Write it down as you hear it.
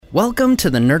Welcome to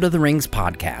the Nerd of the Rings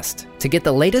podcast. To get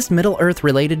the latest Middle-earth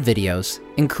related videos,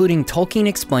 including Tolkien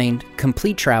Explained,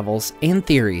 complete travels, and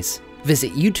theories,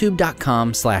 visit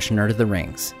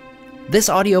youtube.com/nerdoftherings. This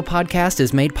audio podcast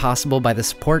is made possible by the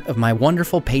support of my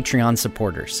wonderful Patreon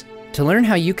supporters. To learn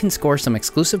how you can score some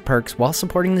exclusive perks while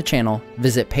supporting the channel,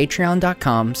 visit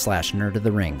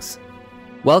patreon.com/nerdoftherings.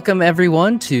 Welcome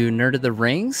everyone to Nerd of the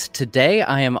Rings. Today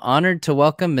I am honored to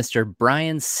welcome Mr.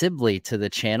 Brian Sibley to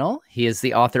the channel. He is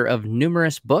the author of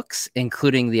numerous books,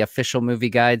 including the official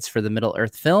movie guides for the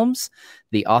Middle-earth films,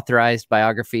 the authorized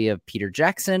biography of Peter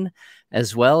Jackson,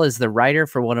 as well as the writer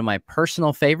for one of my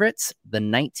personal favorites, the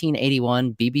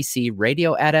 1981 BBC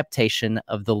radio adaptation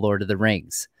of The Lord of the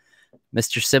Rings.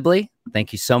 Mr. Sibley,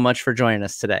 thank you so much for joining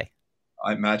us today.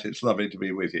 Hi, Matt. It's lovely to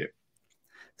be with you.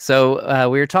 So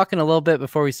we were talking a little bit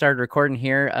before we started recording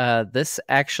here. This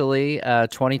actually,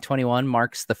 2021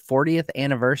 marks the 40th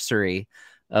anniversary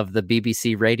of the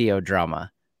BBC radio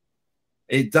drama.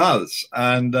 It does.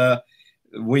 And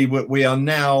we are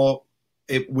now,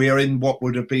 we are in what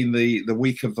would have been the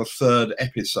week of the third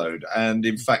episode. And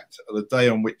in fact, the day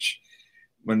on which,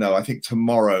 well, no, I think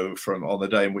tomorrow on the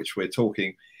day in which we're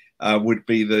talking, would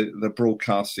be the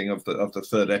broadcasting of the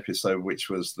third episode,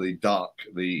 which was the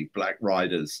Black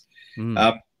Riders.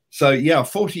 So yeah,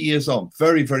 40 years on,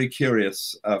 very, very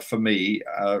curious for me,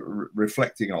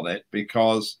 reflecting on it,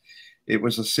 because it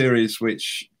was a series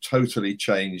which totally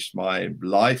changed my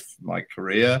life, my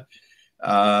career.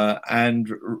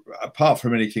 And apart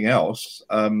from anything else,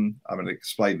 I'm going to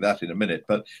explain that in a minute,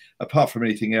 but apart from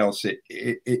anything else, it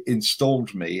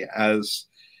installed me as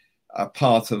a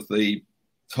part of the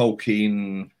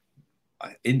Tolkien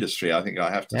industry, I think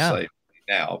I have to say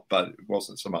now, but it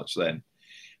wasn't so much then.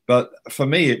 But for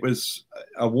me, it was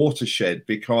a watershed,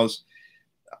 because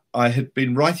I had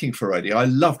been writing for radio. I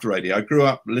loved radio. I grew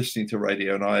up listening to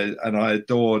radio, and I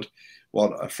adored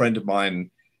what a friend of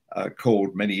mine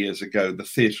called many years ago the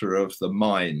theatre of the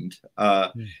mind.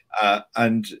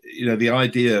 And you know, the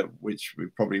idea, which we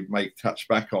probably may touch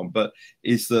back on, but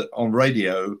is that on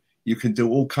radio you can do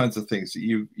all kinds of things that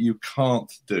you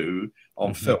can't do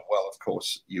on film. Well, of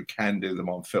course, you can do them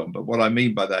on film. But what I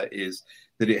mean by that is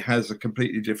that it has a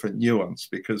completely different nuance,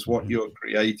 because what you're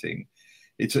creating,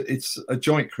 it's a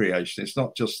joint creation. It's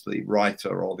not just the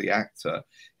writer or the actor.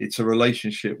 It's a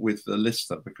relationship with the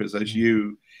listener, because as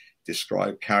you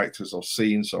describe characters or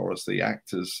scenes, or as the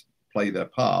actors play their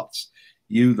parts,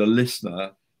 you, the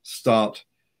listener, start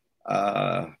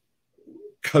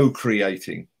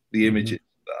co-creating the images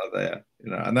are there,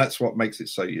 you know, and that's what makes it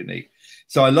so unique.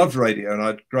 So I loved radio, and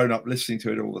I'd grown up listening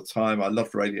to it all the time. I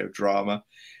loved radio drama.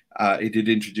 It did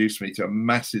introduce me to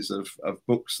masses of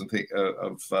books and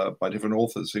by different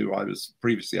authors who I was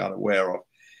previously unaware of.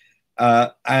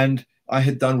 And I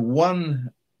had done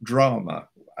one drama,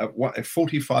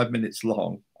 45 minutes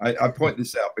long. I point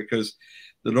this out because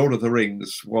The Lord of the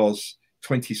Rings was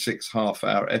 26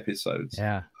 half-hour episodes.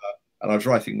 And I was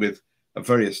writing with a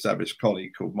very established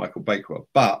colleague called Michael Bakewell.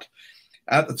 But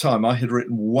at the time, I had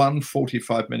written one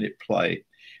 45-minute play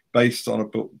based on a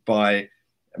book by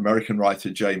American writer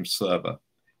James Thurber.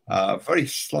 Very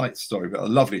slight story, but a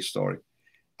lovely story.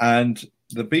 And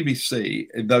the BBC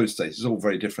in those days, it's all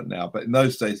very different now, but in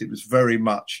those days, it was very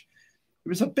much, it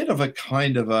was a bit of a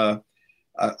kind of a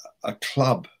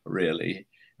club, really.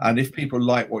 And if people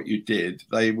liked what you did,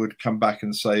 they would come back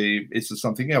and say, is there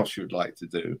something else you'd like to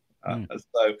do?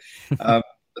 So the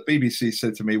BBC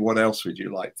said to me, what else would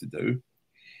you like to do?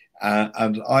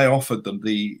 And I offered them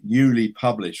the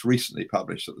recently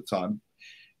published at the time,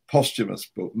 posthumous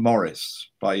book,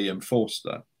 Morris, by Ian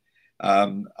Forster.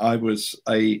 I was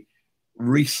a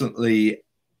recently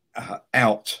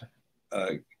out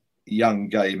young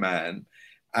gay man,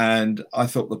 and I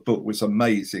thought the book was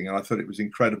amazing. And I thought it was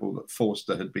incredible that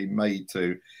Forster had been made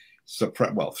to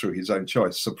suppress, well, through his own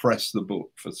choice, suppress the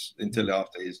book until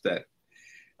after his death.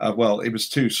 Well, it was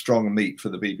too strong meat for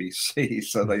the BBC,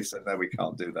 so they said, no, we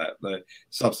can't do that.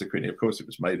 Subsequently, of course, it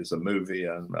was made as a movie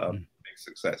and big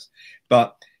success.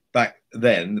 But back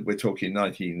then, we're talking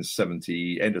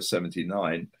 1970, end of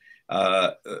 79,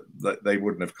 they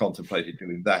wouldn't have contemplated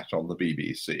doing that on the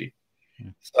BBC.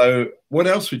 So what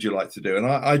else would you like to do? And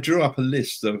I drew up a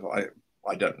list of, I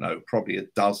don't know, probably a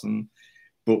dozen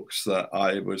books that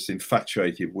I was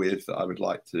infatuated with that I would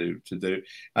like to do.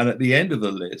 And at the end of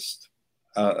the list,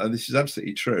 and this is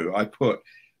absolutely true, I put,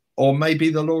 or maybe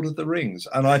The Lord of the Rings.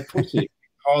 And I put it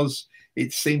because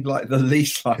it seemed like the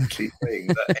least likely thing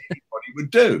that anybody would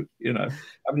do, you know.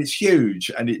 I mean, it's huge,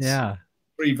 and it's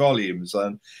 3 volumes,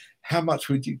 and how much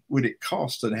would it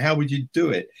cost, and how would you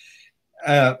do it?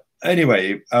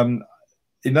 Anyway,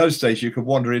 in those days, you could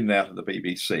wander in and out of the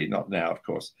BBC, not now, of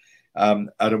course,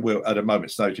 at a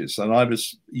moment's notice. And I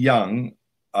was young,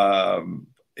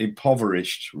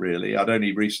 impoverished, really. I'd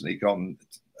only recently gone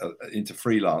into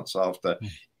freelance after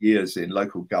years in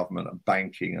local government and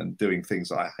banking and doing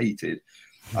things I hated.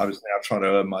 I was now trying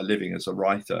to earn my living as a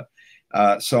writer.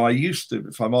 So I used to,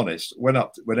 if I'm honest,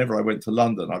 whenever I went to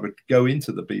London, I would go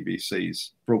into the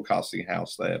BBC's broadcasting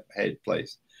house, their head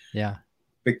place. Yeah.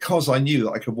 Because I knew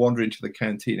that I could wander into the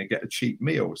canteen and get a cheap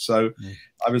meal. So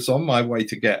I was on my way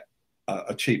to get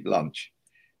a cheap lunch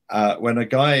when a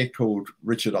guy called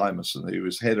Richard Imeson, who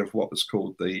was head of what was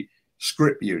called the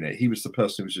script unit, he was the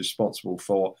person who was responsible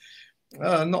for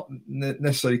not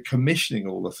necessarily commissioning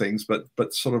all the things,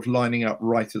 but sort of lining up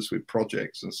writers with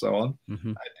projects and so on. I did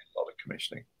a lot of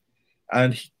commissioning.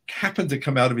 And he happened to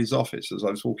come out of his office as I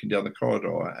was walking down the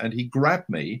corridor, and he grabbed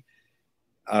me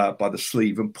by the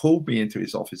sleeve and pulled me into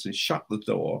his office and shut the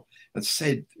door and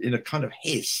said in a kind of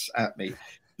hiss at me,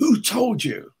 "Who told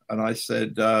you?" And I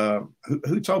said,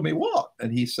 who told me what?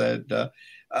 And he said,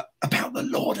 about the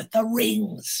Lord of the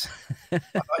Rings. And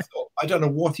I thought, I don't know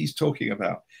what he's talking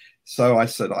about. So I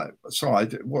said,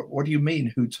 what do you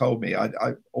mean, who told me?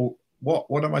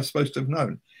 What am I supposed to have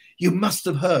known? You must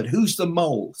have heard. Who's the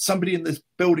mole? Somebody in this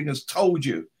building has told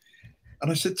you.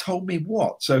 And I said, told me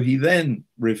what? So he then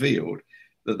revealed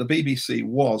that the BBC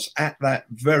was at that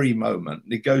very moment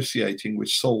negotiating with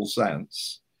Saul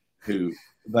Zaentz, who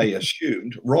they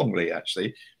assumed, wrongly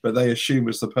actually, but they assumed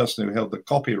was the person who held the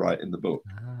copyright in the book,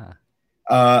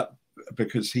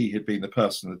 because he had been the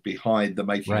person behind the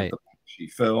making of the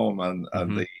Banshee film and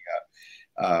the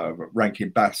Rankin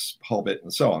Bass Hobbit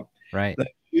and so on. Right.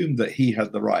 They assumed that he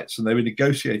had the rights, and they were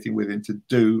negotiating with him to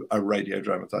do a radio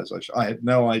dramatization. I had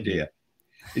no idea.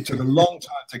 It took a long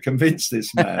time to convince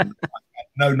this man. I had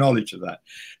no knowledge of that.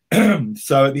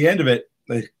 So at the end of it,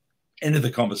 the end of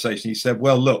the conversation, he said,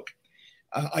 "Well, look,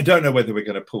 I don't know whether we're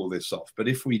going to pull this off, but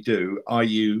if we do,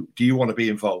 do you want to be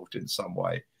involved in some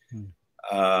way?"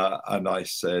 And I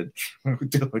said,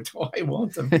 do I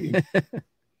want to be?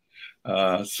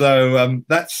 So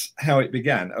that's how it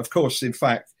began. Of course, in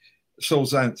fact, Saul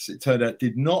Zaentz, it turned out,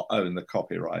 did not own the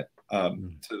copyright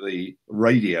to the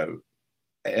radio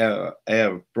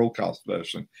air broadcast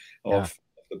version of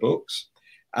the books.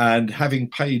 And having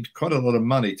paid quite a lot of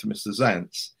money to Mr.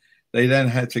 Zaentz, they then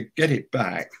had to get it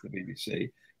back, the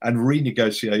BBC, and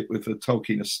renegotiate with the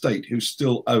Tolkien estate, who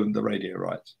still owned the radio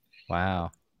rights.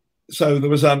 Wow. So there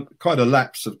was quite a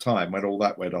lapse of time when all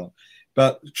that went on.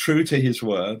 But true to his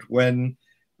word, when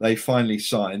they finally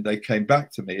signed, they came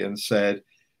back to me and said,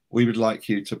 "We would like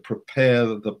you to prepare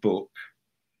the book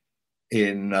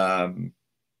in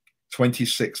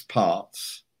 26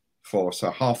 parts for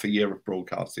half a year of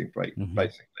broadcasting,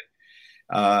 basically."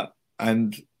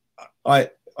 And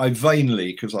I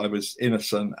vainly, because I was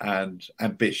innocent and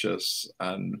ambitious,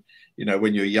 and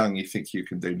when you're young, you think you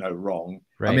can do no wrong.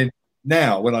 Right. I mean,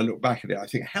 now when I look back at it, I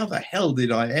think, how the hell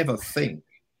did I ever think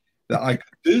that I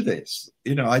could do this?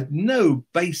 I had no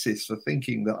basis for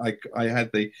thinking that I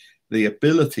had the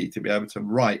ability to be able to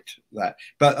write that.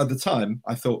 But at the time,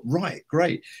 I thought, right,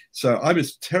 great. So I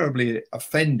was terribly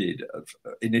offended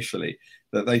initially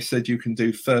that they said you can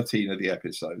do 13 of the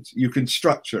episodes. You can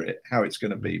structure it how it's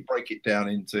going to be, break it down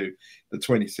into the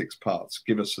 26 parts,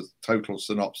 give us a total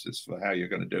synopsis for how you're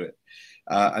going to do it.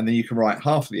 And then you can write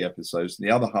half of the episodes, and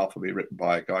the other half will be written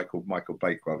by a guy called Michael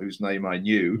Bakewell, whose name I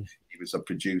knew. He was a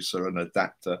producer and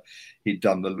adapter. He'd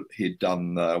done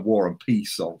War and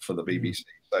Peace for the BBC,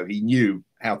 so he knew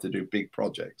how to do big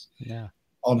projects. Yeah.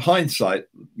 On hindsight,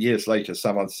 years later,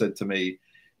 someone said to me,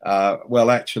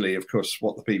 well, actually, of course,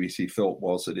 what the BBC thought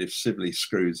was that if Sibley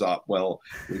screws up, well,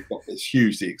 we've got this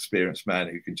hugely experienced man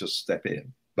who can just step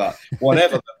in. But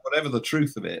whatever the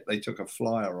truth of it, they took a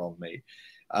flyer on me.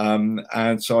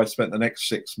 And so I spent the next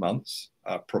 6 months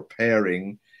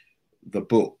preparing the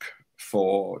book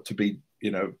to be,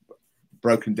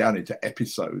 broken down into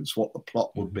episodes, what the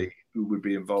plot would be, who would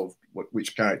be involved,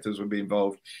 which characters would be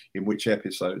involved in which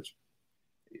episodes.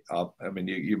 I mean,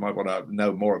 you might want to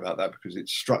know more about that because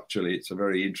it's a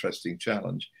very interesting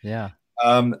challenge. Yeah.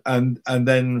 And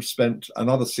then spent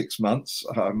another 6 months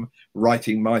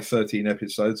writing my 13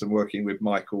 episodes and working with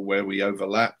Michael where we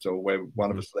overlapped or where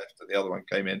one of us left and the other one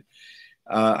came in.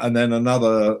 And then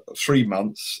another 3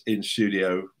 months in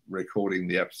studio recording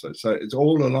the episodes. So it's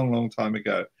all a long, long time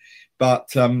ago.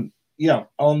 But on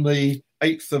the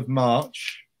 8th of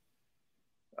March,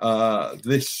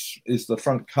 this is the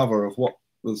front cover of what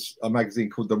was a magazine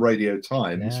called the Radio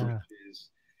Times, which is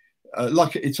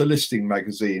it's a listing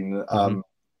magazine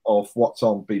of what's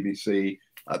on BBC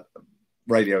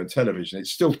radio and television.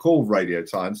 It's still called Radio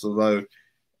Times, although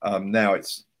Now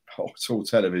it's all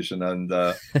television and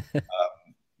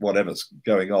whatever's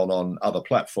going on other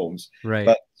platforms. Right.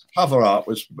 But cover art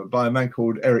was by a man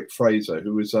called Eric Fraser,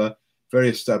 who was a very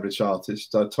established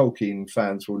artist. Tolkien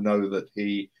fans will know that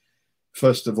he,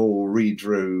 first of all,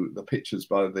 redrew the pictures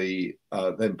by the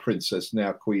then Princess,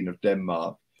 now Queen of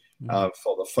Denmark,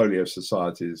 for the Folio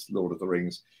Society's Lord of the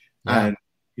Rings, and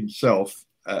himself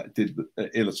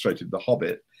illustrated The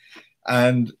Hobbit.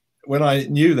 And when I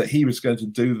knew that he was going to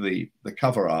do the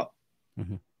cover art,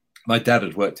 my dad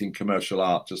had worked in commercial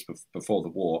art just before the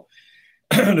war,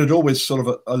 and had always sort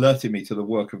of alerted me to the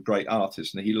work of great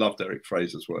artists, and he loved Eric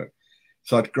Fraser's work.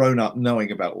 So I'd grown up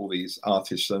knowing about all these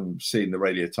artists and seeing the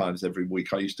Radio Times every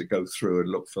week. I used to go through and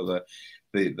look for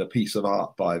the piece of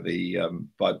art by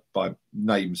by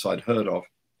names I'd heard of.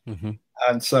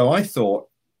 And so I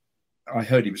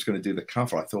heard he was going to do the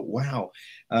cover. I thought, wow,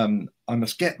 I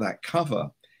must get that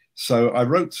cover. So I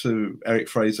wrote to Eric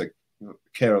Fraser,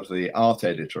 care of the art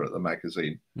editor at the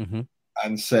magazine,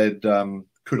 and said,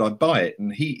 could I buy it?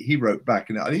 And he wrote back,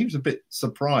 and he was a bit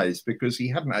surprised because he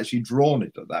hadn't actually drawn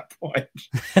it at that point.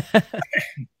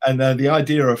 And the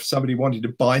idea of somebody wanting to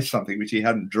buy something which he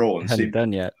hadn't drawn hadn't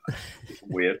done yet.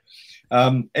 Weird.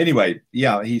 Anyway,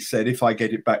 yeah, he said, if I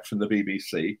get it back from the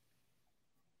BBC,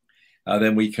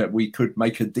 then we could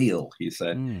make a deal, he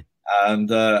said.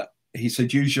 And he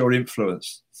said, use your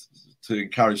influence to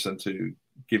encourage them to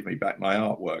give me back my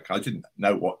artwork. I didn't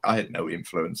know I had no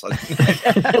influence. I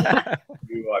didn't know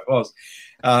who I was.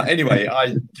 Anyway,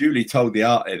 I duly told the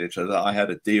art editor that I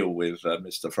had a deal with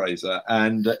Mr. Fraser,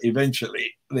 and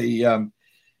eventually the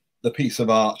piece of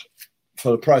art,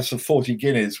 for the price of 40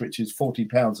 guineas, which is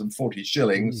 £40 and 40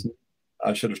 shillings,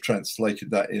 I should have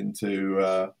translated that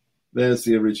into, there's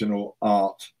the original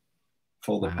art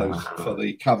for the for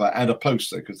the cover and a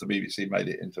poster, because the BBC made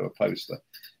it into a poster.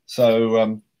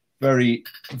 So very,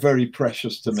 very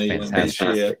precious to me. And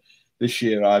this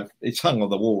year it's hung on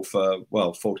the wall for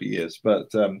 40 years,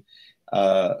 but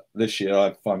this year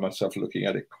I find myself looking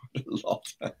at it quite a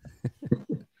lot.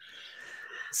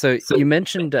 So you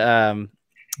mentioned the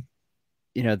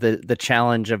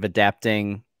challenge of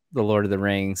adapting the Lord of the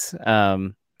Rings.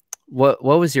 What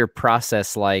was your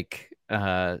process like?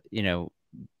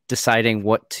 Deciding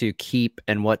what to keep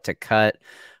and what to cut.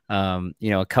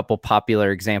 A couple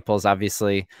popular examples.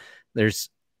 Obviously, there's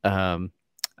a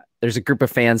group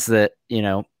of fans that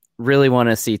really want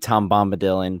to see Tom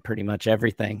Bombadil in pretty much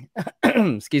everything.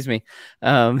 Excuse me.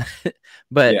 But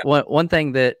one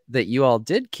thing that you all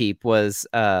did keep was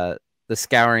the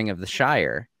Scouring of the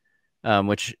Shire,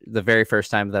 which the very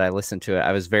first time that I listened to it,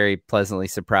 I was very pleasantly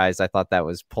surprised. I thought that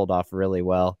was pulled off really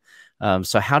well.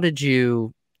 So how did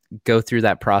you go through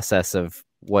that process of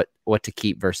what to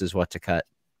keep versus what to cut?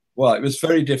 Well, it was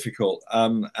very difficult.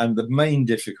 And the main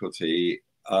difficulty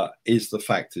is the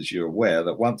fact, as you're aware,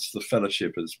 that once the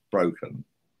fellowship has broken,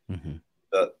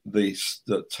 that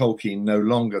Tolkien no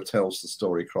longer tells the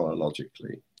story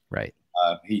chronologically. Right.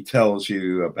 He tells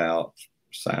you about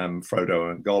Sam,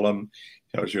 Frodo, and Gollum.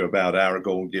 He tells you about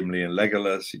Aragorn, Gimli, and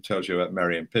Legolas. He tells you about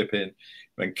Merry and Pippin,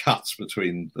 and cuts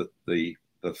between the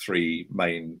three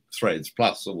main threads,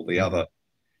 plus all the other,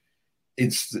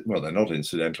 they're not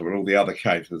incidental, but all the other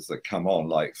characters that come on,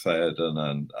 like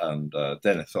Theoden and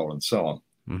Denethor and so on.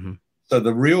 So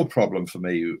the real problem for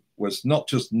me was not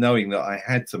just knowing that I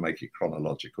had to make it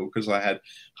chronological, because I had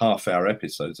half-hour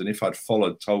episodes, and if I'd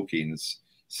followed Tolkien's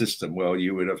system, well,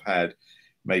 you would have had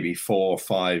maybe 4,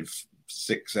 5,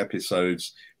 6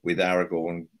 episodes with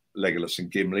Aragorn, Legolas, and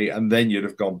Gimli, and then you'd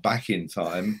have gone back in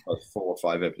time for 4 or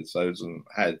 5 episodes and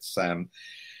had Sam,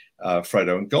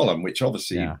 Frodo, and Gollum, which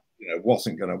obviously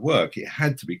wasn't going to work. It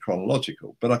had to be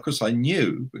chronological. But of course I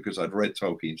knew, because I'd read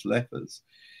Tolkien's letters,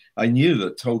 I knew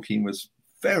that Tolkien was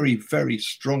very, very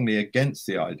strongly against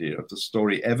the idea of the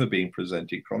story ever being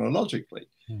presented chronologically,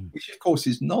 which of course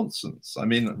is nonsense. I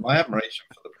mean, my admiration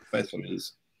for the professor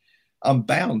is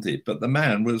unbounded, but the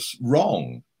man was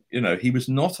wrong. He was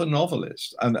not a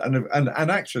novelist, and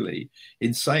actually,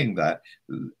 in saying that,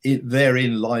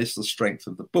 therein lies the strength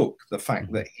of the book. The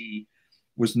fact that he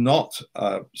was not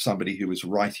somebody who was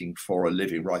writing for a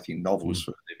living, writing novels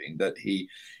for a living. That he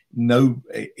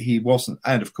wasn't,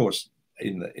 and of course,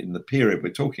 in the period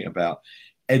we're talking about,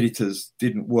 editors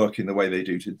didn't work in the way they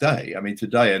do today. I mean,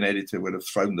 today an editor would have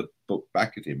thrown the book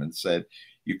back at him and said,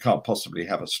 "You can't possibly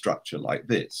have a structure like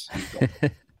this. You've got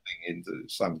to into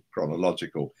some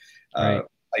chronological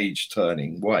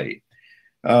page-turning way."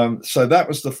 So that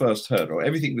was the first hurdle.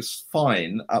 Everything was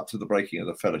fine up to the breaking of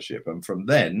the fellowship, and from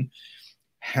then,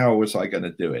 how was I going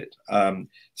to do it?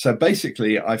 So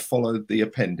basically, I followed the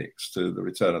appendix to The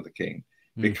Return of the King,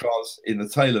 because in The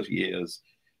Tale of Years,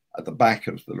 at the back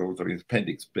of the Lord of the Rings,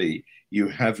 Appendix B, you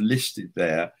have listed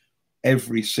there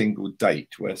every single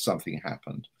date where something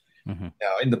happened. Mm-hmm.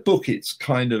 Now, in the book, it's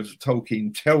kind of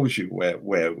Tolkien tells you where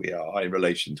we are in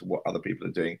relation to what other people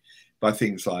are doing by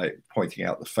things like pointing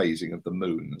out the phasing of the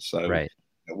moon. So right.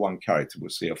 One character will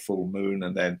see a full moon,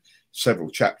 and then several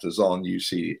chapters on, you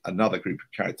see another group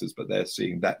of characters, but they're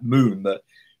seeing that moon that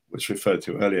was referred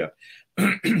to earlier.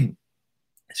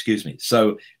 Excuse me.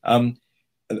 So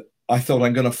I thought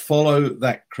I'm going to follow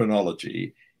that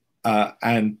chronology.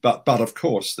 But of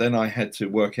course, then I had to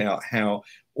work out how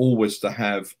always to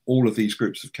have all of these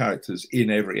groups of characters in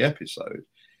every episode,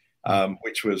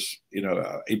 which was,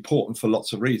 important for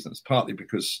lots of reasons, partly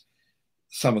because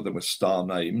some of them were star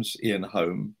names, Ian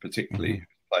Holm, particularly,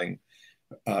 playing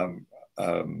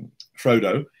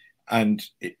Frodo. And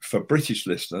for British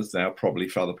listeners, now probably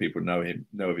for other people know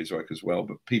of his work as well,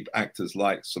 but actors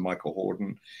like Sir Michael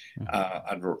Hordern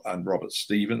and Robert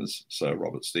Stevens, Sir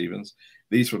Robert Stevens,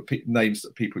 these were names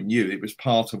that people knew. It was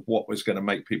part of what was going to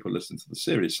make people listen to the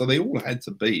series. So they all had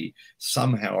to be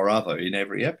somehow or other in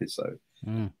every episode.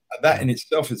 And that in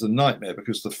itself is a nightmare,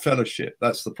 because the Fellowship,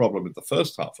 that's the problem with the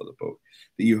first half of the book,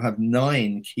 that you have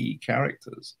 9 key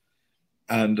characters.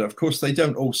 And of course, they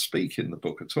don't all speak in the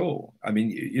book at all. I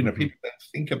mean, people don't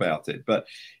think about it. But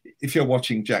if you're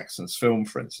watching Jackson's film,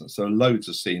 for instance, there are loads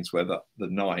of scenes where the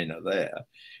 9 are there,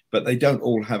 but they don't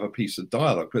all have a piece of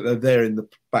dialogue, but they're there in the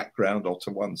background or to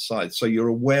one side. So you're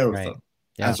aware of them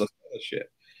as a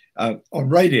fellowship. On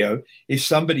radio, if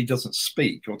somebody doesn't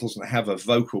speak or doesn't have a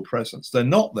vocal presence, they're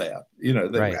not there.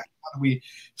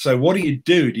 So what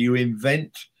do? Do you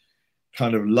invent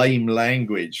kind of lame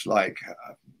language like...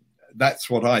 that's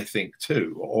what I think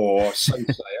too, or so say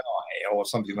I, or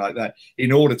something like that,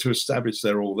 in order to establish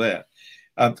they're all there.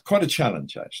 Quite a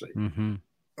challenge, actually.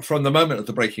 From the moment of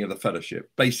the breaking of the Fellowship,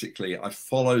 basically, I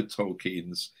followed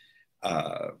Tolkien's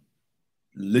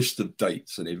list of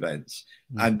dates and events,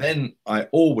 and then I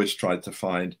always tried to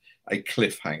find a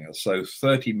cliffhanger. So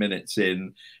 30 minutes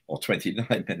in, or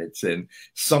 29 minutes in,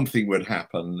 something would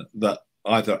happen that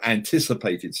either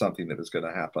anticipated something that was going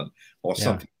to happen, or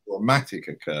something dramatic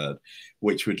occurred,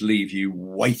 which would leave you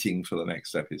waiting for the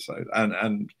next episode.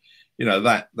 And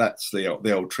that's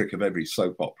the old trick of every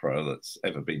soap opera that's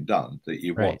ever been done, that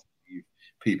you want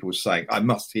people saying, I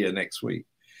must hear next week.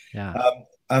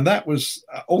 And that was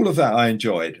all of that I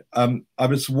enjoyed. I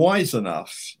was wise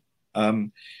enough.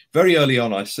 Very early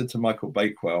on, I said to Michael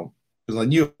Bakewell, because I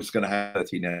knew I was going to have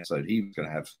 13 episodes, he was going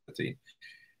to have 13.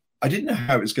 I didn't know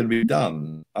how it was going to be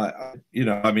done.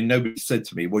 Nobody said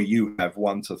to me, well, you have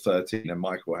 1 to 13 and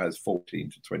Michael has 14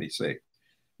 to 26.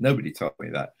 Nobody told me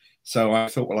that. So I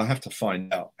thought, well, I have to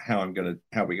find out how we're going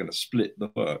to split the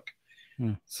work.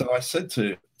 So I said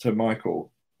to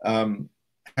Michael, how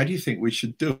do you think we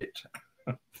should do it?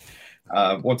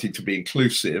 Wanting to be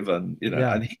inclusive, and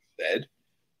he said,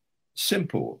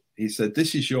 simple. He said,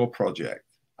 this is your project,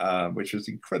 which was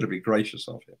incredibly gracious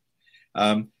of him.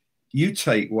 You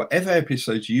take whatever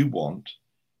episodes you want,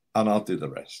 and I'll do the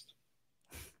rest.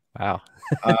 Wow.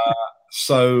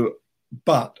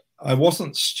 But I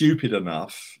wasn't stupid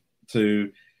enough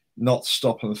to not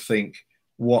stop and think,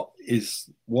 what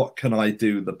can I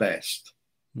do the best,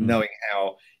 knowing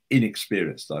how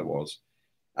inexperienced I was.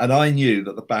 And I knew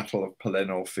that the Battle of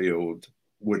Pelennor Field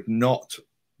would not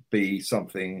be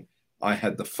something I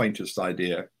had the faintest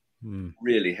idea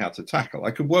really how to tackle.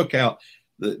 I could work out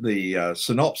the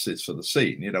synopsis for the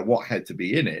scene, what had to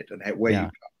be in it and where you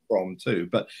come from too.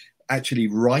 But actually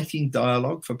writing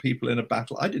dialogue for people in a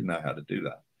battle, I didn't know how to do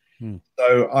that.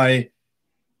 So I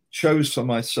chose for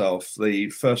myself the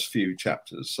first few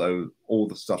chapters, so all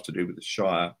the stuff to do with the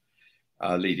Shire,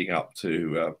 leading up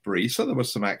to Bree. So there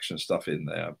was some action stuff in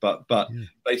there, but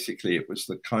basically it was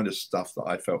the kind of stuff that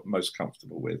I felt most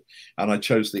comfortable with. And I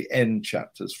chose the end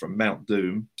chapters from Mount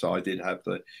Doom. So I did have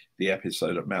the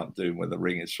episode at Mount Doom where the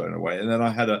ring is thrown away. And then I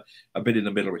had a bit in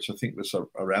the middle, which I think was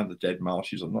around the Dead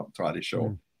Marshes. I'm not entirely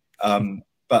sure.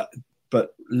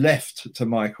 But left to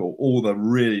Michael all the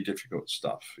really difficult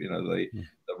stuff, the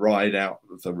ride out,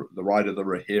 the ride of the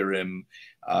Rohirrim,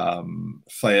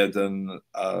 Theoden,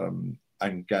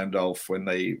 and Gandalf when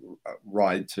they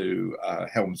ride to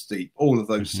Helm's Deep, all of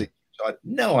those things I had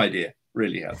no idea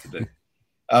really how to do.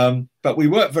 But we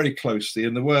worked very closely,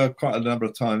 and there were quite a number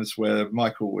of times where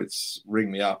Michael would ring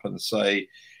me up and say,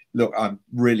 look, I'm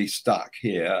really stuck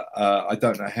here. I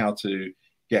don't know how to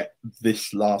get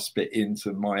this last bit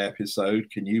into my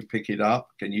episode. Can you pick it up?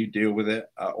 Can you deal with it?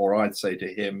 Or I'd say to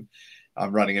him,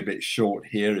 I'm running a bit short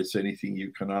here. Is there anything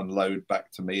you can unload back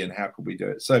to me, and how can we do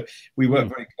it? So we worked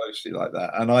very closely like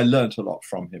that. And I learned a lot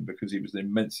from him because he was an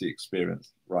immensely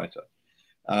experienced writer.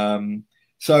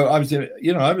 So I was,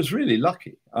 I was really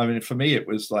lucky. I mean, for me, it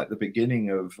was like the beginning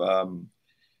of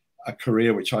a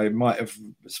career which I might have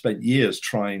spent years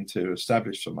trying to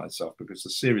establish for myself, because the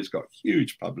series got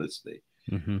huge publicity.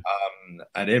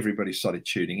 And everybody started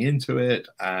tuning into it.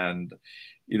 And,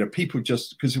 people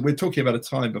just, because we're talking about a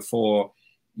time before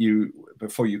you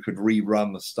could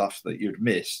rerun the stuff that you'd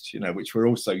missed, which we're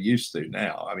also used to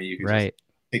now. I mean, you can just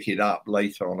pick it up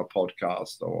later on a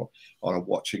podcast or on a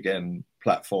watch again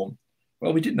platform.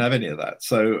 Well, we didn't have any of that.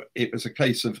 So it was a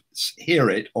case of hear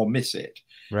it or miss it.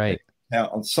 Right. Now,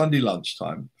 on Sunday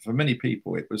lunchtime, for many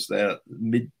people, it was their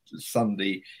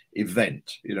mid-Sunday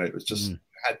event. It was just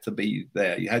had to be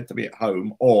there. You had to be at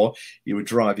home, or you were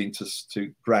driving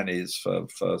to Granny's for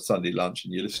Sunday lunch,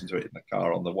 and you listened to it in the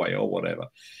car on the way or whatever.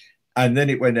 And then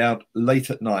it went out late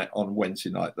at night on Wednesday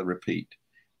night, the repeat.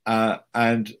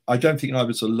 And I don't think I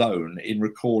was alone in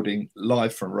recording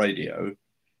live from radio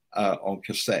on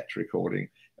cassette recording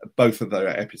both of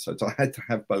those episodes. I had to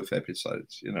have both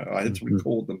episodes. I had to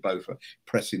record them both,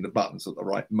 pressing the buttons at the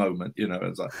right moment,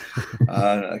 as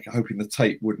hoping the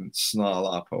tape wouldn't snarl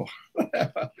up or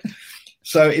whatever.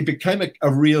 So it became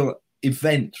a real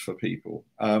event for people,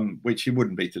 which it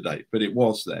wouldn't be today, but it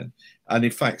was then. And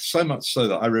in fact, so much so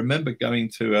that I remember going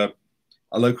to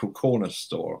a local corner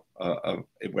store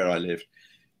where I lived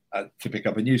to pick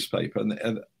up a newspaper.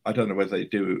 And I don't know whether they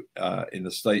do in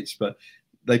the States, but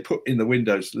they put in the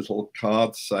windows little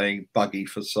cards saying buggy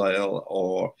for sale,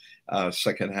 or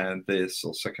secondhand this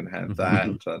or secondhand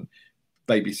that, and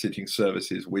babysitting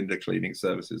services, window cleaning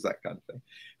services, that kind of thing.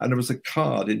 And there was a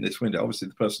card in this window. Obviously,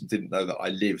 the person didn't know that I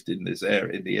lived in this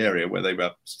area, in the area where they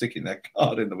were sticking their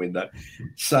card in the window,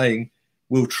 saying,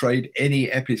 "We'll trade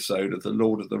any episode of The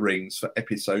Lord of the Rings for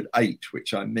episode 8,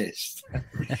 which I missed."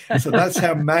 So that's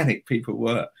how manic people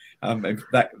were.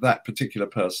 That particular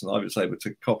person, I was able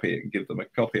to copy it and give them a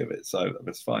copy of it, so that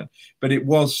was fine. But it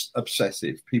was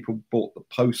obsessive. People bought the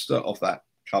poster of that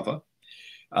cover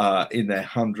in their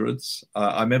hundreds.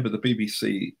 I remember the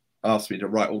BBC asked me to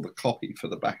write all the copy for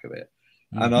the back of it.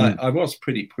 And I was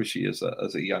pretty pushy as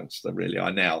a youngster, really, I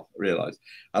now realise.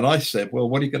 And I said, "Well,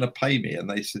 what are you going to pay me?" And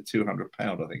they said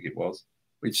 £200, I think it was,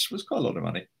 which was quite a lot of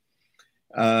money.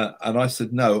 And I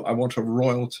said, "No, I want a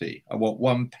royalty. I want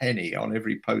 1 penny on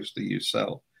every poster you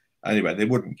sell." Anyway, they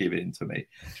wouldn't give in to me.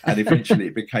 And eventually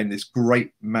it became this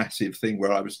great, massive thing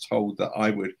where I was told that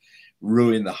I would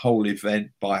ruin the whole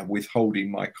event by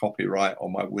withholding my copyright or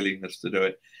my willingness to do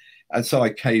it. And so I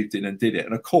caved in and did it.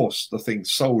 And of course, the thing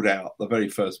sold out the very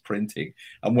first printing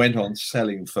and went on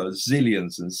selling for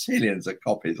zillions and zillions of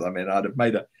copies. I mean, I'd have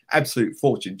made an absolute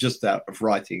fortune just out of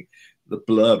writing the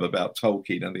blurb about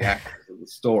Tolkien and the actors of the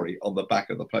story on the back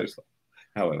of the poster.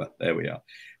 However, there we are.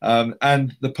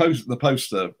 And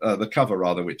the cover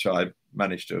rather, which I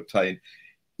managed to obtain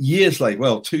years later,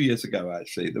 well, 2 years ago,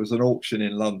 actually, there was an auction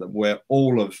in London where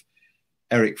all of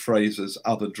Eric Fraser's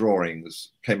other drawings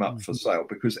came up for sale,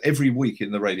 because every week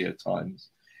in the Radio Times,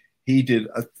 he did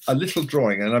a little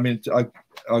drawing. And I mean,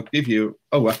 I'll give you,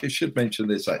 I should mention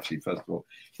this actually, first of all.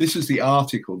 This is the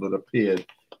article that appeared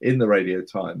in the Radio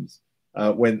Times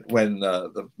when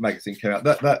the magazine came out.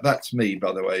 That's me,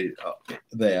 by the way,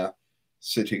 there,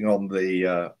 sitting on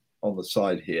the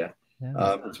side here,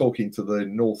 talking to the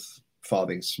North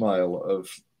Farthing Smile of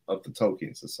the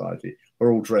Tolkien Society.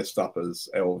 We're all dressed up as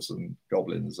elves and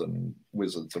goblins and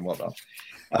wizards and whatnot.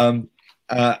 And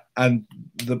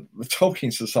the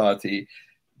Tolkien Society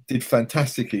did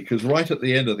fantastically, because right at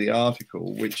the end of the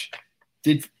article, which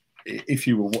did, if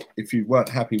you weren't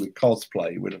happy with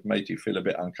cosplay, would have made you feel a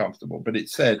bit uncomfortable. But it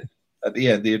said at the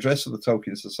end, the address of the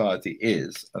Tolkien Society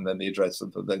is, and then the address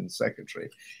of the then secretary.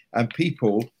 And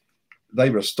people, they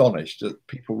were astonished that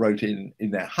people wrote in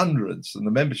their hundreds, and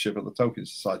the membership of the Tolkien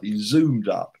Society zoomed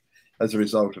up as a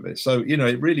result of it. So,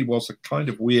 it really was a kind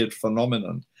of weird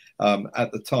phenomenon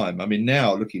at the time. I mean,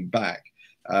 now looking back,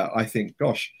 I think,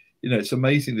 gosh, it's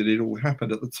amazing that it all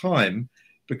happened at the time,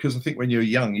 because I think when you're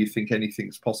young, you think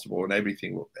anything's possible and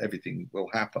everything will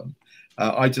happen.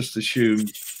 I just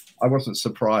assumed, I wasn't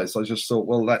surprised. I just thought,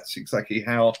 well, that's exactly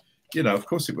how, of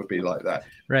course it would be like that.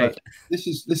 Right. But this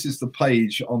is the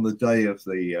page on the day of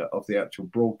the actual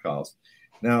broadcast.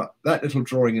 Now, that little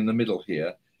drawing in the middle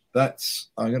here,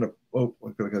 that's, I've got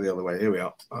to go the other way. Here we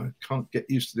are. I can't get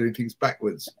used to doing things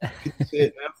backwards. Can you see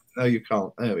it now? No, you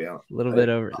can't. There we are. A little bit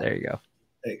over. There you go.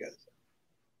 There you go.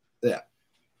 There.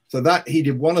 So that he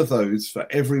did one of those for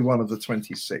every one of the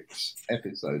 26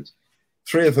 episodes.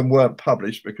 3 of them weren't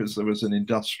published because there was an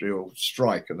industrial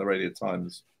strike and the Radio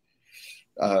Times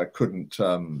couldn't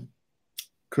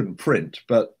print.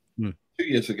 But 2 2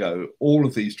 years ago, all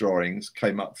of these drawings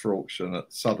came up for auction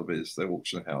at Sotheby's, the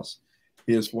auction house.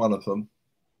 Here's one of them,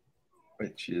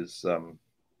 which is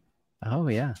oh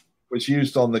yeah, was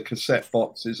used on the cassette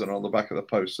boxes and on the back of the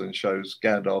poster, and shows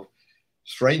Gandalf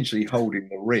strangely holding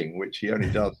the ring, which he only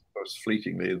does, of course,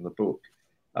 fleetingly in the book,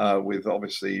 with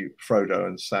obviously Frodo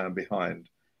and Sam behind.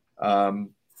 And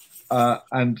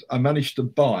I managed to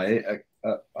buy,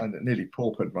 I nearly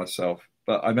paupered myself,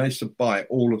 but I managed to buy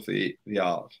all of the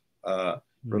art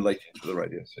relating to the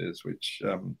radio series, which,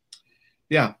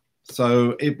 yeah,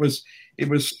 so it was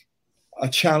a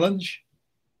challenge,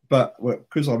 but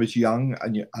because I was young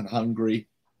and hungry,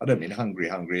 I don't mean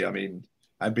hungry, I mean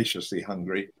ambitiously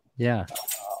hungry. Yeah.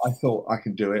 I thought I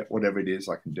can do it, whatever it is,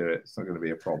 I can do it. It's not going to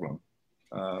be a problem.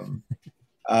 And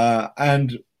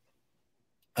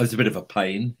I was a bit of a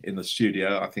pain in the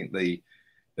studio. I think the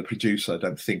producer, I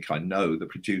don't think I know, the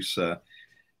producer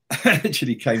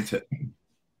actually came to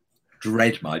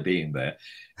dread my being there,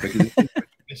 because if I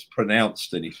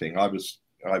mispronounced anything, I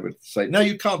would say, no,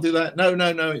 you can't do that. No,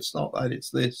 it's not that,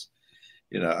 it's this.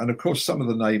 And of course, some of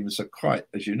the names are quite,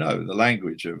 as you know, the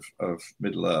language of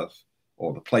Middle Earth,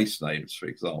 or the place names, for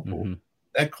example,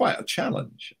 they're quite a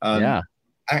challenge. And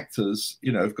actors,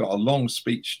 have got a long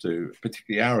speech to,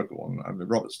 particularly Aragorn. I mean,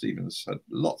 Robert Stevens had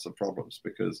lots of problems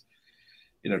because,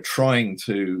 trying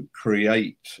to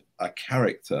create a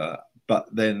character, but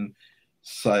then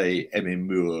say Emin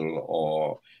Muel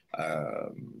or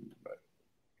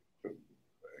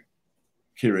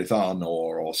Cirith Arnor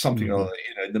or something, or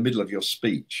in the middle of your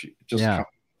speech, just come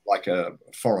like a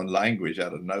foreign language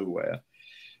out of nowhere,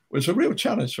 was a real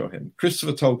challenge for him.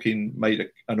 Christopher Tolkien made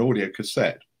an audio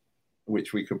cassette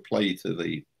which we could play to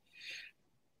the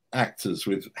actors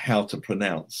with how to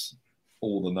pronounce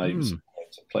all the names of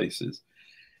places.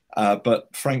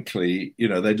 But frankly,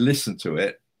 they'd listen to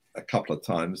it a couple of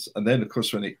times, and then, of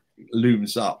course, when it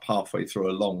looms up halfway through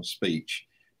a long speech,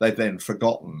 they've then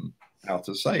forgotten how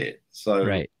to say it. So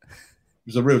it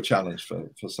was a real challenge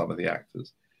for some of the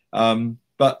actors.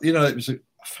 But, it was a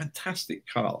fantastic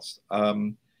cast.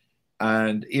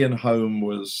 And Ian Holm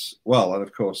was, well, and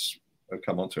of course, I'll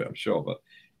come on to it, I'm sure, but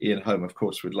Ian Holm, of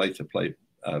course, would later play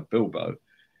Bilbo.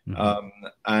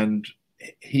 And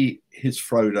his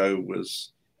Frodo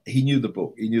was, he knew the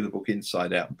book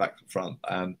inside out and back to front.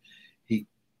 And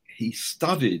he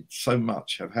studied so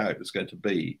much of how it was going to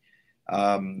be.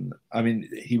 I mean,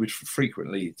 he would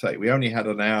frequently we only had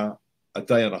an hour, a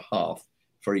day and a half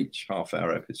for each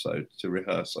half-hour episode to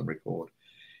rehearse and record.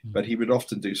 But he would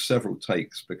often do several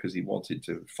takes because he wanted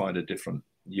to find a different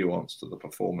nuance to the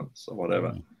performance or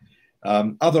whatever.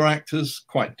 Other actors,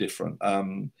 quite different.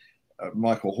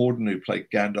 Michael Hordern, who played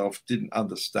Gandalf, didn't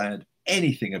understand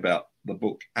anything about the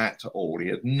book at all. He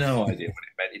had no idea what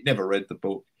it meant. He'd never read the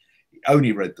book. He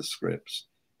only read the scripts,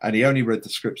 and he only read the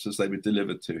scripts as they were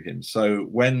delivered to him. So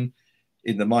when,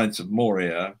 in the Mines of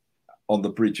Moria, on the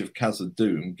bridge of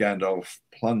Khazad-dûm, Gandalf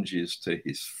plunges to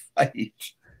his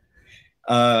fate,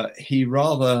 he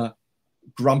rather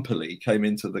grumpily came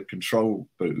into the control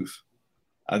booth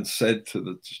and said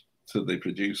to the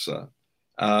producer,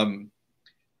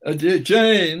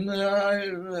 Jane,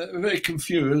 I'm very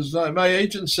confused. My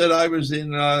agent said I was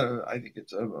in, I think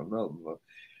it's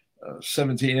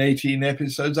 17, 18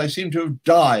 episodes. I seem to have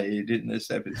died in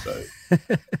this episode.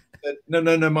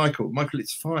 No, Michael,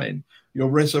 it's fine. You're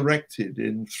resurrected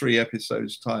in 3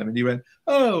 episodes' time. And he went,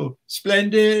 oh,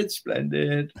 splendid.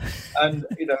 And,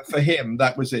 for him,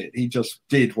 that was it. He just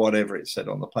did whatever it said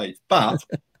on the page, but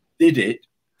did it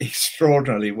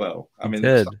extraordinarily well. I mean,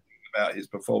 there's something about his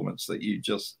performance that you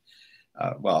just,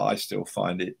 I still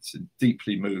find it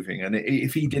deeply moving. And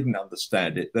if he didn't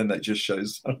understand it, then that just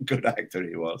shows what a good actor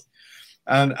he was.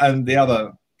 And the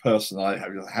other person I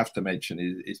have to mention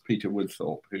is Peter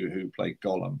Woodthorpe, who played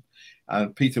Gollum.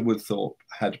 And Peter Woodthorpe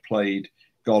had played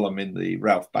Gollum in the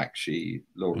Ralph Bakshi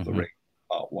Lord of the Rings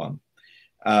Part 1.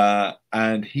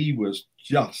 And he was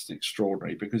just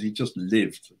extraordinary because he just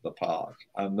lived the part.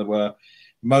 And there were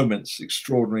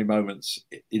extraordinary moments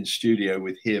in studio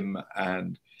with him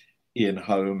and Ian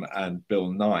Holm and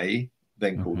Bill Nighy,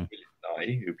 then called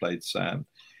William Nighy, who played Sam,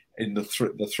 in the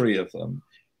three of them.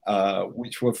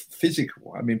 Which were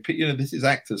physical. I mean, this is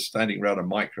actors standing around a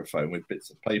microphone with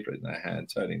bits of paper in their hand,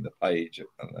 turning the page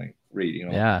and reading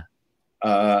on. Yeah.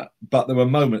 But there were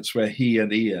moments where he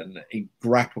and Ian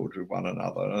grappled with one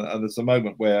another. And there's a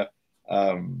moment where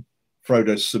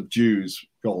Frodo subdues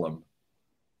Gollum.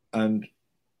 And,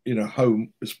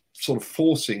 Holm was sort of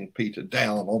forcing Peter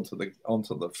down onto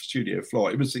the studio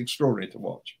floor. It was extraordinary to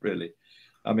watch, really.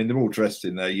 I mean, they're all dressed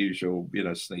in their usual,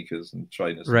 sneakers and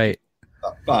trainers. Right.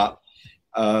 But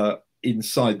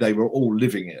inside they were all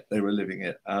living it. They were living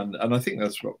it, and I think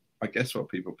that's what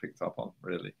people picked up on,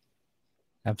 really.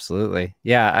 Absolutely.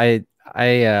 Yeah,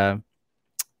 I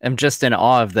am just in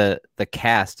awe of the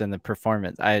cast and the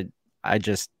performance. I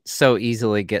just so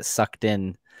easily get sucked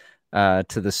in to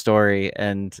the story.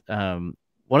 And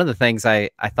one of the things I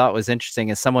thought was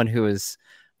interesting as someone who was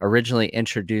originally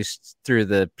introduced through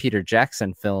the Peter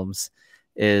Jackson films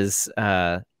is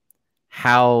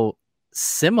how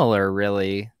similar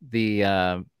really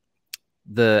the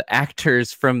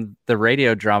actors from the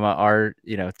radio drama are,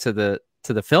 to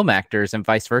the film actors and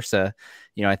vice versa.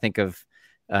 I think of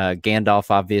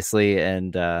Gandalf, obviously,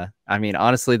 and I mean,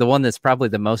 honestly, the one that's probably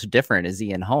the most different is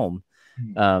Ian Holm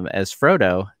as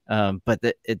Frodo. But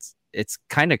it's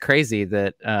kind of crazy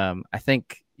that I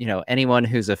think anyone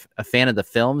who's a fan of the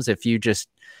films, if you just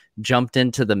jumped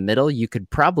into the middle, you could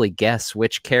probably guess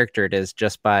which character it is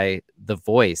just by the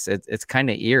voice. It's kind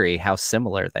of eerie how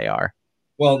similar they are.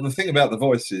 Well, the thing about the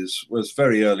voices was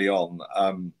very early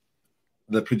on.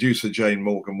 The producer Jane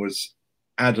Morgan was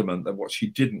adamant that what she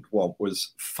didn't want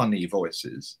was funny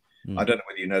voices. I don't know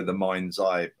whether you know the Mind's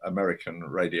Eye American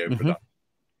radio production.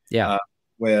 Yeah.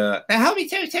 Where how we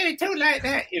talk like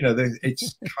that,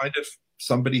 it's kind of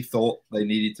somebody thought they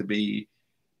needed to be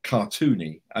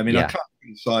cartoony. I mean, I can't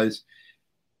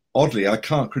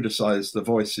criticize the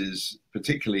voices,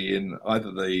 particularly in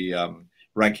either the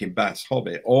Rankin Bass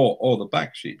Hobbit or the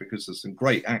Backsheet, because there's some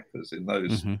great actors in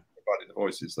those providing the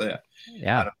voices there.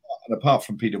 Yeah. And apart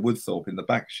from Peter Woodthorpe in the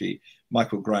Backsheet,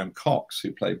 Michael Graham Cox,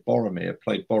 who played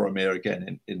Boromir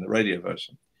again in the radio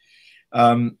version.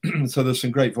 So there's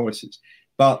some great voices.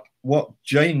 But what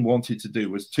Jane wanted to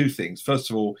do was two things. First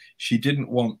of all, she didn't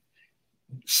want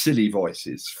silly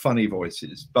voices, funny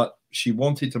voices, but she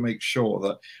wanted to make sure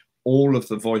that all of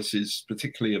the voices,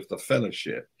 particularly of the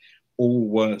Fellowship, all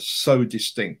were so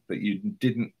distinct that you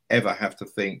didn't ever have to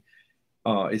think,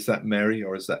 is that Merry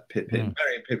or is that Pippin?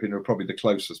 Merry and Pippin were probably the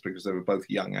closest because they were both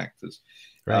young actors.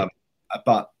 Right.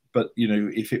 But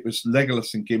if it was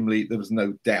Legolas and Gimli, there was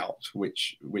no doubt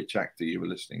which actor you were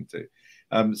listening to.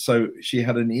 So she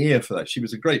had an ear for that. She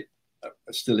was a great,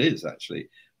 still is actually,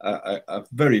 a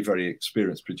very, very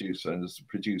experienced producer, and has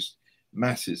produced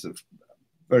masses of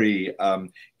very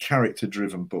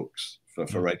character-driven books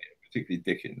for radio, particularly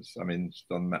Dickens. I mean, she's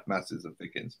done masses of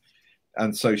Dickens.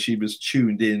 And so she was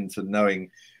tuned in to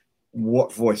knowing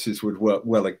what voices would work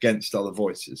well against other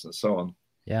voices and so on.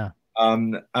 Yeah.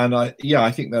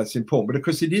 I think that's important. But of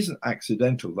course, it isn't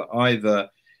accidental that either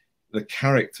the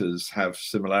characters have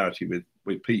similarity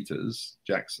with Peter's,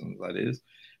 Jackson, that is,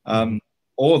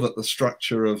 or that the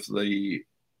structure of the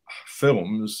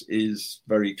films is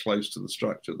very close to the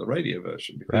structure of the radio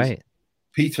version. Because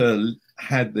Peter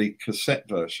had the cassette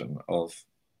version of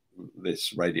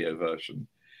this radio version.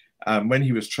 When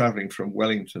he was traveling from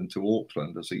Wellington to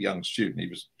Auckland as a young student, he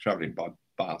was traveling by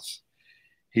bus.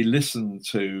 He listened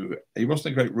to, he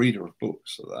wasn't a great reader of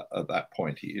books at that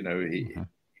point. He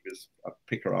was a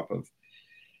picker up of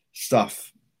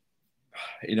stuff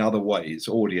in other ways,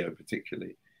 audio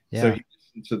particularly. So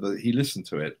he listened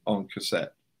to it on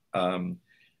cassette,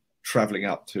 traveling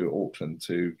up to Auckland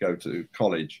to go to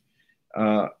college.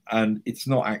 And it's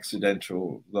not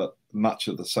accidental that much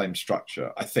of the same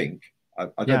structure, I think. I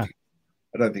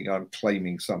don't think I'm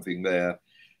claiming something there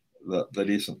that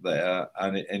isn't there.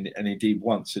 And indeed,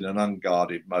 once in an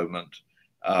unguarded moment,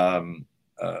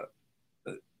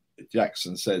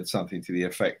 Jackson said something to the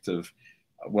effect of,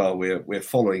 "Well, we're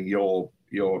following your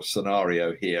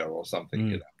scenario here," or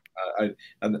something.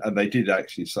 And they did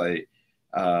actually say,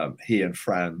 he and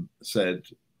Fran said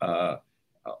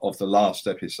of the last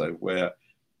episode where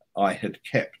I had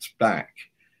kept back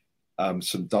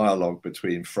some dialogue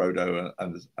between Frodo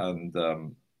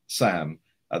and Sam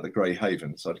at the Grey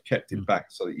Haven. So I'd kept it back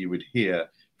so that you would hear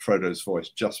Frodo's voice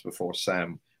just before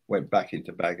Sam went back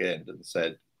into Bag End and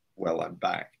said, "Well, I'm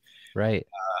back." Right.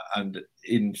 And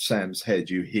in Sam's head,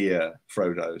 you hear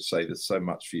Frodo say, "There's so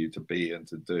much for you to be and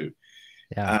to do."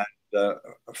 Yeah. And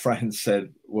Fran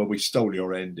said, "Well, we stole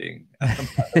your ending." By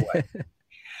the way.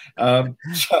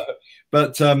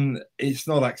 But it's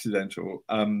not accidental.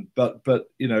 But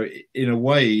in a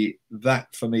way,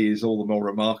 that for me is all the more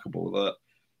remarkable that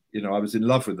I was in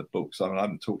love with the books. I mean, I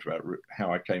haven't talked about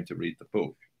how I came to read the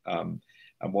book and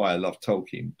why I love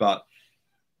Tolkien. But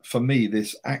for me,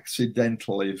 this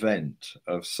accidental event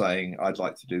of saying I'd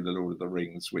like to do the Lord of the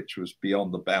Rings, which was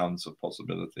beyond the bounds of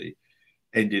possibility,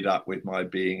 ended up with my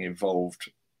being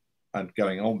involved and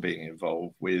going on being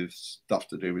involved with stuff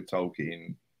to do with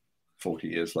Tolkien 40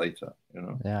 years later.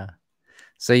 Yeah.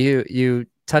 So you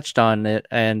touched on it,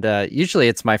 and usually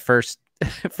it's my first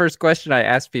first question I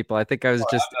asked people. I think I was Well,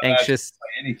 just I don't actually anxious.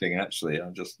 say anything, actually.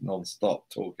 I'm just non-stop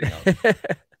talking.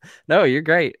 No, you're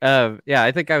great. Yeah,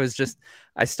 I think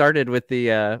I started with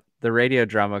the radio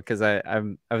drama because I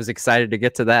was excited to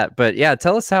get to that. But yeah,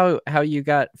 tell us how you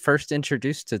got first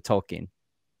introduced to Tolkien.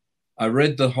 I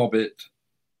read The Hobbit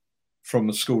from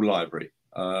the school library.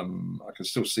 I can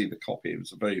still see the copy. It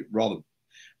was a very rather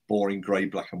boring grey,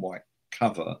 black and white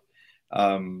cover.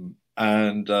 And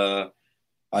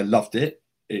I loved it.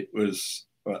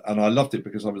 And I loved it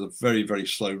because I was a very, very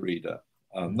slow reader.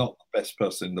 Not the best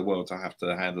person in the world to have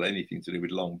to handle anything to do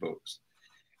with long books.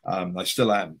 I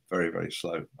still am very, very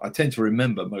slow. I tend to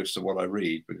remember most of what I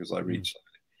read because I read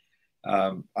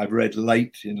slowly. I read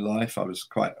late in life. I was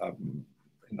quite,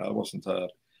 I wasn't the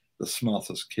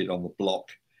smartest kid on the block,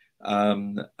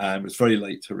 and was very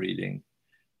late to reading.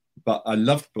 But I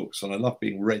loved books and I loved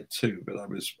being read too. But I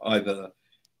was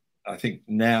I think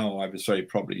now I would say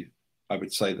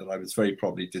that I was very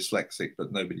probably dyslexic,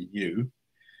 but nobody knew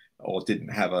or didn't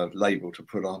have a label to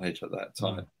put on it at that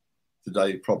time.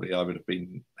 Today, probably I would have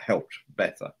been helped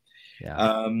better.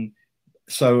 Yeah.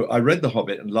 So I read The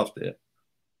Hobbit and loved it.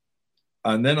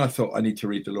 And then I thought I need to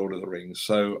read The Lord of the Rings.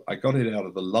 So I got it out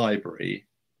of the library,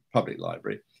 public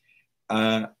library,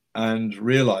 and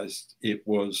realized it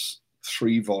was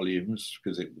 3 volumes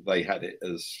because they had it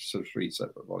as sort of 3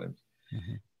 separate volumes.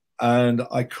 And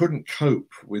I couldn't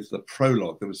cope with the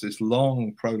prologue. There was this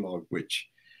long prologue which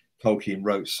Tolkien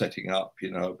wrote setting up,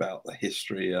 about the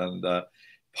history and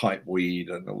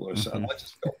pipeweed and all this. And I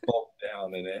just got bogged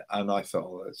down in it. And I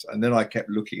thought, and then I kept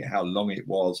looking at how long it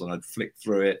was, and I'd flick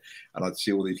through it and I'd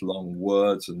see all these long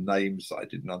words and names that I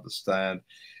didn't understand.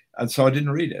 And so I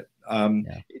didn't read it. In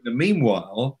the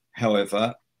meanwhile,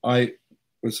 however, I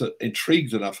was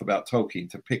intrigued enough about Tolkien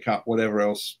to pick up whatever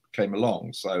else came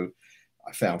along. So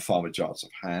I found Farmer Giles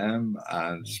of Ham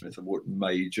and Smith and Wotton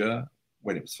Major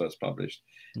when it was first published,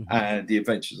 and The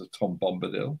Adventures of Tom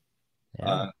Bombadil.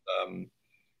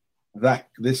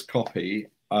 This copy,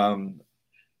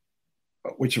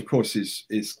 which of course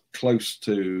is close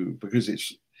to, because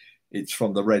it's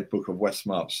from the Red Book of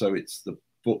Westmarch, so it's the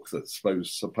book that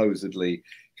supposedly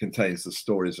contains the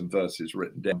stories and verses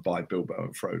written down by Bilbo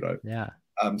and Frodo.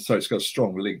 So it's got a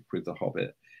strong link with The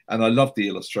Hobbit. And I love the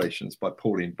illustrations by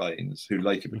Pauline Baynes, who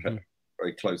later became a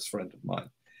very close friend of mine,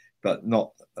 but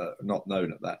not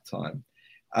known at that time.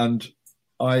 And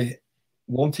I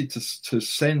wanted to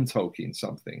send Tolkien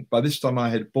something. By this time, I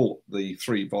had bought the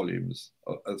 3 volumes.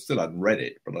 I still hadn't read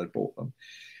it, but I bought them.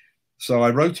 So I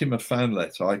wrote him a fan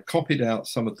letter. I copied out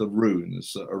some of the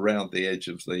runes around the edge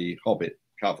of the Hobbit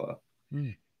cover.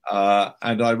 And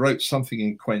I wrote something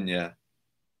in Quenya.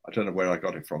 I don't know where I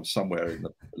got it from, somewhere in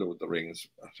the Lord of the Rings.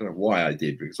 I don't know why I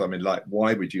did, because I mean, like,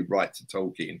 why would you write to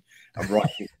Tolkien and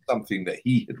write something that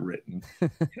he had written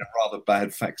in a rather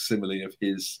bad facsimile of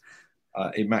his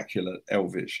immaculate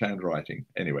Elvish handwriting?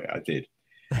 Anyway, I did.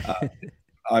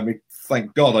 I mean,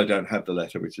 thank God I don't have the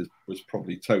letter, which was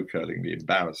probably toe-curlingly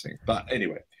embarrassing. But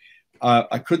anyway,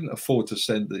 I couldn't afford to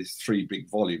send these 3 big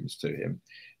volumes to him.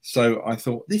 So I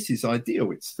thought, this is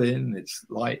ideal. It's thin, it's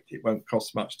light, it won't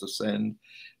cost much to send,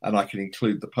 and I can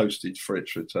include the postage for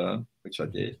its return, which I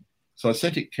did. So I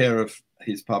sent it care of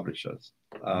his publishers,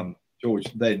 George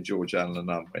Allen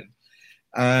and Unwin.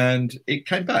 And it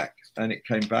came back,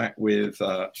 with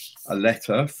a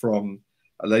letter from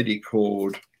a lady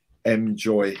called M.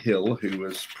 Joy Hill, who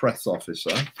was press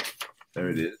officer. There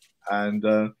it is. And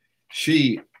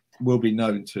she will be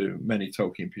known to many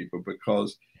Tolkien people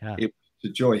because it was to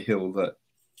Joy Hill that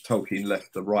Tolkien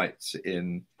left the rights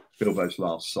in Bilbo's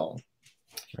last song.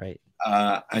 Right.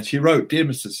 And she wrote, "Dear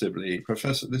Mr. Sibley,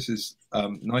 Professor," this is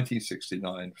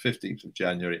 1969, 15th of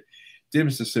January. "Dear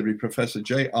Mr. Sibley, Professor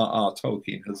J.R.R.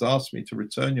 Tolkien has asked me to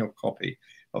return your copy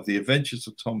of The Adventures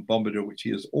of Tom Bombadil, which he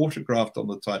has autographed on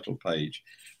the title page.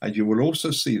 And you will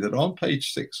also see that on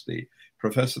page 60,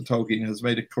 Professor Tolkien has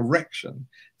made a correction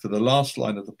to the last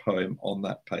line of the poem on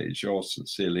that page. Yours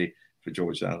sincerely, for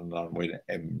George Allen Unwin,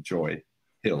 M. Joy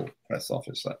Hill, press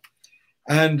officer."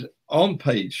 And on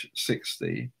page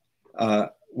 60,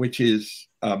 which is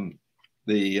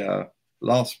the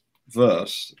last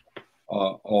verse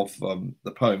of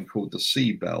the poem called The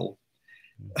Sea Bell,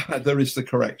 there is the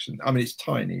correction. I mean, it's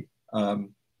tiny.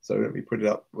 So let me put it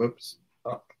up. Whoops.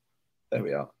 Up. There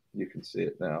we are. You can see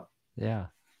it now. Yeah.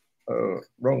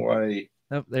 Wrong way.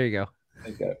 Oh, there you go.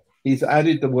 There you go. He's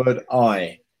added the word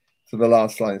I to the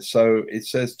last line. So it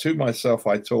says, "To myself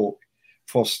I talk,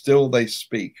 for still they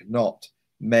speak, not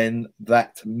men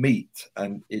that meet."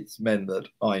 And it's men that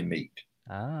I meet.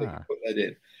 So you put that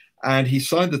in. And he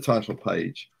signed the title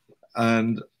page.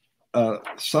 And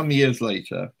some years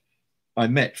later, I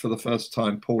met for the first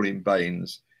time Pauline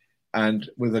Baynes, and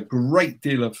with a great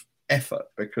deal of effort,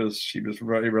 because she was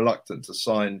very reluctant to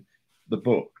sign the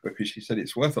book, because she said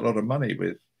it's worth a lot of money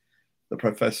with the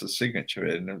professor's signature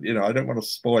in, and I don't want to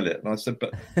spoil it. And I said,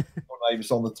 but your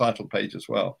name's on the title page as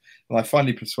well. And I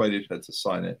finally persuaded her to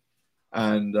sign it,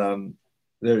 and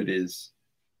there it is.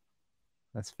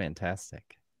 That's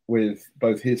fantastic. With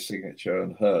both his signature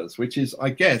and hers, which is, I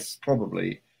guess,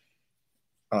 probably,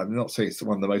 I'm not saying it's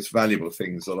one of the most valuable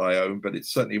things that I own, but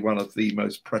it's certainly one of the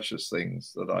most precious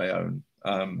things that I own.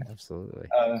 Absolutely.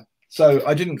 So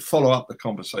I didn't follow up the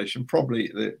conversation, probably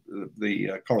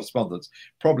the correspondence.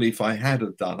 Probably if I had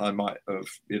have done, I might have,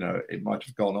 it might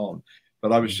have gone on.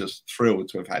 But I was just thrilled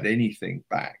to have had anything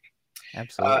back.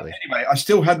 Absolutely. Anyway, I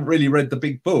still hadn't really read the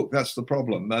big book. That's the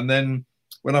problem. And then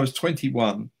when I was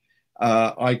 21,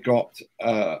 I got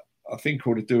a thing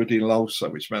called a duodenal ulcer,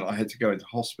 which meant I had to go into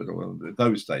hospital. In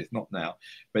those days, not now,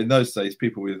 but in those days,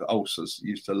 people with ulcers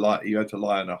used to lie. You had to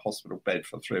lie in a hospital bed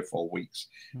for 3 or 4 weeks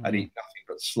and eat nothing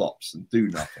but slops and do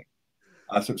nothing.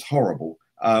 So it's horrible.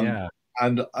 Yeah.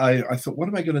 And I thought, what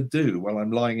am I going to do while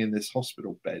I'm lying in this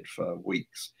hospital bed for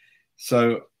weeks?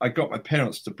 So I got my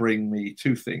parents to bring me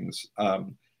 2 things: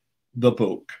 the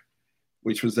book,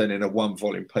 which was then in a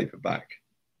 1-volume paperback,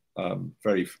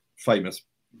 very famous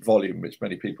volume, which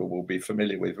many people will be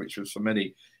familiar with, which was for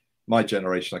my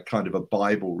generation a kind of a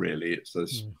Bible, really. It's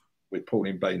this with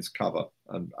Pauline Baynes' cover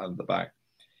and the back,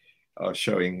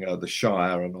 showing the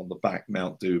Shire, and on the back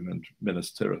Mount Doom and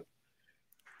Minas Tirith,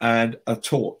 and a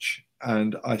torch.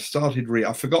 And I started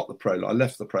I forgot the prologue. I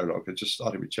left the prologue. I just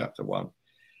started with chapter 1,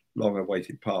 Long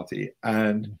Awaited Party,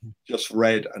 and just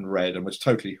read and was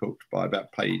totally hooked by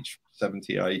about page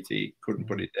 70 or 80. Couldn't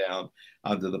put it down,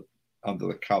 under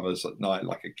the covers at night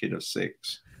like a kid of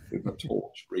 6 with a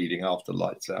torch, reading after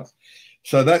lights out.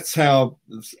 So that's how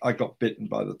I got bitten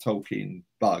by the Tolkien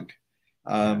bug.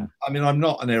 I mean, I'm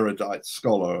not an erudite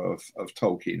scholar of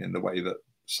Tolkien in the way that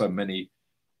so many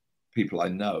people I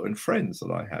know and friends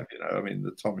that I have. I mean,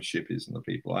 the Thomas Shippies and the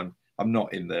people, I'm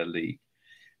not in their league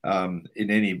in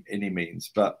any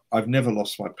means, but I've never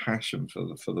lost my passion for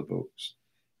the books,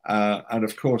 and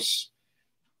of course,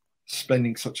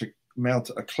 spending such a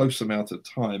close amount of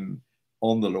time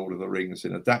on the Lord of the Rings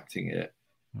in adapting it,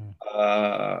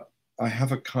 I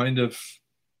have a kind of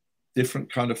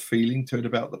different kind of feeling to it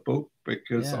about the book,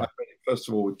 because I read it first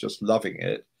of all just loving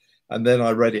it, and then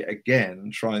I read it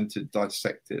again trying to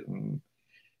dissect it and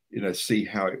see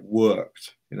how it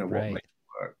worked, what made it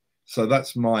work. So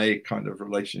that's my kind of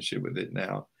relationship with it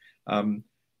now.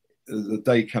 The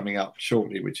day coming up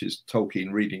shortly, which is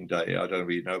Tolkien Reading Day. I don't know if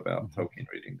you know about Tolkien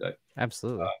Reading Day.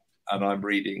 Absolutely. And I'm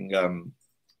reading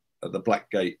The Black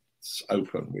Gates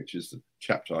Open, which is the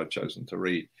chapter I've chosen to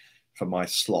read for my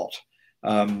slot.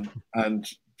 And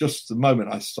just the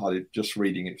moment I started just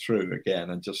reading it through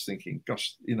again and just thinking,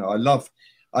 gosh, I love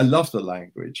the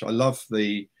language. I love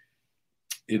the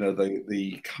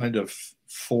kind of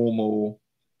formal,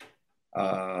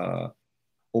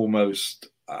 almost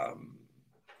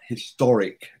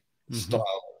historic style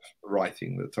of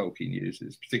writing that Tolkien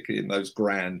uses, particularly in those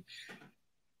grand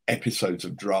episodes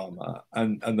of drama,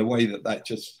 and the way that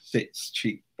just sits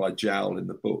cheek by jowl in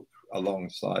the book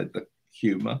alongside the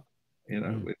humor,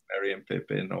 with Merry and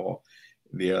Pippin, or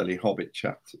the early Hobbit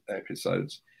chapter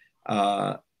episodes,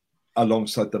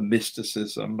 alongside the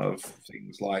mysticism of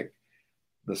things like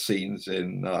the scenes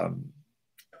in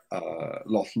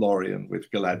Lothlorien with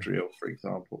Galadriel, for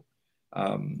example,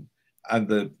 and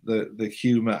the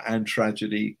humor and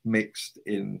tragedy mixed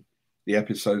in the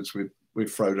episodes with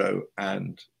Frodo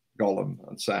and Gollum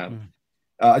and Sam.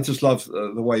 I just love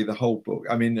the way the whole book.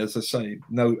 I mean, as I say,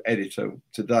 no editor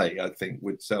today, I think,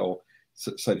 would say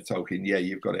to Tolkien, "Yeah,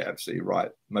 you've got it absolutely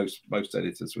right." Most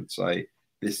editors would say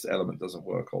this element doesn't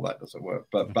work or that doesn't work,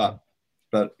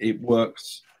 but it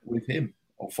works with him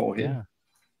or for him.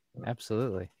 Yeah,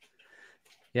 absolutely.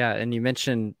 Yeah, and you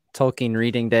mentioned Tolkien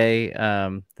Reading Day.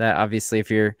 That obviously,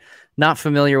 if you're not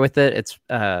familiar with it, it's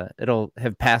it'll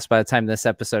have passed by the time this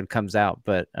episode comes out.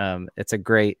 But it's a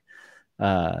great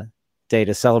day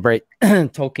to celebrate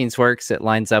Tolkien's works. It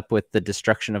lines up with the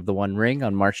destruction of the One Ring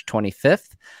on March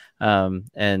 25th,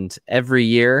 and every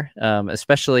year,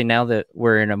 especially now that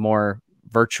we're in a more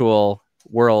virtual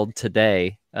world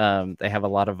today, they have a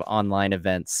lot of online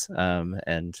events,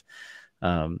 and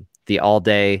the all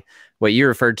day. What you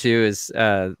referred to is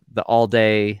the all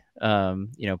day,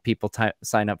 people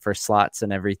sign up for slots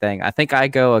and everything. I think I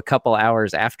go a couple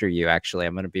hours after you, actually.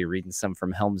 I'm going to be reading some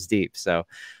from Helm's Deep. So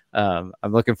I'm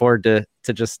looking forward to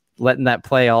just letting that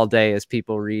play all day as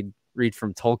people read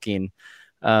from Tolkien.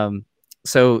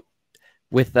 So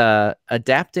with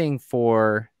adapting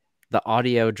for the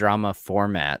audio drama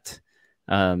format,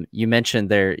 you mentioned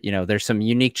there, there's some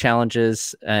unique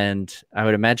challenges, and I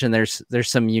would imagine there's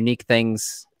some unique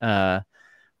things,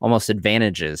 almost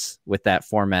advantages with that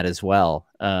format as well.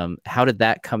 How did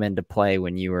that come into play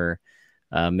when you were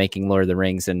making Lord of the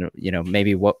Rings, and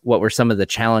maybe what were some of the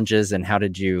challenges, and how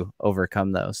did you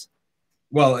overcome those?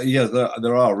 Well, yeah,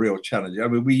 there are real challenges. I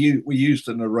mean, we used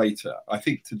a narrator. I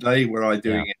think today, where I'm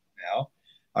doing it now,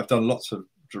 I've done lots of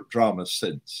dramas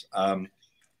since.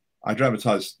 I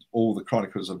dramatized all the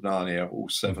Chronicles of Narnia, all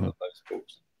 7 of those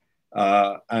books.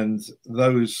 And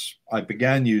those, I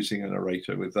began using a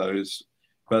narrator with those.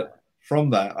 But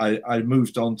from that, I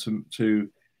moved on to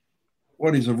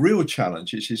what is a real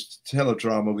challenge, which is to tell a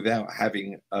drama without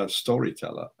having a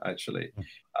storyteller, actually.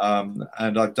 And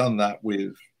I've done that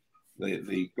with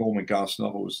the Gormenghast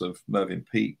novels of Mervyn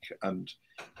Peake, and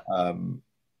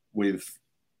with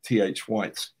T.H.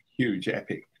 White's huge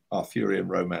epic Arthurian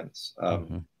romance,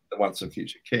 The Once and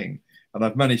Future King. And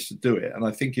I've managed to do it. And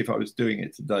I think if I was doing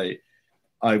it today,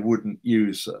 I would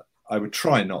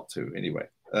try not to anyway.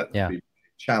 The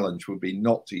challenge would be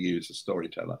not to use a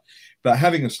storyteller. But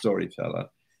having a storyteller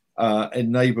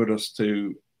enabled us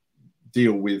to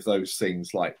deal with those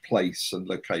things like place and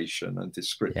location and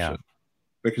description. Yeah.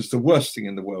 Because the worst thing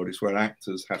in the world is where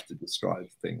actors have to describe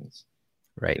things.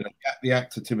 Right. The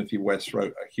actor Timothy West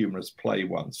wrote a humorous play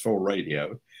once for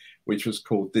radio, which was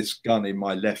called "This Gun in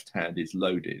My Left Hand is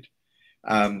Loaded,"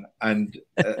 and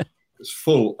it was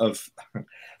full of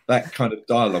that kind of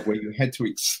dialogue where you had to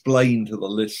explain to the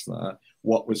listener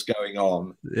what was going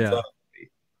on. Yeah.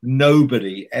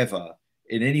 Nobody ever,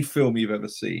 in any film you've ever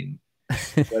seen,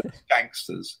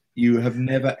 gangsters, you have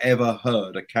never ever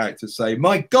heard a character say,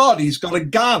 "My God, he's got a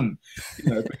gun,"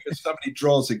 because somebody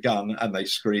draws a gun and they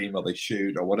scream or they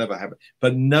shoot or whatever happens.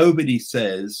 But nobody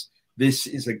says, "This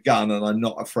is a gun and I'm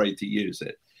not afraid to use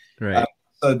it." Right.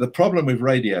 So the problem with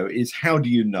radio is, how do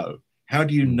you know? How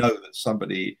do you know that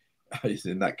somebody is,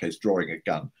 in that case, drawing a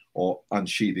gun or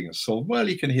unsheathing a sword? Well,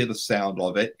 you can hear the sound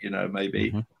of it,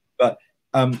 maybe, but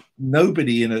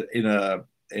nobody in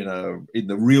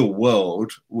the real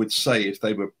world would say, if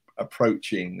they were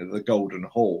approaching the Golden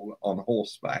Hall on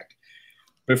horseback,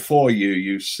 before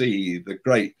you see the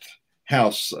great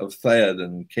house of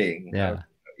Theoden King. Yeah.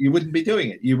 You wouldn't be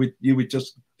doing it. You would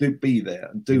just be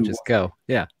there and just go.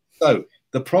 Yeah. So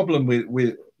the problem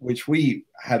with which we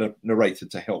had a narrator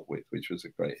to help with, which was a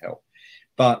great help,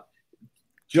 but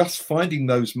just finding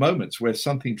those moments where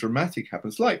something dramatic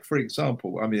happens, like, for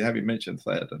example, I mean, having mentioned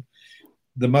Theoden,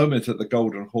 the moment at the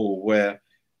Golden Hall where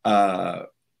Gandalf,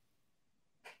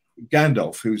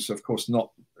 who's of course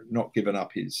not given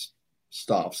up his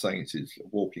staff, saying it's his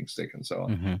walking stick and so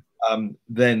on,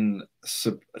 then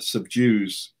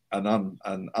subdues and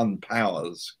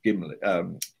unpowers Gimli,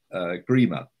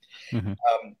 Grima.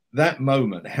 That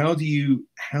moment, how do you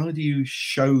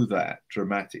show that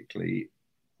dramatically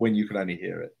when you can only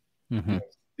hear it?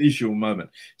 Visual moment.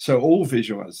 So all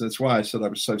visual moments. That's why I said I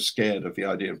was so scared of the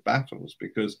idea of battles,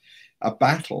 because a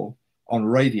battle on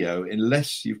radio,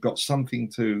 unless you've got something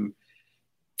to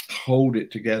hold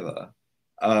it together,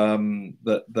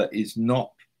 that is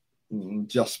not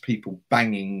just people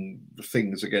banging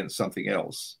things against something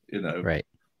else, right?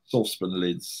 Saucepan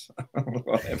lids,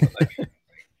 whatever,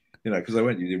 because they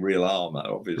weren't using real armor,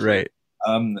 obviously, right?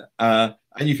 And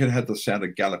you can have the sound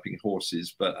of galloping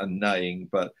horses, and neighing,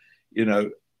 but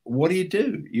what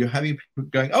do? You're having people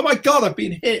going, "Oh my God, I've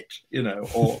been hit,"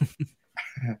 or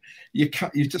you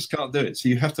just can't do it. So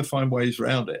you have to find ways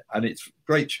around it, and it's a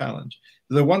great challenge.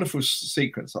 There's a wonderful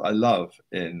sequence that I love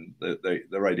in the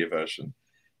radio version,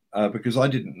 because I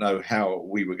didn't know how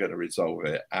we were going to resolve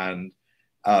it, and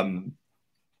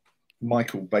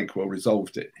Michael Bakewell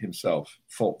resolved it himself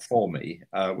for me,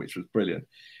 which was brilliant,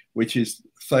 which is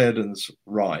Theoden's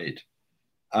ride.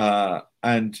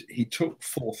 And he took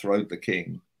Forth Rode the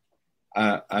King,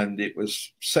 and it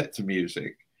was set to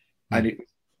music, and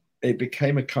it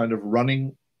became a kind of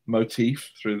running motif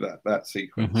through that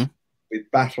sequence, with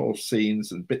battle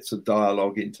scenes and bits of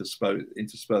dialogue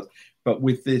interspersed, but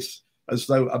with this, as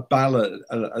though a ballad,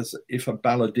 as if a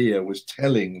balladeer was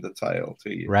telling the tale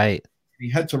to you. Right. He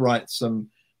had to write some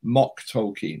mock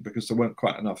Tolkien because there weren't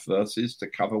quite enough verses to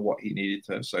cover what he needed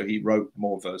to. So he wrote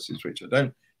more verses, which I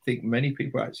don't think many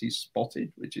people actually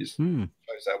spotted, which is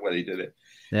shows how well he did it.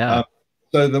 Yeah.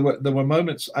 So there were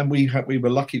moments, and we were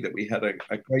lucky that we had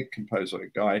a great composer, a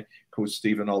guy called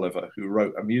Stephen Oliver, who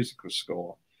wrote a musical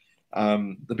score.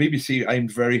 The BBC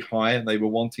aimed very high, and they were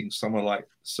wanting someone like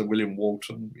Sir William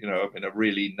Walton, a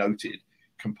really noted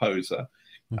composer,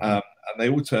 and they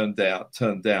all turned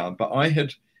down. But I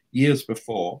had years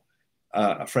before,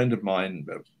 a friend of mine,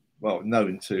 well,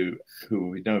 who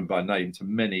will be known by name to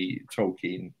many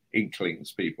Tolkien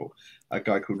inklings people, a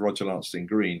guy called Roger Lansing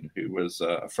Green, who was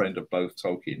a friend of both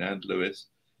Tolkien and Lewis,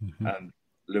 and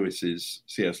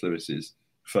C.S. Lewis's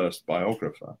first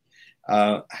biographer,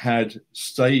 had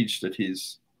staged at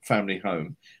his family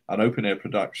home an open air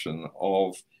production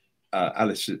of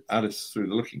Alice Through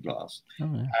the Looking Glass. Oh,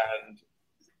 yeah. And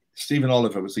Stephen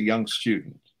Oliver was a young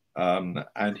student,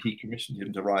 and he commissioned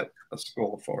him to write a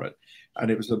score for it.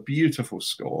 And it was a beautiful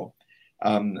score.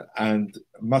 And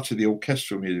much of the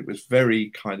orchestral music was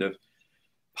very kind of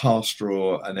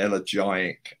pastoral and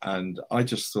elegiac. And I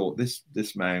just thought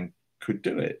this man could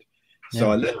do it. So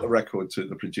I let the record to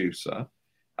the producer.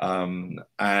 And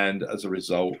as a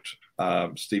result,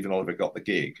 Stephen Oliver got the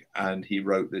gig, and he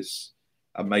wrote this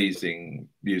amazing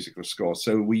musical score.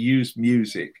 So we use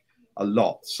music a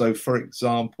lot. So, for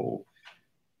example,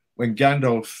 when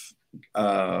Gandalf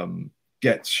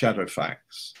gets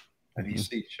Shadowfax, and he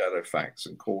sees Shadowfax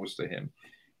and calls to him,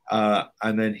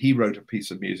 and then he wrote a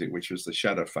piece of music which was the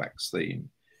Shadowfax theme,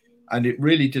 and it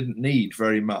really didn't need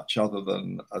very much other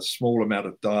than a small amount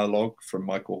of dialogue from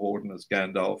Michael Hordern as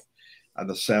Gandalf, and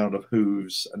the sound of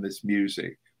hooves and this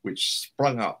music, which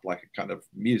sprung up like a kind of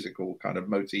musical kind of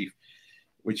motif,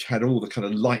 which had all the kind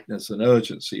of lightness and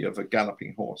urgency of a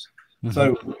galloping horse.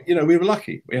 So, we were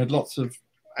lucky. We had lots of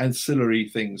ancillary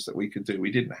things that we could do.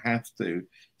 We didn't have to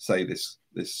say this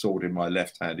sword in my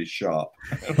left hand is sharp.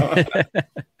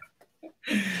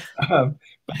 Yeah,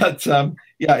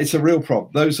 it's a real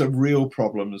problem. Those are real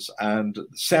problems. And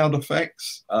sound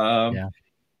effects. One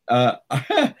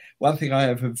thing I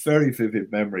have a very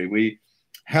vivid memory.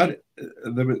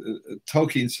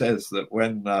 Tolkien says that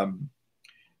when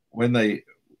they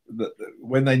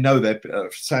know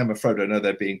Sam and Frodo know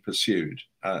they're being pursued,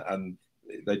 and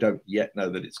they don't yet know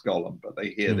that it's Gollum, but they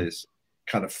hear this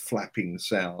kind of flapping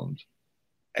sound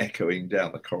echoing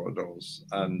down the corridors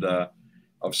and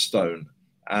of stone.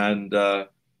 And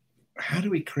how do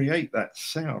we create that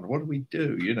sound? What do we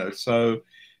do? So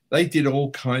they did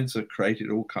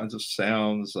created all kinds of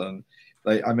sounds. And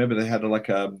I remember they had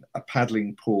a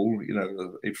paddling pool,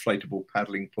 an inflatable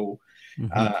paddling pool.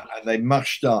 And they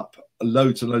mushed up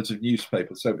loads and loads of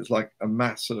newspapers. So it was like a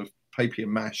mass of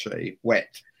papier-mâché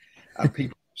wet. And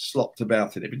people slopped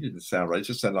about in it. It didn't sound right. It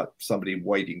just sounded like somebody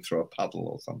wading through a puddle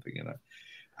or something,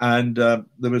 And there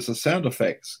was a sound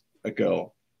effects, a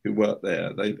girl who worked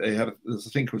there. There's a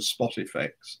thing called spot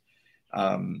effects,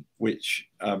 which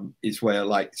is where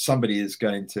like somebody is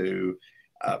going to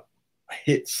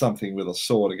hit something with a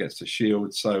sword against a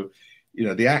shield. So,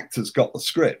 the actor's got the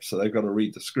script, so they've got to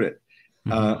read the script.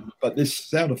 But this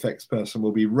sound effects person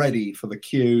will be ready for the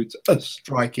cue to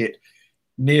strike it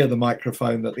near the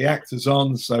microphone that the actor's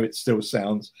on, so it still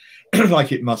sounds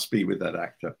like it must be with that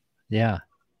actor. Yeah.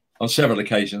 On several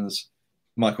occasions,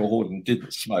 Michael Hordern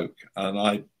didn't smoke,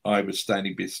 and I was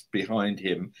standing behind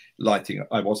him lighting.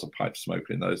 I was a pipe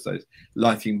smoker in those days,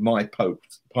 lighting my pipe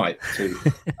to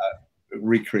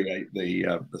recreate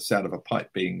the sound of a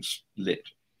pipe being lit.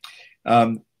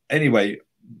 Anyway,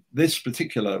 this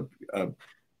particular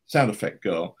sound effect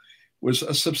girl was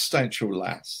a substantial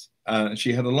lass.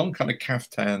 She had a long kind of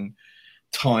caftan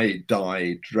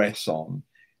tie-dye dress on,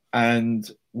 and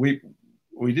we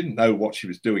didn't know what she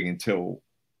was doing until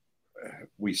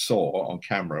we saw on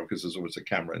camera, because there's always a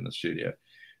camera in the studio,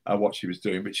 what she was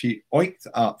doing. But she oinked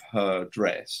up her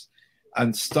dress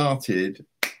and started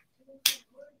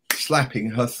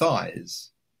slapping her thighs,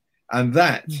 and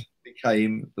that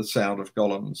became the sound of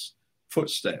Gollum's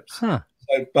footsteps. So,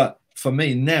 but for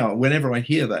me now, whenever I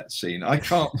hear that scene, I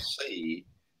can't see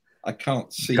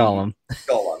Gollum.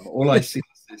 All I see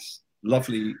is this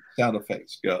lovely sound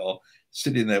effects girl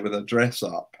sitting there with her dress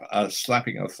up,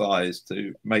 slapping her thighs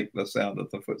to make the sound of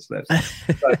the footsteps.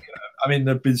 So, I mean,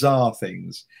 the bizarre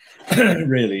things,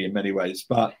 really, in many ways.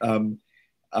 But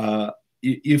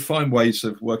you find ways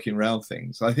of working around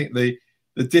things. I think the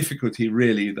difficulty,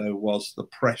 really, though, was the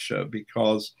pressure,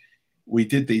 because we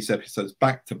did these episodes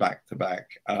back to back to back,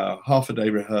 half a day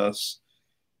rehearse,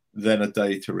 then a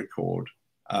day to record.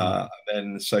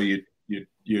 Then so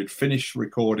you'd finish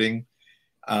recording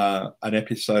an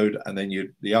episode, and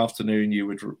then the afternoon you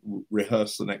would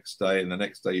rehearse the next day, and the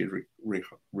next day you'd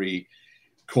record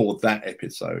that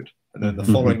episode, and then the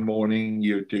following morning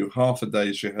you'd do half a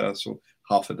day's rehearsal,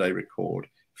 half a day record,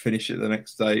 finish it the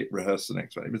next day, rehearse the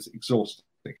next day. It was exhausting.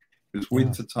 It was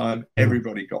winter time.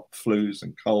 Everybody got flus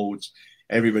and colds.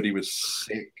 Everybody was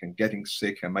sick and getting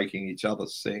sick and making each other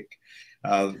sick.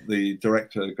 The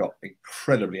director got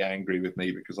incredibly angry with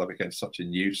me because I became such a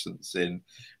nuisance in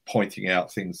pointing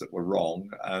out things that were wrong.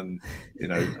 And, you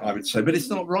know, I would say, but it's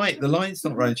not right. The line's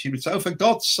not right. And she would say, oh, for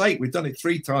God's sake, we've done it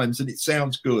 3 times and it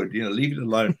sounds good. You know, leave it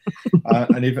alone.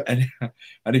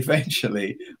 And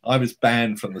eventually I was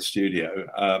banned from the studio.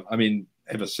 I mean,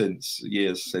 ever since,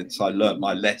 years since I learned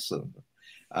my lesson.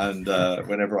 And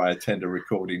whenever I attend a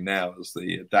recording now as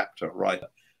the adapter writer,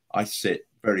 I sit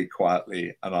very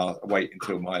quietly and I'll wait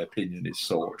until my opinion is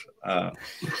sought.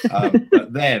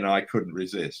 But then I couldn't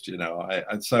resist, you know.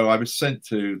 And so I was sent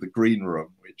to the green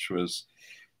room, which was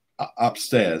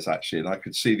upstairs actually, and I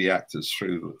could see the actors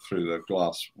through the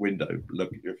glass window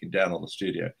looking down on the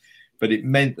studio. But it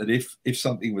meant that if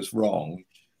something was wrong,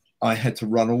 I had to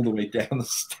run all the way down the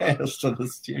stairs to the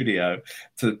studio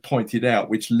to point it out,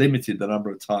 which limited the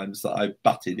number of times that I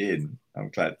butted in.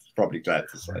 I'm probably glad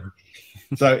to say.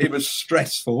 So it was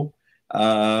stressful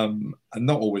and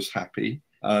not always happy.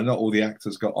 Not all the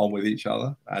actors got on with each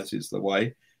other, as is the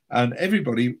way. And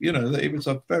everybody, you know, it was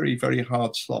a very, very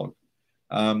hard slog.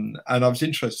 And I was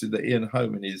interested that Ian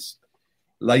Holm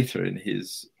later in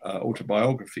his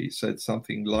autobiography said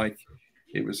something like,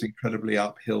 it was incredibly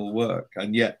uphill work.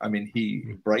 And yet, I mean, he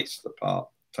embraced the part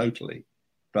totally,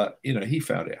 but, you know, he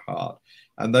found it hard.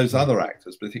 And those other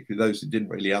actors, particularly those who didn't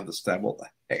really understand what the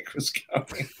heck was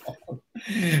going on,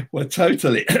 were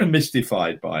totally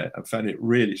mystified by it and found it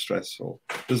really stressful.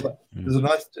 There's a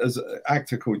nice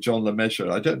actor called John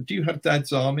LeMessurier. Do you have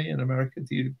Dad's Army in America?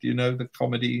 Do you know the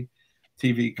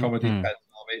TV comedy Dad's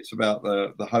Army? It's about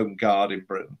the Home Guard in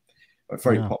Britain.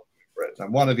 Very popular.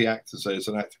 And one of the actors there is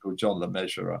an actor called John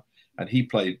LeMessurier, and he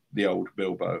played the old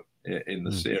Bilbo in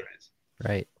the series.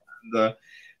 Right. And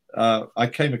I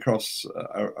came across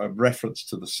a reference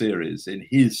to the series in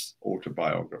his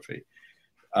autobiography,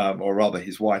 or rather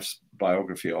his wife's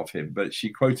biography of him. But she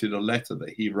quoted a letter that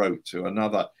he wrote to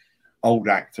another old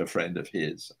actor friend of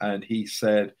his. And he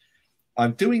said,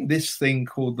 I'm doing this thing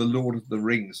called The Lord of the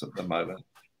Rings at the moment.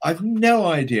 I've no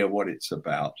idea what it's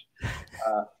about.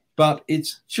 But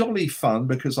it's jolly fun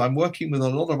because I'm working with a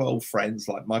lot of old friends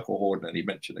like Michael Hordern, and he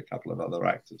mentioned a couple of other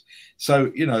actors. So,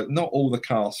 you know, not all the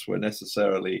casts were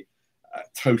necessarily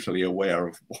totally aware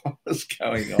of what was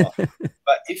going on.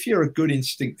 But if you're a good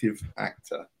instinctive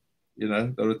actor, you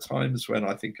know, there are times when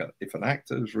I think if an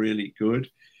actor is really good,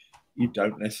 you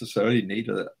don't necessarily need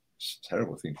it's a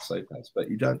terrible thing to say, Paz, but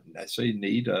you don't necessarily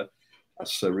need a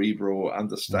cerebral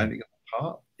understanding of the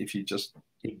part if you just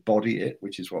embody it,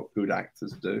 which is what good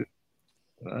actors do.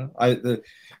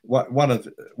 One of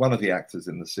the actors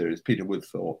in the series, Peter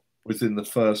Woodthorpe, was in the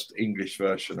first English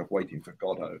version of Waiting for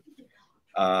Godot,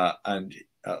 and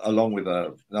along with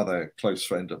another close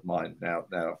friend of mine, now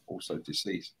also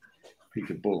deceased,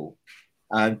 Peter Bull,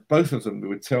 and both of them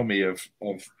would tell me of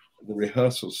the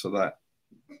rehearsals for that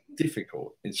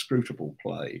difficult, inscrutable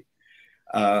play.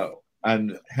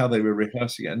 And how they were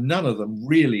rehearsing it. And none of them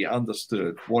really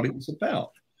understood what it was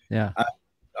about. Yeah.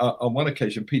 On one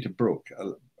occasion, Peter Brook,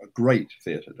 a great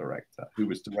theatre director who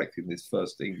was directing this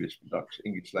first English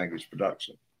language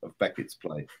production of Beckett's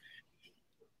play,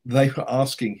 they were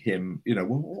asking him, you know,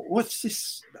 well, what's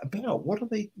this about? What are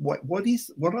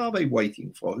they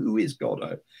waiting for? Who is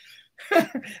Godot?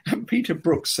 And Peter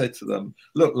Brook said to them,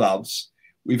 look, loves,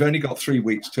 we've only got 3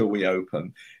 weeks till we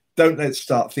open. Don't let's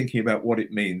start thinking about what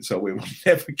it means, or we will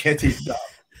never get it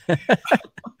done.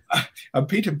 And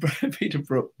Peter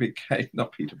Brook became,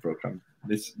 not Peter Brook, I'm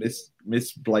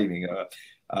misblaming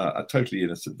a totally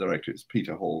innocent director. It's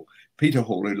Peter Hall. Peter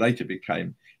Hall, who later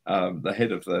became the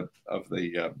head of the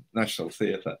National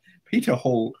Theatre. Peter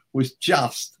Hall was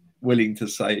just willing to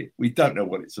say, we don't know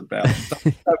what it's about.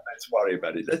 Don't let's worry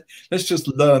about it. Let's just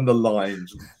learn the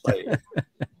lines and say it.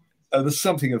 There's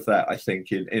something of that, I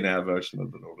think, in our version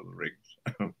of The Lord of the Rings.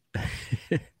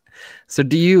 So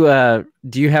do you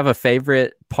have a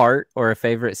favorite part or a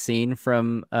favorite scene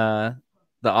from the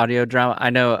audio drama? I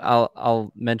know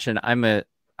I'll mention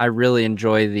I really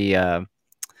enjoy the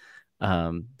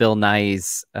Bill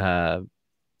Nighy's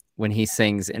when he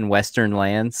sings In Western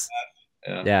Lands.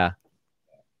 Yeah.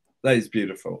 That is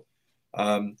beautiful.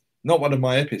 Not one of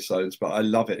my episodes, but I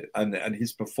love it, and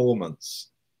his performance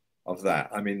of that.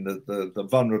 I mean,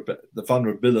 the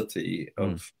vulnerability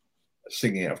of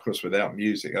singing it, of course, without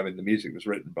music. I mean, the music was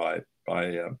written by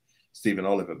Stephen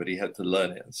Oliver, but he had to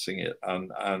learn it and sing it,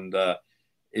 and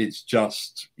it's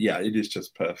just, it is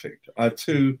just perfect. I have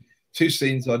two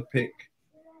scenes I'd pick,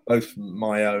 both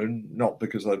my own, not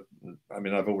because I've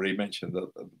already mentioned the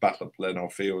Battle of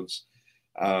Pelennor Fields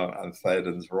and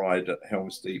Theoden's ride at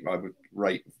Helm's Deep. I would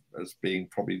rate as being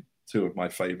probably two of my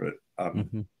favourite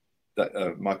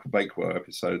Michael Bakewell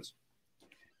episodes.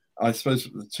 I suppose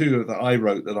the two that I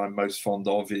wrote that I'm most fond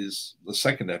of is the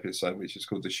second episode, which is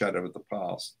called The Shadow of the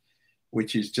Past,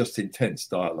 which is just intense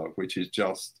dialogue, which is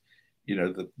just, you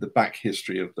know, the back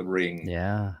history of the ring.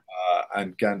 Yeah.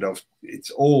 And Gandalf,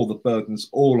 it's all the burdens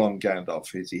all on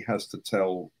Gandalf. Is he has to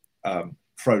tell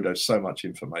Frodo so much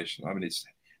information. I mean, it's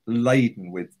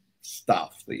laden with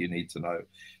stuff that you need to know.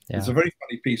 Yeah. There's a very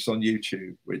funny piece on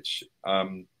YouTube, which,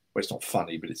 well, it's not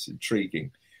funny, but it's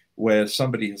intriguing, where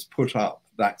somebody has put up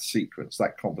that sequence,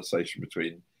 that conversation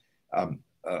between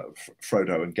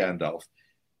Frodo and Gandalf,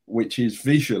 which is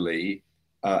visually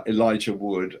Elijah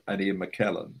Wood and Ian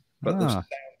McKellen, but the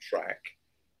soundtrack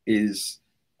is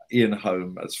Ian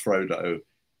Holm as Frodo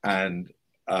and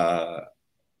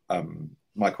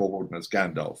Michael Hordern as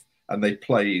Gandalf, and they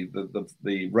play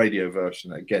the radio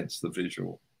version against the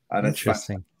visual, and it's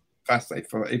fascinating.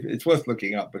 It's worth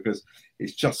looking up because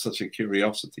it's just such a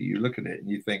curiosity. You look at it and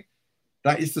you think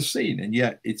that is the scene, and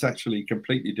yet it's actually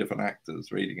completely different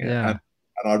actors reading it. Yeah.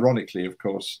 And ironically, of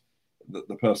course,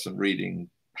 the person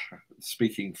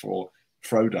speaking for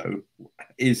Frodo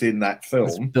is in that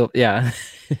film. Yeah.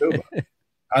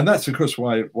 And that's, of course,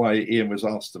 why Ian was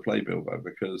asked to play Bilbo,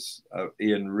 because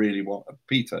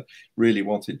Peter really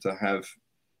wanted to have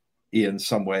Ian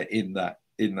somewhere in that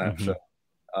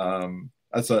film,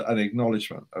 as an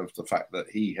acknowledgement of the fact that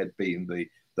he had been the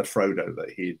Frodo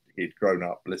that he'd grown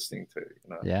up listening to. You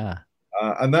know? Yeah.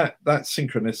 And that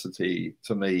synchronicity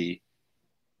to me,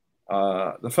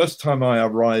 the first time I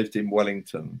arrived in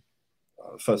Wellington,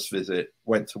 first visit,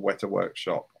 went to Weta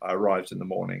Workshop. I arrived in the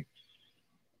morning,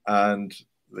 and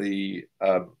the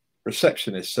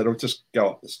receptionist said, "Oh, just go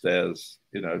up the stairs.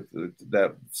 You know,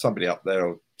 somebody up there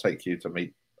will take you to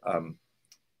meet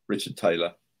Richard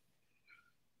Taylor."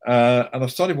 And I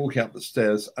started walking up the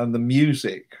stairs, and the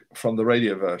music from the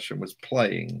radio version was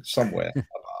playing somewhere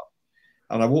above.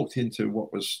 And I walked into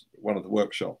what was one of the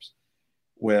workshops,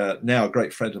 where now a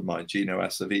great friend of mine, Gino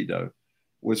Acevedo,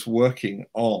 was working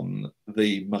on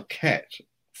the maquette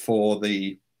for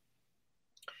the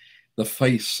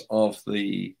face of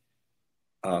the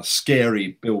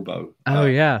scary Bilbo. Oh,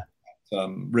 yeah.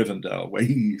 Rivendell, where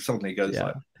he suddenly goes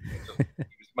like, he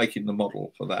was making the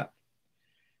model for that.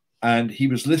 And he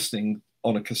was listening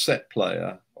on a cassette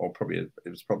player, or it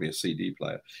was probably a CD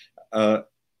player,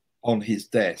 on his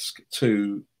desk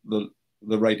to the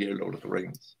radio Lord of the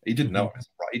Rings. He didn't know it was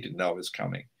right. He didn't know it was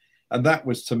coming. And that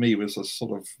was, to me, was a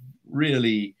sort of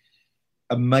really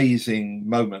amazing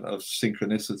moment of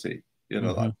synchronicity, you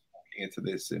know, like walking into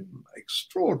this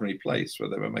extraordinary place where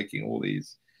they were making all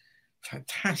these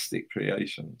fantastic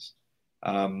creations.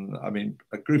 I mean,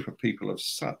 a group of people of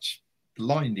such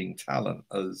blinding talent,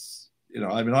 as you know,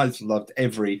 I mean, I just loved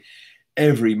every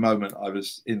moment I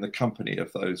was in the company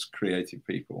of those creative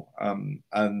people,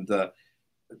 and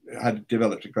had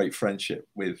developed a great friendship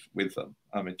with them.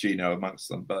 I mean, Gino amongst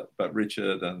them, but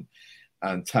Richard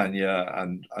and Tanya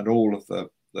and all of the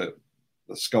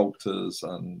sculptors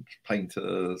and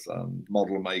painters and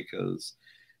model makers.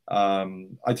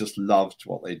 I just loved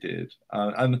what they did,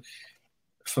 and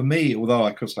for me, although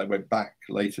of course I went back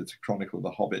later to chronicle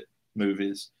the Hobbit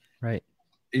movies, right,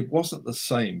 it wasn't the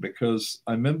same, because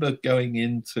I remember going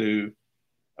into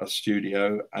a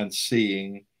studio and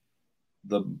seeing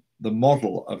the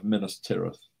model of Minas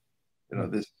Tirith. You know,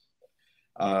 this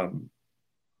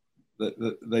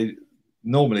they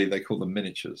normally they call them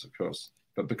miniatures, of course,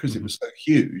 but because it was so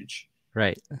huge,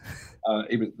 right,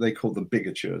 they called them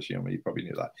bigatures. You know, you probably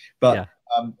knew that. But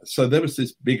so there was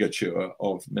this bigature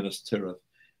of Minas Tirith,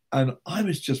 and I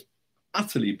was just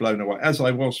utterly blown away, as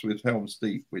I was with Helm's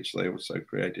Deep, which they also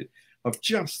created, of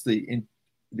just the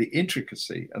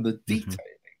intricacy and the detailing.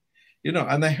 You know,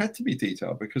 and they had to be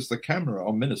detailed because the camera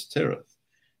on Minas Tirith,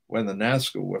 when the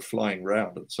Nazgul were flying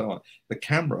around and so on, the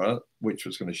camera, which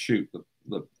was going to shoot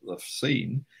the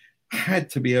scene, had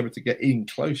to be able to get in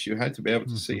close. You had to be able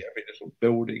to see every little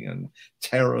building and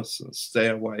terrace and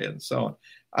stairway and so on.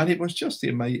 And it was just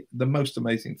the most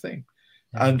amazing thing.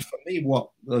 Yeah. And for me,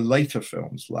 what the later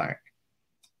films lack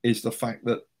is the fact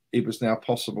that it was now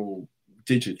possible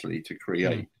digitally to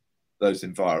create those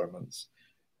environments.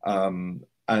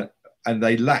 And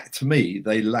they lacked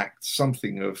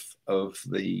something of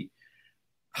the,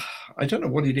 I don't know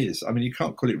what it is. I mean, you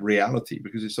can't call it reality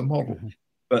because it's a model,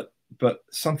 but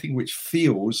something which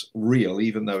feels real,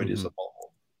 even though it is a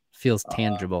model. Feels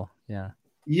tangible. Yeah.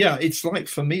 Yeah. It's like,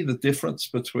 for me, the difference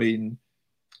between,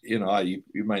 you know, you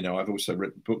may know, I've also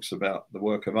written books about the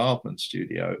work of Aardman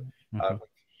Studio,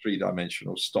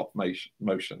 three-dimensional stop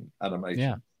motion animation.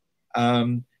 Yeah.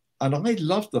 And I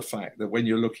love the fact that when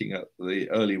you're looking at the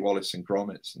early Wallace and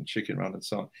Gromits and Chicken Run and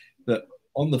so on, that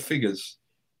on the figures,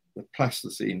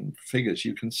 plasticine figures,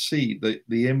 you can see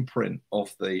the imprint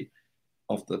of the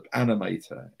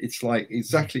animator. It's like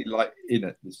exactly like in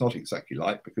it. It's not exactly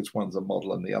like, because one's a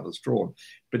model and the other's drawn,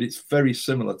 but it's very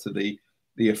similar to the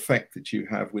effect that you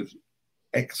have with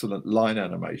excellent line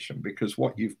animation, because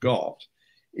what you've got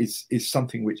is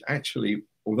something which actually,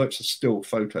 although it's a still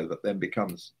photo that then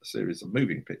becomes a series of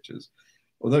moving pictures,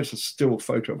 although it's a still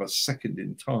photo of a second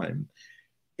in time,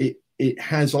 it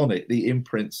has on it the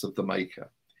imprints of the maker.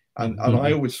 And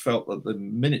I always felt that the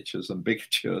miniatures and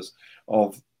miniatures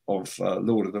of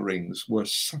Lord of the Rings were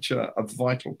such a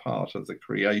vital part of the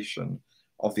creation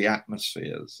of the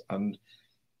atmospheres. And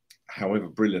however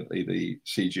brilliantly the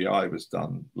CGI was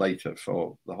done later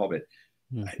for The Hobbit,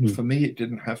 for me, it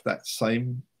didn't have that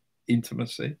same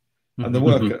intimacy. And the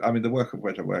work, I mean, the work of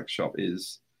Weta Workshop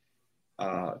is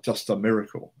just a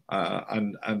miracle.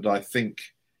 And I think,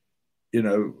 you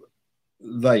know,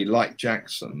 they, like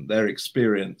Jackson, their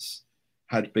experience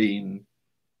had been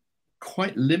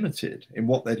quite limited in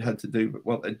what they'd had to do, but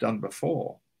what they'd done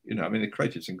before. You know, I mean, they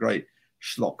created some great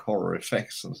schlock horror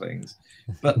effects and things,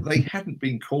 but they hadn't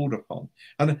been called upon.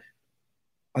 And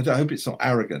I hope it's not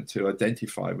arrogant to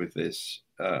identify with this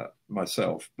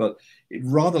myself, but it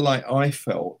rather like I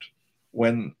felt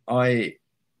when I,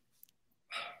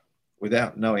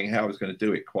 without knowing how I was going to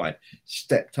do it quite,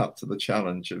 stepped up to the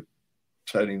challenge of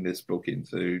turning this book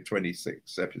into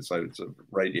 26 episodes of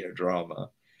radio drama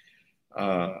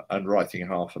and writing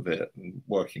half of it and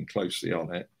working closely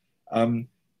on it.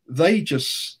 They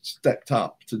just stepped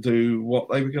up to do what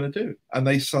they were going to do. And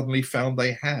they suddenly found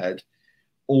they had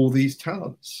all these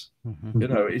talents. You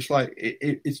know, it's like,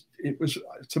 it was,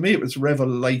 to me, it was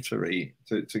revelatory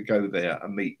to go there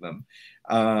and meet them.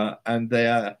 And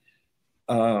their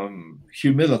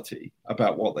humility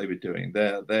about what they were doing,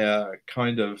 their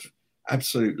kind of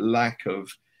absolute lack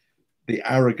of the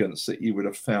arrogance that you would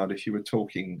have found if you were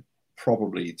talking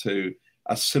probably to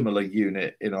a similar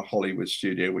unit in a Hollywood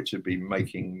studio, which had been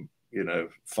making, you know,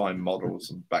 fine models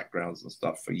and backgrounds and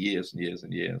stuff for years and years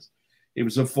and years. It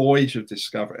was a voyage of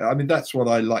discovery. I mean, that's what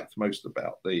I liked most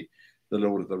about the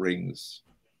Lord of the Rings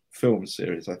film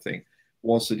series, I think,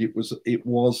 was that it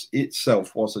was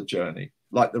itself was a journey,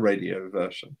 like the radio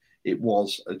version. It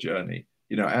was a journey.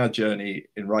 You know, our journey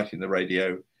in writing the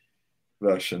radio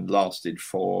version lasted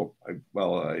for,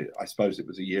 well, I suppose it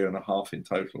was a year and a half in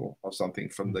total or something,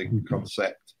 from the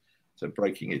concept to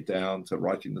breaking it down to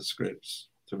writing the scripts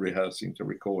to rehearsing to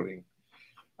recording.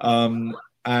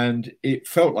 And it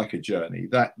felt like a journey.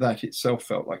 That itself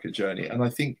felt like a journey. And I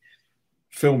think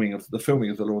the filming of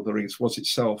the Lord of the Rings was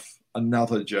itself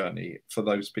another journey for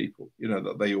those people, you know,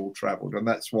 that they all traveled. And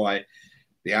that's why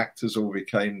the actors all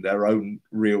became their own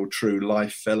real true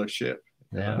life fellowship.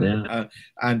 And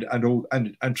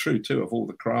true too of all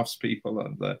the craftspeople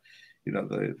and the, you know,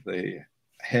 the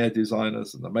hair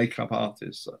designers and the makeup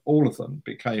artists. All of them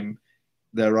became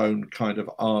their own kind of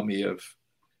army of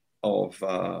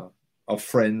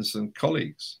friends and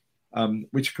colleagues,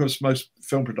 which of course most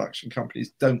film production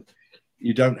companies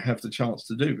you don't have the chance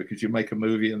to do, because you make a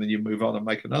movie and then you move on and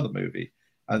make another movie.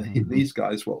 And these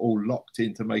guys were all locked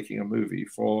into making a movie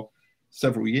for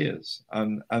several years,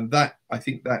 and that, I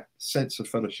think, that sense of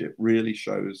fellowship really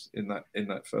shows in that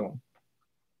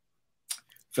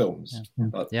films.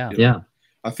 But, you know,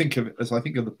 I think of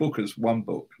the book as one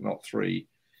book, not three.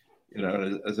 You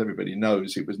know, as everybody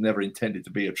knows, it was never intended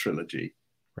to be a trilogy.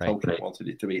 Tolkien wanted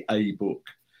it to be a book,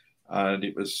 and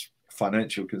it was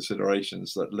financial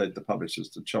considerations that led the publishers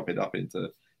to chop it up into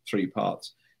 3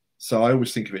 parts. So I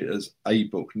always think of it as a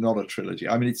book, not a trilogy.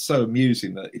 I mean, it's so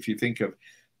amusing that if you think of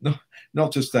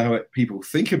not just how people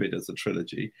think of it as a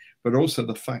trilogy, but also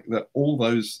the fact that all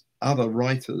those other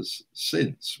writers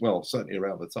since, well, certainly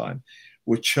around the time,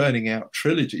 were churning out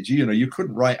trilogies. You know, you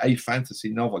couldn't write a fantasy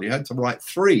novel. You had to write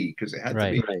 3 because it had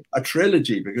to be a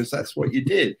trilogy, because that's what you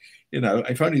did. You know,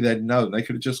 if only they'd known, they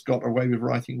could have just got away with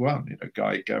writing 1, you know,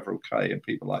 Guy Gavriel Kay and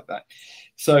people like that.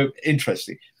 So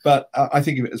interesting. But I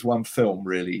think of it as one film,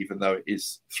 really, even though it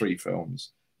is 3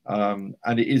 films. And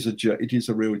it is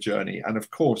a real journey. And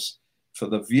of course, for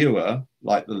the viewer,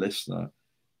 like the listener,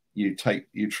 you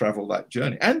travel that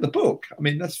journey. And the book, I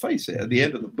mean, let's face it, at the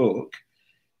end of the book,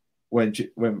 when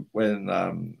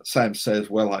Sam says,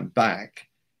 "Well, I'm back,"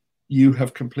 you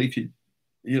have completed,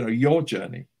 you know, your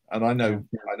journey. And I know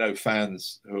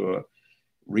fans who are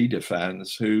reader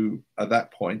fans who, at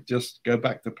that point, just go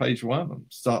back to page 1 and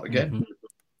start again.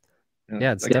 You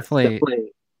know, it's definitely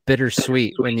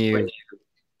bittersweet when you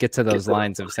get to those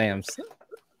lines of Sam's.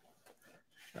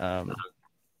 Sorry,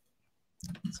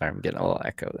 I'm getting a little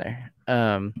echo there.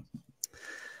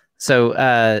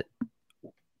 So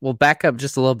Well, back up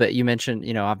just a little bit. You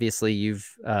mentioned, obviously you've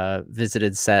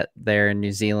visited set there in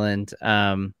New Zealand.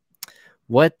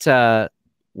 What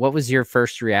what was your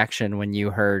first reaction when you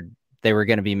heard they were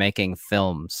going to be making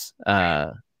films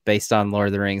based on Lord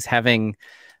of the Rings, having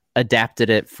adapted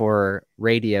it for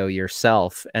radio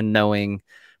yourself and knowing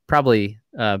probably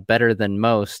better than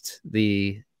most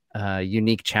the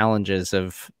unique challenges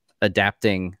of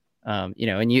adapting,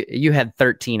 and you had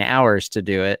 13 hours to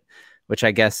do it, which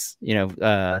I guess,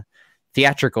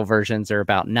 theatrical versions are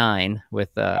about 9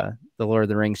 with the Lord of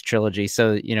the Rings trilogy.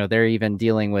 So, they're even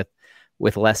dealing with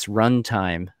less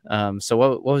runtime. So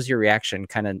what was your reaction,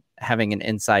 kind of having an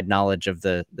inside knowledge of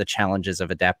the challenges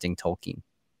of adapting Tolkien?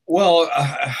 Well,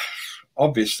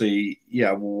 obviously,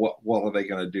 yeah. What are they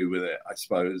going to do with it? I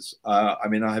suppose. I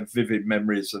mean, I have vivid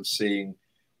memories of seeing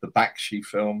the Bakshi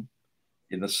film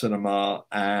in the cinema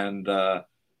and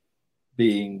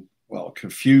being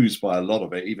confused by a lot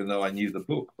of it, even though I knew the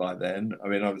book by then. I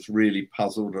mean, I was really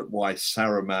puzzled at why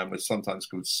Saruman was sometimes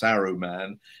called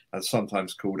Saruman and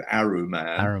sometimes called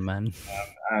Aruman. Aruman.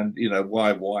 And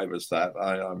why was that?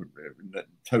 I'm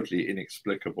totally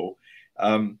inexplicable.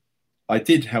 I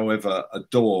did, however,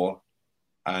 adore,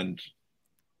 and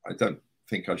I don't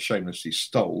think I shamelessly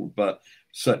stole, but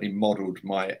certainly modeled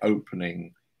my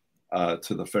opening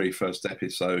to the very first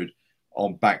episode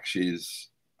on Bakshi's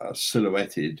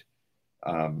silhouetted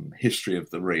history of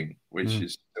the ring, which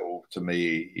is still, to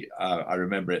me, I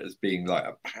remember it as being like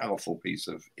a powerful piece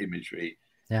of imagery,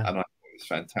 and I thought it was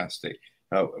fantastic.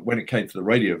 When it came to the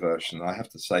radio version, I have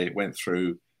to say it went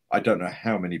through, I don't know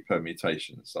how many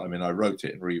permutations. I mean, I wrote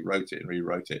it and rewrote it and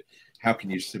rewrote it. How can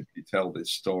you simply tell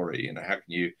this story? How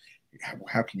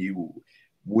can you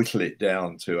whittle it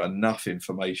down to enough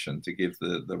information to give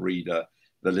the reader,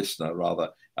 the listener rather,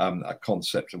 a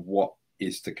concept of what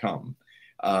is to come?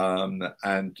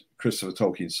 And Christopher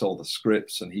Tolkien saw the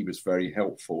scripts, and he was very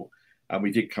helpful. And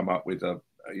we did come up with a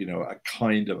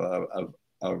kind of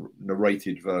a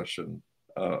narrated version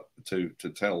to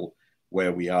tell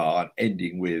where we are,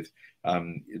 ending with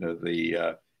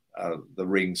the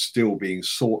ring still being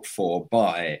sought for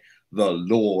by the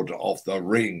Lord of the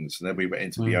Rings, and then we went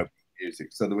into the opening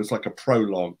music. So there was like a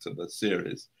prologue to the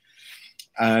series,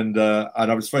 and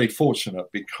I was very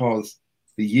fortunate because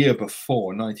the year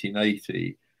before,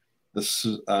 1980, the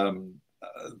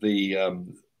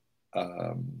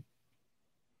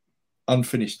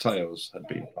Unfinished Tales had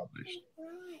been published,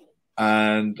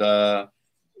 and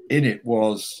in it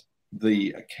was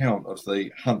the account of the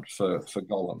hunt for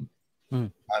Gollum. And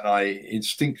I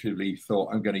instinctively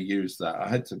thought, I'm going to use that. I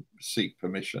had to seek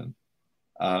permission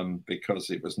because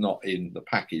it was not in the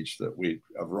package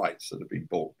of rights that had been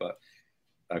bought, but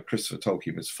Christopher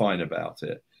Tolkien was fine about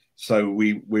it. So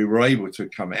we were able to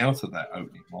come out of that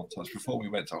opening montage before we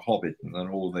went to Hobbit and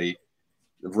all the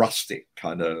rustic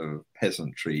kind of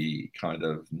peasantry kind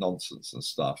of nonsense and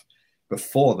stuff.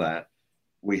 Before that,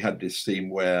 we had this scene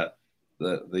where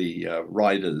the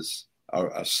riders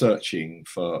are searching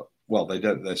for,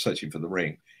 they're searching for the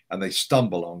ring, and they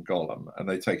stumble on Gollum, and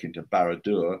they take him to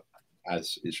Barad-dûr,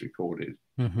 as is recorded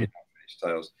in Unfinished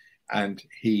Tales, and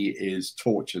he is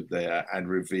tortured there and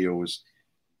reveals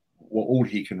all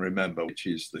he can remember, which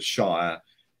is the Shire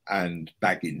and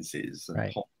Bagginses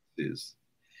and Hoppises.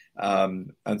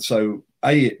 And so,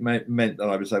 it meant that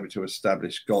I was able to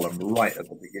establish Gollum right at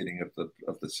the beginning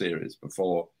of the series,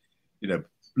 before,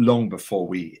 long before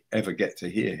we ever get to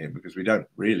hear him, because we don't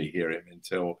really hear him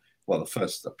until, the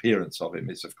first appearance of him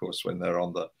is, of course, when they're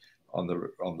on the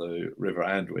River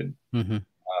Anduin,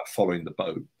 following the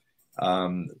boat.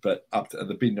 But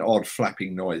there've been odd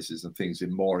flapping noises and things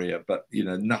in Moria, but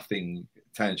nothing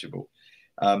tangible.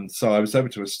 So I was able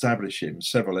to establish him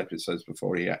several episodes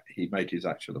before he made his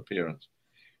actual appearance.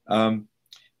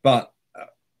 But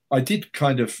I did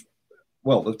kind of,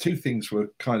 the two things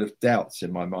were kind of doubts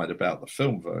in my mind about the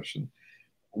film version.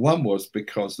 One was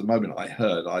because the moment I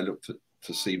heard, I looked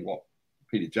to see what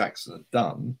Peter Jackson had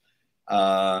done,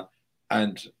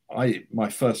 and my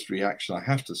first reaction, I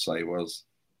have to say, was,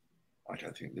 I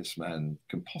don't think this man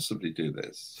can possibly do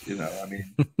this. I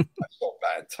mean, I saw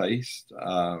bad taste,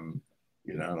 and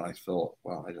I thought,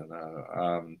 I don't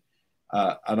know.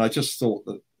 And I just thought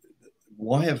that,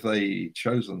 why have they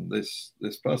chosen this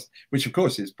person? Which, of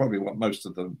course, is probably what most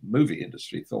of the movie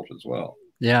industry thought as well.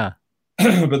 Yeah.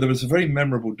 But there was a very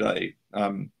memorable day.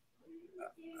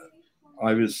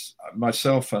 I was,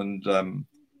 myself and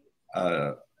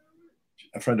a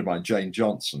friend of mine, Jane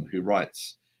Johnson, who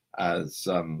writes as,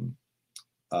 now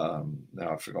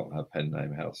I've forgotten her pen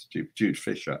name, Jude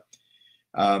Fisher.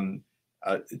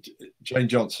 Jane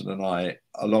Johnson and I,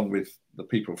 along with the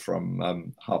people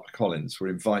from HarperCollins, were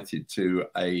invited to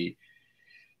a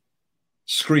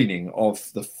screening of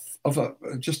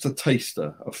just a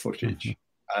taster of footage,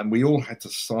 and we all had to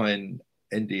sign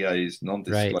NDAs,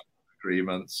 non-disclosure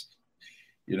agreements.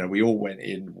 You know, we all went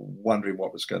in wondering what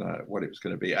it was going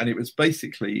to be, and it was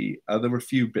basically there were a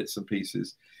few bits and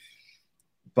pieces,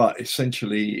 but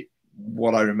essentially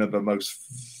what I remember most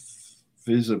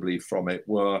visibly from it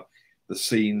were the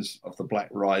scenes of the Black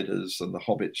Riders and the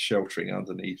hobbits sheltering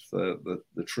underneath the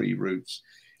tree roots,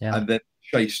 and then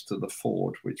chase to the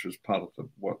ford, which was part of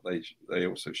what they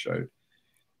also showed,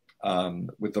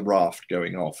 with the raft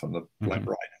going off and the Black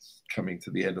Riders coming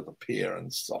to the end of the pier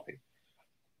and stopping.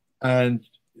 And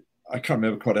I can't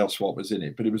remember quite else what was in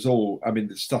it, but it was all, I mean,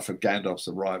 the stuff of Gandalf's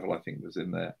arrival, I think, was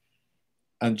in there.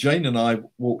 And Jane and I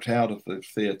walked out of the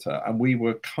theatre, and we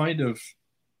were kind of,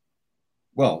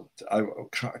 well, I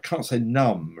can't say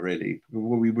numb, really.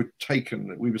 We were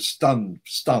taken, we were stunned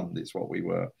is what we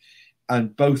were.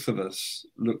 And both of us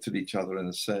looked at each other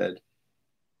and said,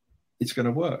 it's going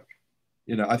to work.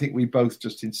 You know, I think we both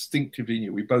just instinctively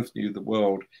knew. We both knew the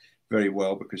world very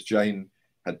well because Jane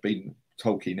had been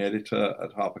Tolkien editor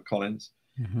at HarperCollins.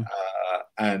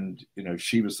 And, you know,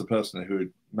 she was the person who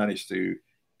had managed to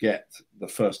get the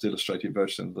first illustrated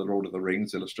version of The Lord of the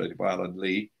Rings, illustrated by Alan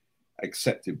Lee,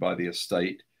 accepted by the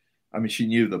estate. I mean, she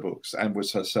knew the books and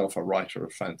was herself a writer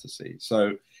of fantasy.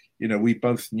 So, you know, we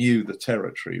both knew the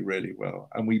territory really well.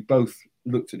 And we both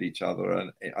looked at each other,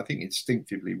 and I think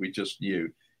instinctively we just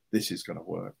knew this is going to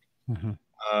work.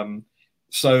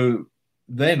 So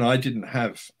then I didn't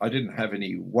have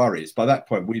any worries. By that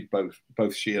point, we'd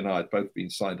both she and I had both been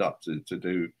signed up to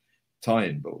do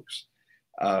tie-in books,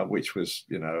 which was,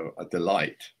 you know, a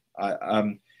delight.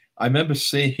 I remember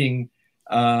seeing,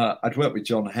 I'd worked with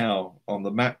John Howe on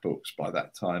the map books by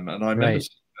that time, and I remember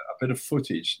seeing a bit of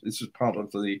footage. This was part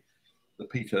of the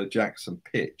Peter Jackson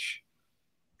pitch.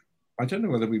 I don't know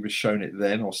whether we were shown it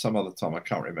then or some other time. I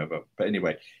can't remember. But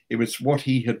anyway, it was what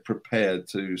he had prepared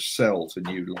to sell to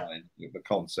New Line, the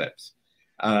concepts.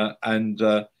 And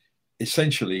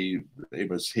essentially, it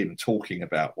was him talking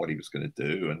about what he was going to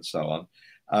do and so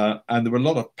on. And there were a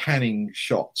lot of panning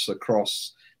shots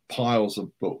across piles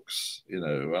of books, you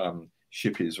know,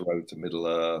 Shippey's Road to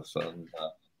Middle-earth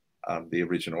and the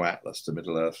original Atlas to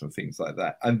Middle-earth and things like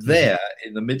that. And there,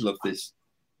 in the middle of this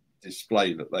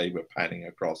display that they were panning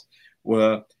across,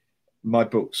 were my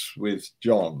books with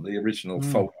John, the original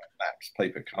fold maps,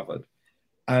 paper covered.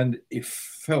 And it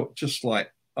felt just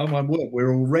like, oh my word,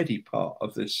 we're already part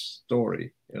of this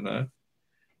story, you know.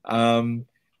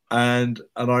 And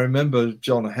I remember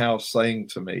John Howe saying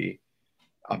to me,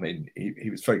 I mean, he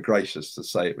was very gracious to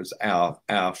say it was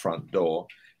our front door,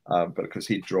 but because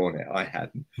he'd drawn it, I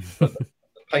hadn't. But the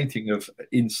painting of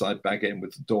inside Bag End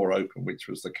with the door open, which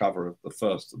was the cover of the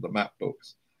first of the map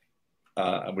books,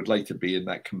 and would later be in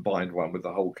that combined one with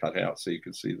the hole cut out so you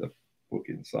could see the book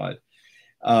inside.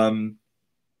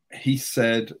 He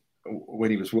said when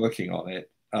he was working on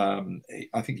it,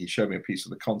 I think he showed me a piece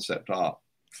of the concept art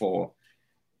for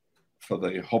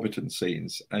the Hobbiton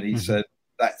scenes, and he said,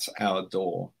 that's our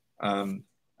door. And,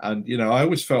 you know, I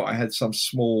always felt I had some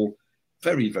small,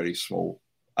 very, very small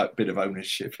bit of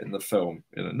ownership in the film,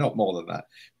 you know, not more than that.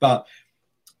 But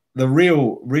the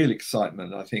real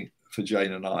excitement, I think, for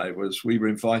Jane and I was we were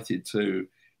invited to,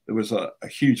 there was a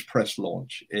huge press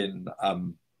launch in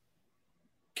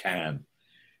Cannes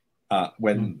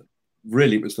when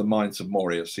really it was the Mines of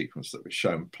Moria sequence that was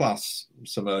shown, plus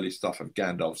some early stuff of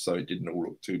Gandalf, so it didn't all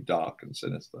look too dark and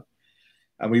sinister.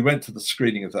 And we went to the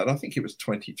screening of that. I think it was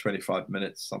 20, 25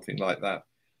 minutes, something like that.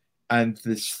 And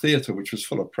this theatre, which was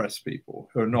full of press people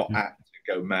who are not apt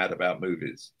to go mad about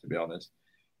movies, to be honest,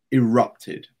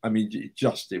 erupted. I mean, it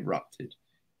just erupted.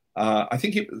 I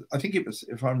think it was,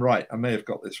 if I'm right, I may have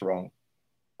got this wrong,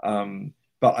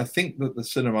 but I think that the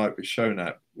cinema it was shown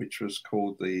at, which was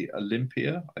called the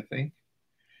Olympia, I think,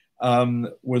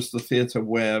 was the theatre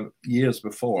where years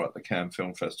before at the Cannes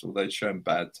Film Festival they'd shown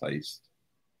Bad Taste.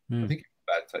 I think it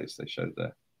was Bad Taste they showed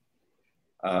there,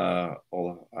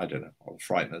 or I don't know, or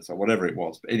Frighteners or whatever it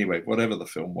was. But anyway, whatever the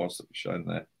film was that was shown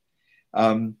there.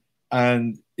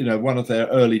 And, you know, one of their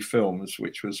early films,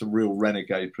 which was a real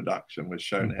renegade production, was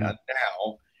shown there. And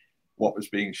now what was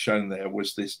being shown there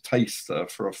was this taster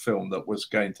for a film that was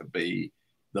going to be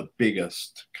the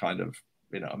biggest kind of,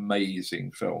 you know,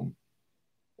 amazing film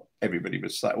everybody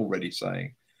was already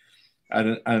saying.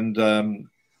 And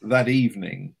that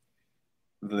evening,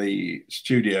 the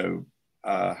studio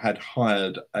had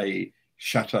hired a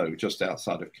chateau just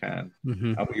outside of Cannes.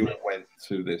 And we all went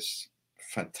to this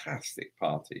fantastic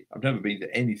party. I've never been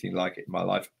to anything like it in my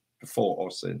life before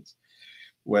or since,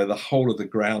 where the whole of the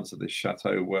grounds of this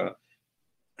chateau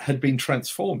had been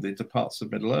transformed into parts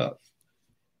of Middle Earth.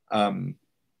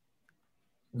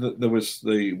 There was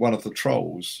one of the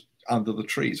trolls under the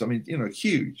trees. I mean, you know,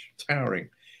 huge, towering.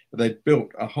 They'd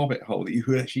built a hobbit hole that you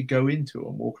could actually go into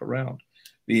and walk around.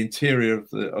 The interior of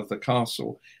the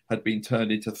castle had been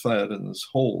turned into Theoden's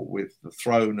Hall with the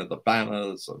throne and the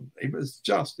banners, and it was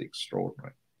just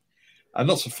extraordinary. And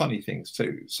lots of funny things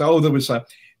too. So there was a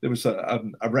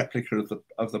replica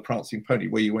of the Prancing Pony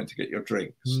where you went to get your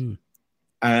drinks,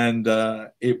 and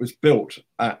it was built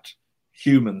at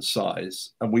human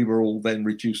size, and we were all then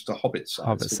reduced to hobbit size.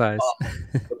 Hobbit size.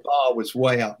 The bar was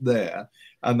way up there,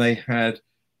 and they had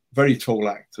very tall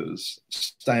actors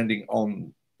standing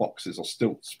on boxes or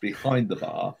stilts behind the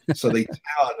bar, so they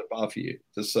towered above you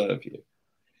to serve you.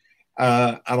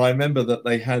 And I remember that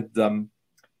they had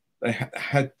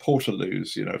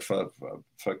portaloos, you know,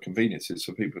 for conveniences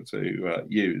for people to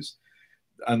use,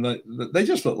 and they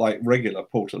just looked like regular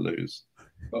portaloos.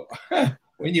 But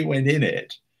when you went in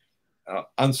it,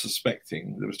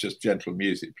 unsuspecting, there was just gentle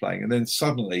music playing, and then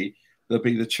suddenly there'd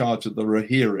be the charge of the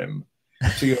Rohirrim.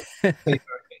 So you're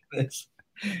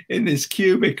in this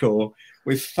cubicle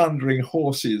with thundering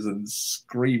horses and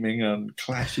screaming and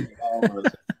clashing armors.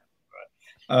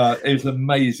 It was an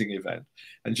amazing event,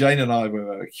 and Jane and I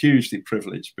were hugely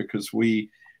privileged because we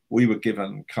were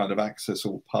given kind of access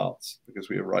all parts because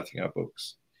we were writing our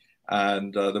books,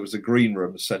 and there was a green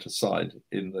room set aside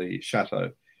in the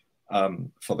chateau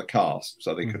for the cast,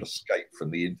 so they could escape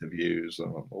from the interviews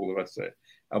and all the rest of it.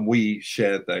 And we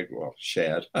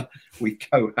we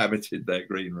cohabited their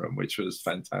green room, which was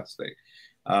fantastic.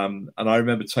 And I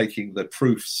remember taking the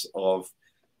proofs of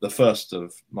the first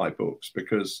of my books,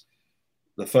 because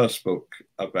the first book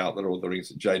about the Lord of the Rings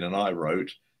that Jane and I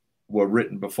wrote were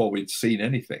written before we'd seen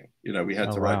anything. You know, we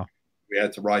had to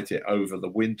write it over the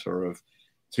winter of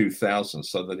 2000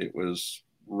 so that it was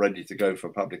ready to go for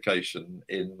publication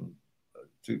in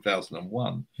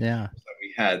 2001. Yeah.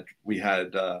 So we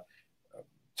had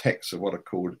texts of what are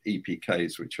called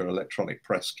EPKs, which are electronic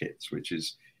press kits, which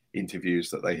is interviews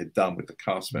that they had done with the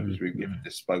cast members. We were given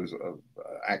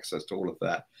access to all of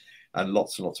that, and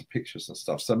lots of pictures and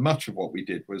stuff. So much of what we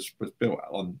did was built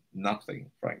on nothing,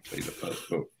 frankly, the first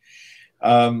book.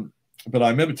 But I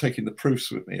remember taking the proofs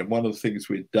with me, and one of the things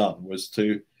we'd done was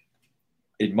to,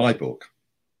 in my book,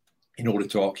 in order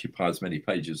to occupy as many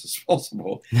pages as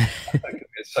possible,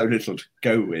 there's so little to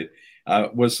go with,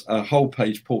 was a whole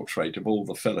page portrait of all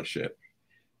the Fellowship,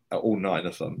 all 9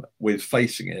 of them, with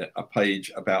facing it a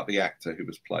page about the actor who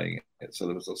was playing it. So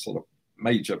there was a sort of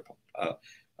major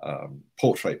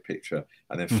portrait picture,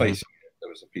 and then facing it, there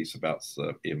was a piece about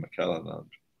Sir Ian McKellen and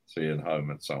Sir Ian Holm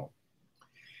and so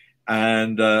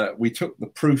on. And we took the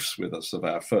proofs with us of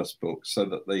our first book so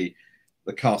that the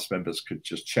cast members could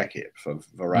just check it for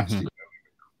veracity,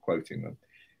 quoting them.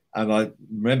 And I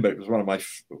remember it was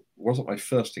wasn't my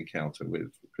first encounter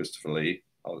with Christopher Lee.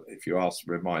 If you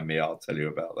remind me, I'll tell you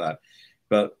about that.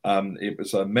 But it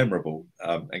was a memorable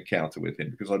encounter with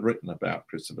him because I'd written about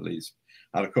Christopher Lee's,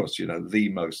 and of course, you know, the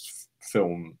most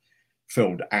filmed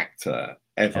actor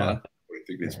ever.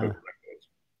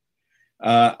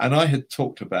 And I had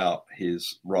talked about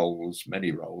his roles,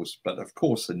 many roles, but of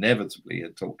course, inevitably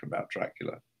had talked about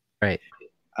Dracula. Right.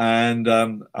 And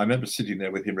I remember sitting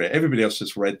there with him. Everybody else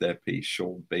just read their piece,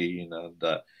 Sean Bean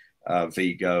and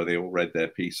Vigo, they all read their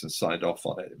piece and signed off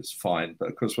on it. It was fine. But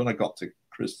of course, when I got to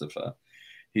Christopher,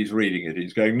 he's reading it.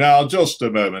 He's going, "Now, just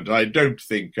a moment. I don't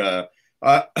think I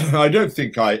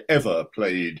ever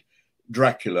played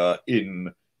Dracula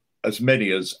in as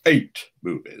many as 8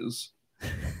 movies."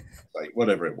 Like,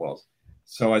 whatever it was.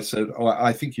 So I said, "Oh,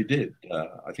 I think you did.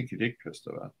 I think you did,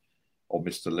 Christopher." Or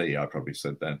Mr. Lee, I probably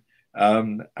said then.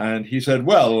 And he said,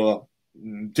 "Well,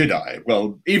 did I?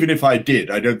 Well, even if I did,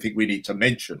 I don't think we need to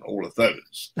mention all of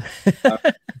those."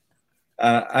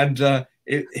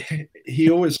 He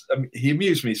always, he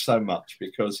amused me so much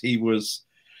because he was,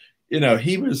 you know,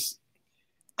 he was,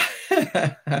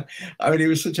 I mean, he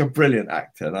was such a brilliant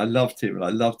actor, and I loved him and I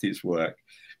loved his work,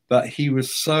 but he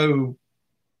was so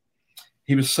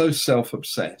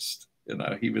self-obsessed, you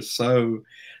know, he was so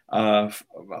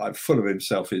full of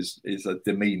himself is a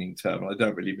demeaning term. I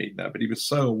don't really mean that, but he was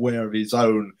so aware of his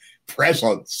own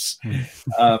presence.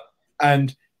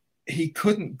 And he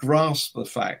couldn't grasp the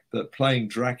fact that playing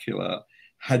Dracula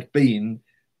had been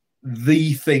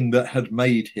the thing that had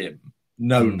made him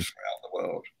known throughout the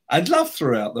world and loved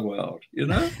throughout the world, you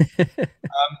know?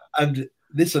 And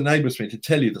this enables me to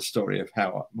tell you the story of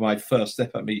how my first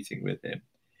ever meeting with him.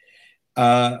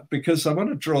 because I want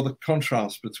to draw the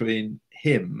contrast between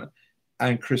him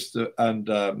and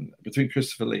between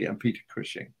Christopher Lee and Peter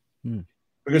Cushing,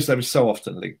 because they were so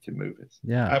often linked in movies.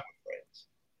 Yeah.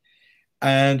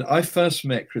 And I first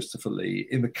met Christopher Lee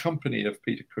in the company of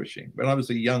Peter Cushing when I was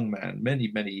a young man,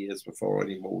 many, many years before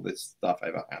any of all this stuff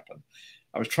ever happened.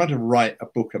 I was trying to write a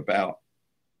book about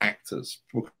actors,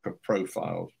 book of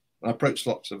profiles. I approached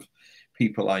lots of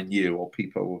people I knew, or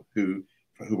people who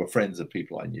were friends of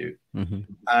people I knew.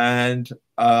 And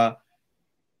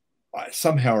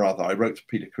somehow or other, I wrote to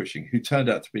Peter Cushing, who turned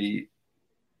out to be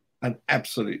an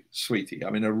absolute sweetie. I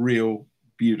mean, a real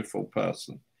beautiful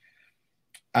person.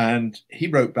 And he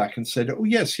wrote back and said, "Oh,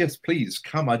 yes, please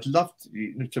come. I'd love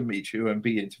to meet you and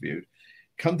be interviewed.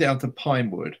 Come down to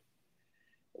Pinewood,"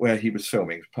 where he was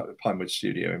filming, Pinewood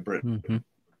Studio in Britain.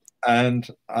 And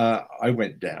I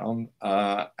went down,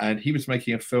 and he was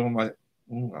making a film. I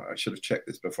should have checked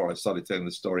this before I started telling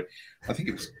the story. I think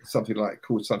it was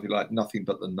called something like Nothing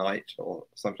But the Night or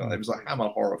something like that. It was a Hammer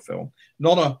horror film,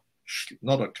 not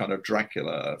a kind of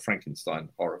Dracula, Frankenstein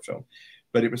horror film.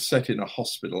 But it was set in a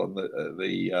hospital, and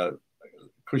the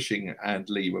Cushing and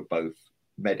Lee were both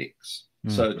medics,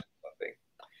 surgeons, I think.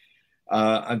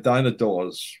 And Dinah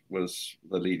Dawes was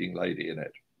the leading lady in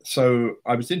it. So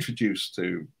I was introduced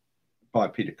by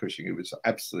Peter Cushing, who was an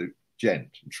absolute gent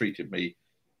and treated me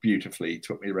beautifully,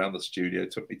 took me around the studio,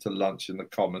 took me to lunch in the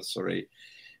commissary,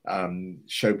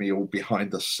 showed me all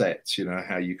behind the sets,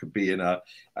 how you could be in a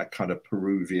kind of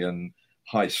Peruvian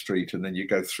high street, and then you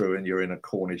go through and you're in a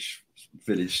Cornish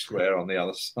village square on the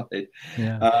other side.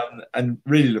 And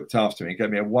really looked after me and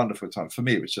gave me a wonderful time. For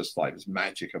me, it was just like, it was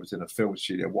magic. I was in a film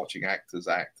studio watching actors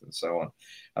act and so on.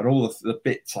 And all the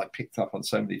bits I picked up on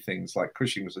so many things, like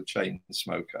Cushing was a chain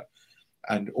smoker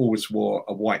and always wore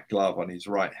a white glove on his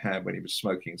right hand when he was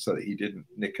smoking so that he didn't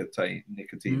nicotine stain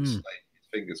his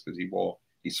fingers, because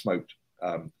he smoked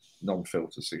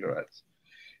non-filter cigarettes.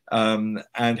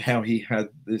 And how he had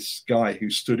this guy who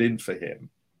stood in for him.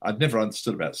 I'd never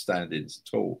understood about stand-ins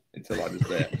at all until I was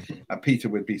there. And Peter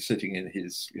would be sitting in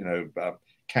his,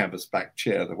 canvas back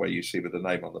chair, the way you see with the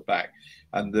name on the back,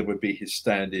 and there would be his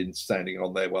stand-in standing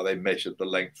on there while they measured the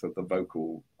length of the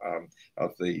vocal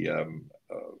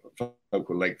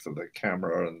vocal length of the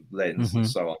camera and lens and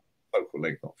so on. Focal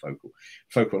length, not focal.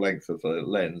 Focal length of the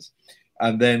lens.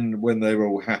 And then when they were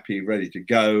all happy, ready to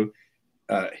go,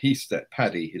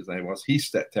 Paddy, his name was, he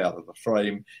stepped out of the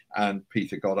frame, and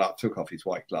Peter got up, took off his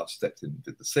white gloves, stepped in and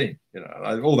did the scene.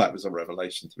 All that was a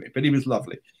revelation to me, but he was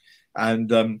lovely.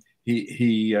 And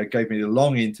he gave me a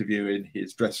long interview in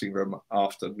his dressing room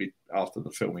after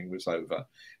the filming was over.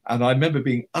 And I remember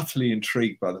being utterly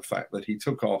intrigued by the fact that he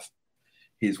took off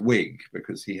his wig,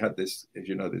 because he had this, as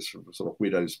you know, this sort of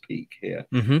widow's peak here.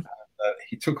 And,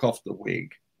 he took off the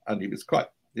wig, and he was quite,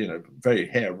 very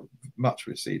hair, much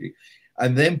receding,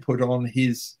 and then put on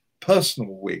his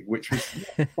personal wig, which was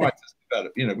quite as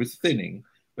developed, was thinning,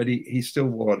 but he still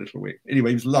wore a little wig. Anyway,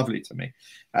 he was lovely to me.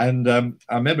 And I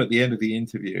remember at the end of the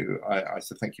interview, I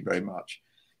said, "Thank you very much."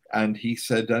 And he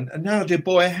said, and now, dear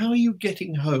boy, how are you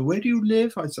getting home? Where do you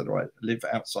live? I said, I live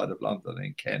outside of London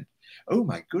in Kent. "Oh,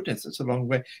 my goodness, that's a long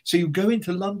way. So you go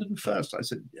into London first?" I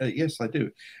said, "Yes, I do."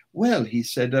 "Well," he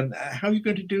said, "how are you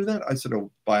going to do that?" I said,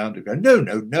 "Oh, by underground." No,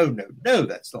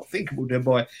 that's not thinkable, dear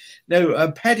boy.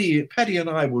 No, Paddy and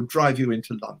I will drive you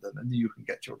into London, and you can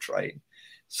get your train.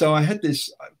 So I had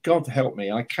this, God help me,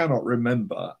 I cannot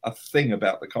remember a thing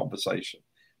about the conversation.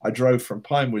 I drove from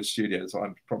Pinewood Studios,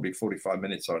 I'm probably 45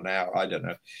 minutes or an hour, I don't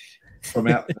know, from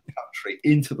out in the country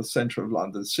into the centre of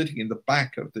London, sitting in the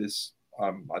back of this,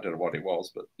 I don't know what it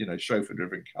was, but,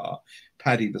 chauffeur-driven car.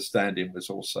 Paddy, the stand-in, was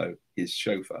also his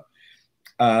chauffeur,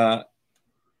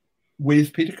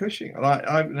 with Peter Cushing. And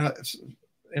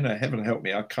I heaven help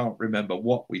me, I can't remember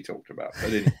what we talked about,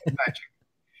 but it's magic.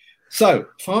 So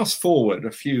fast forward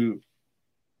a few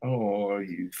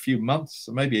months,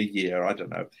 maybe a year, I don't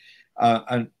know.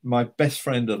 And my best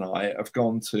friend and I have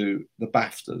gone to the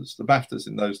BAFTAs. The BAFTAs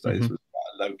in those days was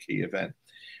quite a low-key event,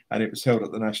 and it was held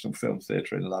at the National Film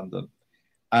Theatre in London.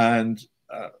 And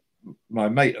my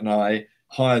mate and I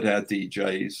hired our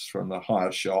DJs from the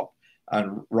hire shop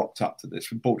and rocked up to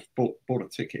this. We bought a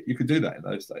ticket. You could do that in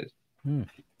those days.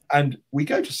 And we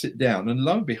go to sit down, and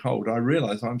lo and behold, I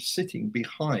realize I'm sitting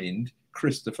behind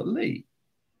Christopher Lee.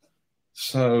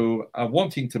 So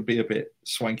wanting to be a bit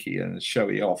swanky and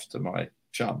showy off to my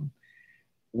chum,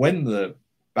 when the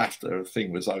BAFTA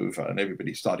thing was over and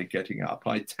everybody started getting up,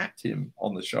 I tapped him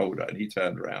on the shoulder, and he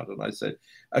turned around, and I said,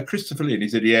 "Christopher Lee?" And he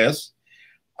said, "Yes."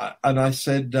 And I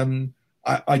said,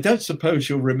 I don't suppose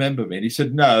you'll remember me. And he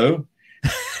said, "No."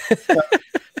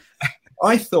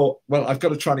 I thought, well, I've got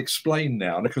to try and explain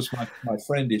now, because my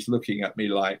friend is looking at me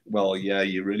like, well, yeah,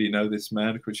 you really know this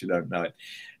man? Of course you don't know it.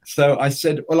 So I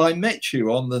said, well, I met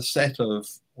you on the set of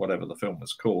whatever the film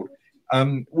was called,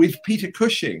 with Peter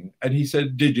Cushing. And he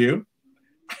said, did you?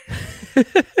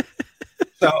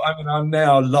 So, I mean, I'm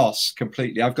now lost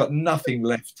completely. I've got nothing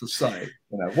left to say.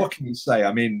 You know, what can you say?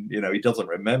 I mean, you know, he doesn't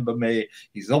remember me.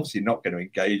 He's obviously not going to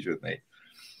engage with me.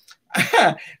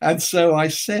 And so I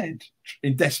said,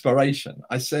 in desperation,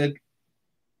 I said,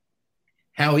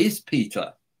 how is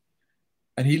Peter?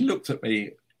 And he looked at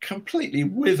me, completely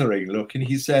withering look, and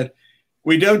he said,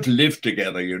 we don't live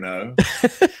together, you know.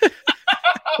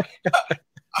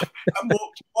 And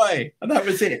walked away. And that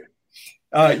was it.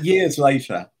 Years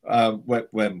later,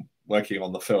 when working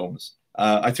on the films,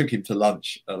 I took him to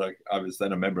lunch. I was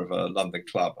then a member of a London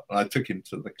club, and I took him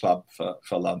to the club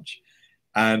for lunch.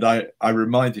 And I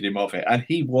reminded him of it. And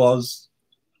he was,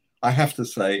 I have to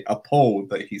say, appalled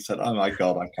that he said, oh, my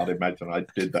God, I can't imagine I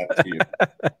did that to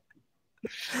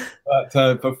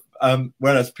you.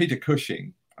 Whereas Peter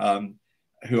Cushing,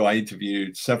 who I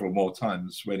interviewed several more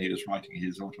times when he was writing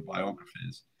his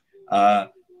autobiographies, I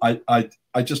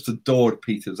just adored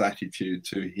Peter's attitude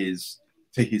to his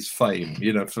fame.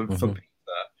 You know, for Peter,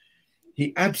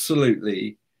 he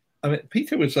absolutely. I mean,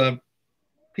 Peter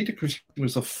Cushing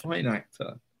was a fine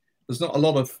actor. There's not a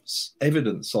lot of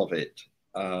evidence of it.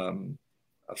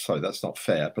 Sorry, that's not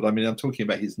fair. But I mean, I'm talking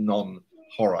about his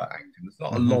non-horror acting. There's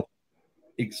not a lot of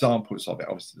examples of it.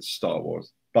 Obviously, the Star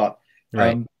Wars, but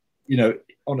you know,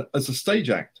 as a stage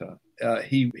actor,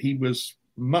 he was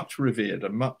much revered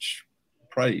and much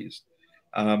praised.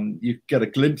 You get a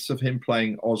glimpse of him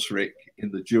playing Osric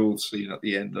in the duel scene at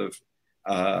the end of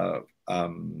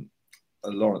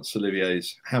Laurence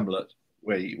Olivier's Hamlet,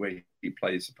 where he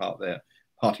plays the part there,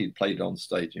 part he played on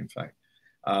stage, in fact.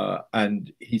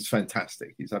 And he's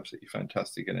fantastic. He's absolutely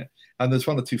fantastic in it. And there's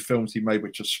one or two films he made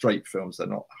which are straight films. They're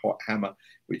not Hot Hammer,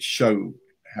 which show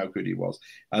how good he was.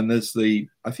 And there's I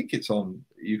think it's on,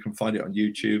 you can find it on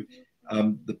YouTube,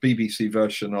 the BBC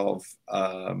version of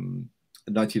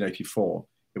 1984,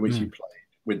 in which he played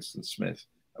Winston Smith,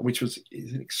 which is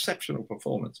an exceptional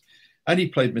performance. And he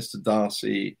played Mr.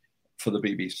 Darcy for the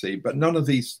BBC, but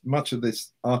much of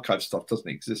this archive stuff doesn't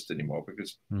exist anymore,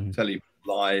 because telly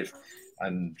live,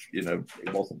 and you know,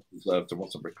 it wasn't preserved, it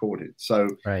wasn't recorded. So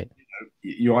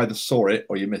you either saw it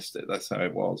or you missed it. That's how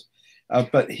it was.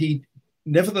 But he,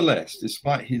 nevertheless,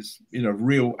 despite his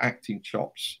real acting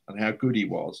chops and how good he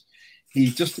was, he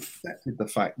just accepted the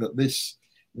fact that this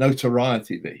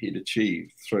notoriety that he'd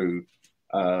achieved through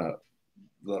the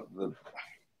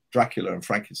Dracula and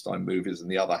Frankenstein movies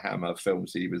and the other Hammer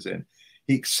films he was in,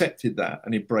 he accepted that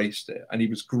and embraced it. And he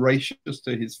was gracious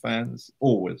to his fans,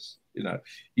 always. You know,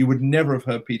 you would never have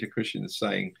heard Peter Cushing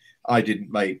saying, I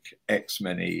didn't make X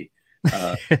many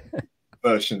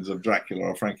versions of Dracula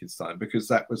or Frankenstein, because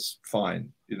that was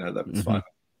fine. You know, that was fine.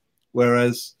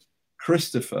 Whereas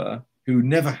Christopher, who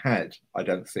never had, I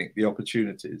don't think, the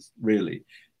opportunities really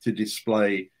to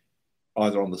display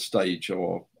either on the stage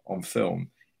or on film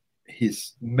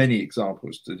his many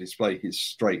examples to display his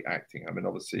straight acting. I mean,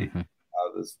 obviously,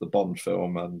 there's the Bond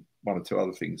film and one or two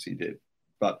other things he did,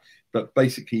 but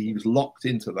basically he was locked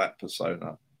into that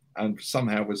persona and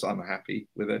somehow was unhappy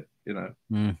with it, you know.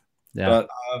 But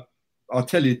I'll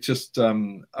tell you just, are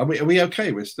we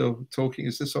okay? We're still talking.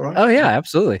 Is this all right? Oh yeah,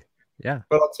 absolutely. Yeah.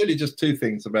 But I'll tell you just two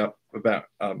things about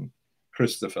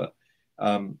Christopher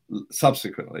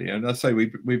subsequently. And I say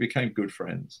we became good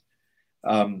friends.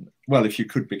 Well, if you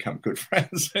could become good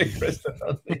friends,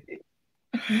 Christopher.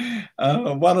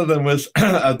 One of them was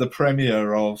at the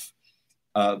premiere of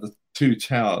The Two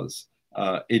Towers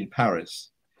in Paris,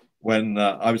 when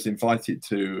I was invited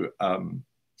to I'm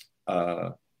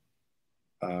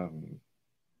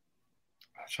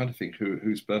trying to think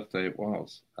whose birthday it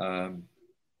was.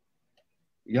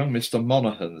 Young Mr.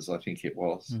 Monaghan's, I think it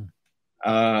was.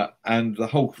 And the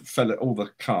whole all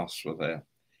the cast were there.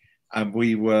 And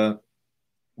we were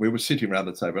sitting around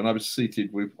the table, and I was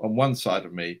seated with, on one side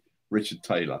of me, Richard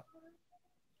Taylor,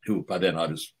 who by then I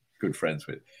was good friends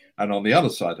with. And on the other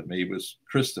side of me was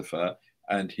Christopher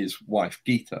and his wife,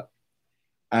 Geeta.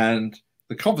 And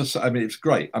the conversation, I mean, it's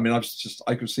great. I mean, I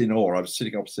could see in awe. I was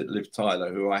sitting opposite Liv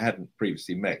Tyler, who I hadn't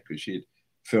previously met because she'd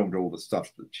filmed all the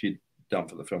stuff that she'd done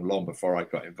for the film long before I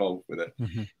got involved with it.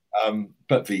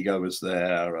 But Viggo was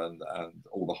there, and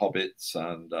all the Hobbits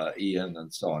and Ian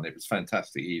and so on. It was a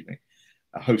fantastic evening,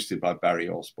 hosted by Barry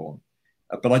Osborne.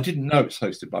 But I didn't know it was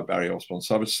hosted by Barry Osborne,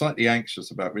 so I was slightly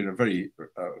anxious about being a very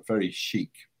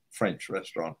chic French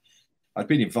restaurant. I'd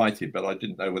been invited, but I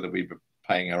didn't know whether we were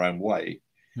paying our own way.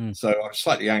 Mm. So I was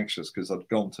slightly anxious because I'd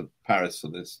gone to Paris for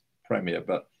this premiere,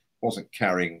 but wasn't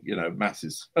carrying, you know,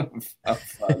 masses of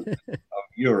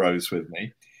euros with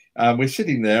me. We're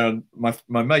sitting there, and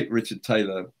my mate Richard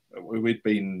Taylor, we'd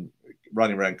been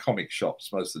running around comic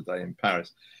shops most of the day in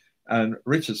Paris, and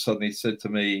Richard suddenly said to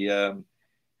me,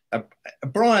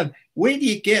 Brian, where do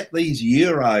you get these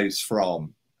euros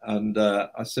from? And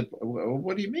I said, well,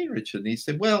 what do you mean, Richard? And he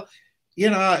said, well, you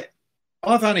know,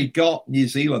 I've only got New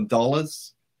Zealand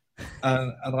dollars.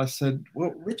 And I said,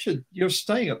 well, Richard, you're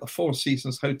staying at the Four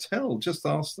Seasons Hotel. Just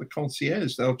ask the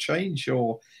concierge. They'll change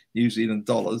your New Zealand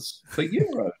dollars for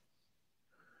euros.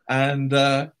 And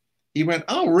he went,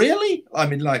 oh, really? I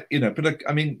mean, like, you know, but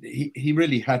I mean, he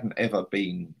really hadn't ever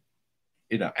been,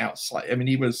 you know, outside. I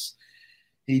mean,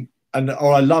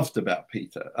 all I loved about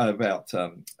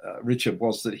Richard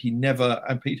was that he never,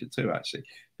 and Peter too, actually,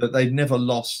 that they never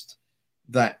lost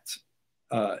that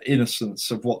innocence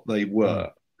of what they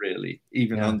were, really,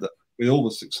 even with all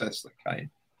the success that came.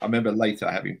 I remember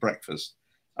later having breakfast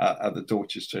at the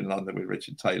Dorchester in London with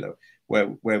Richard Taylor,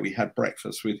 where we had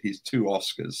breakfast with his 2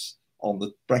 Oscars on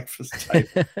the breakfast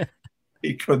table.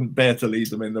 He couldn't bear to leave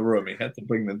them in the room. He had to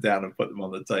bring them down and put them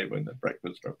on the table in the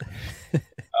breakfast room.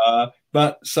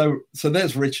 But so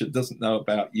there's Richard, doesn't know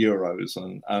about euros,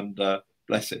 and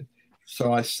bless him.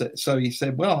 So he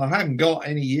said, well, I haven't got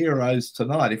any euros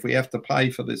tonight. If we have to pay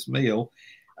for this meal,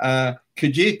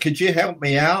 could you help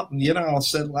me out? And, you know, I'll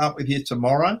settle up with you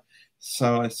tomorrow.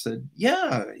 So I said,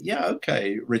 yeah,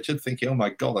 okay, Richard, thinking, oh my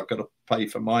God, I've got to pay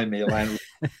for my meal.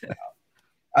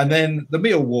 And then the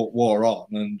meal wore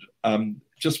on, and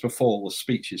just before the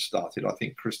speeches started, I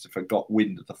think Christopher got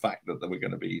wind of the fact that there were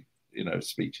going to be, you know,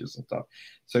 speeches and stuff.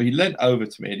 So he leant over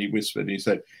to me and he whispered, and he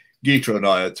said, Geeta and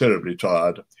I are terribly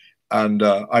tired, and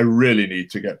I really need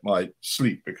to get my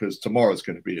sleep because tomorrow's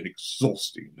going to be an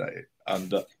exhausting day.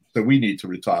 And so we need to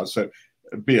retire. So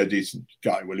be a decent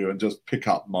guy, will you, and just pick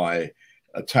up my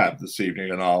tab this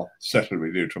evening and I'll settle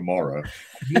with you tomorrow.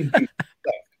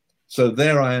 So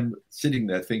there I am sitting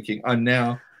there thinking, I'm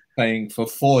now paying for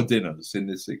 4 dinners in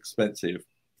this expensive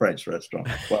French restaurant.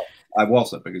 Well, I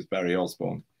wasn't, because Barry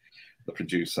Osborne, the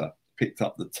producer, picked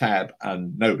up the tab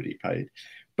and nobody paid.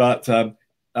 But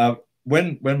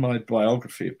when my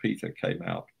biography of Peter came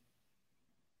out,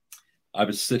 I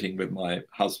was sitting with my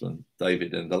husband,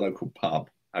 David, in the local pub,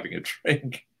 having a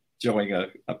drink, enjoying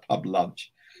a pub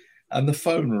lunch. And the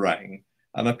phone rang,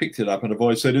 and I picked it up, and a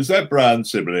voice said, is that Brian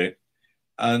Sibley?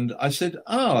 And I said,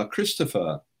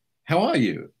 Christopher, how are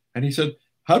you? And he said,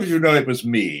 how did you know it was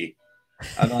me?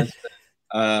 And I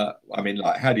said, I mean,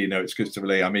 like, how do you know it's Christopher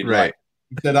Lee? I mean, right. Like,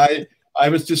 he said, I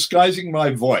was disguising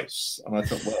my voice. And I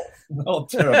thought, well, not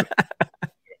terrible.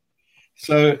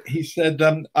 So he said,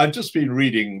 I've just been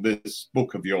reading this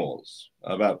book of yours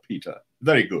about Peter.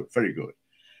 Very good, very good.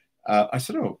 I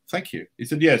said, oh, thank you. He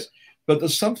said, yes, but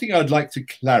there's something I'd like to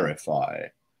clarify.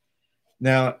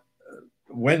 Now,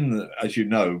 when, as you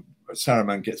know,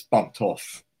 Saruman gets bumped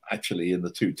off actually in the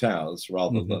Two Towers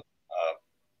rather than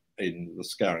in the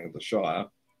Scouring of the Shire,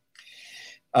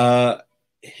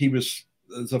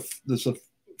 there's a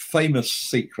famous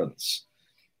sequence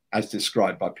as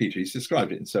described by Peter. He's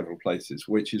described it in several places,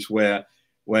 which is when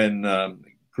Grima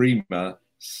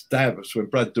when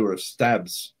Brad Dourif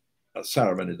stabs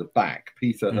Saruman in the back,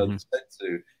 Peter had said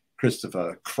to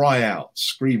Christopher, cry out,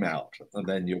 scream out, and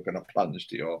then you're going to plunge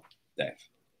to your death.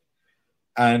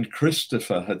 And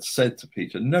Christopher had said to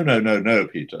Peter, no,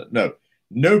 Peter, no.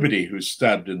 Nobody who's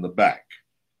stabbed in the back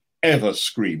ever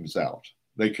screams out.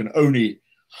 They can only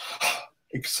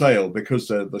exhale because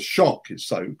the shock is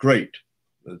so great.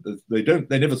 They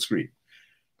never scream.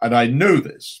 And I know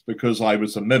this because I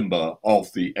was a member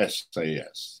of the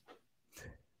SAS.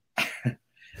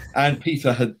 And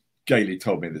Peter had gaily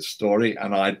told me this story,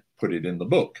 and I put it in the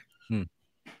book.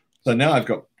 So now I've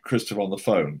got Christopher on the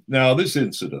phone. Now, this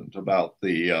incident about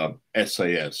the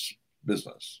SAS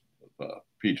business that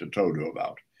Peter told you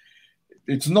about,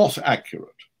 it's not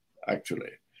accurate, actually,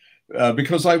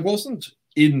 because I wasn't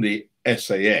in the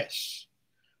SAS.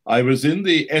 I was in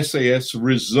the SAS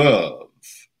Reserve.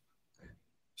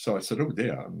 So I said, oh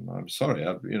dear, I'm sorry.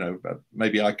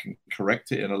 Maybe I can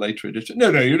correct it in a later edition.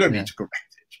 No, you don't need to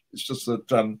correct it. It's just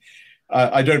that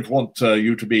I don't want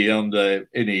you to be under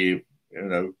any,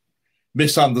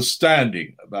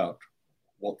 misunderstanding about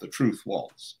what the truth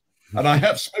was. And I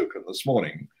have spoken this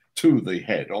morning to the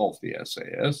head of the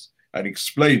SAS and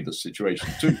explained the situation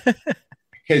to him, in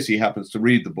case he happens to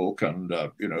read the book and,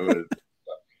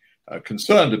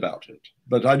 concerned about it.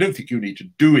 But I don't think you need to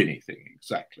do anything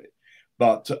exactly.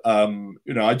 But,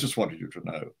 I just wanted you to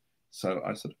know. So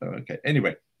I said, oh, okay.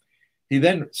 Anyway, he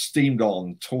then steamed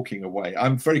on, talking away.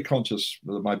 I'm very conscious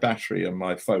that my battery and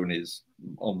my phone is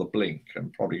on the blink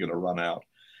and probably going to run out.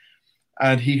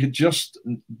 And he had just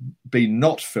been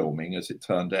not filming, as it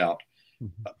turned out,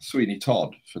 Sweeney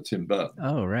Todd for Tim Burton.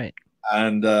 Oh, right.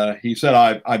 And he said,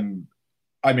 I'm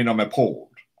appalled.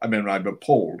 I'm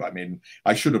appalled.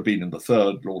 I should have been in the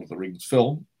third Lord of the Rings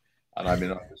film. And I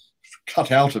was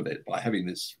cut out of it by having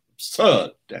this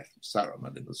absurd death of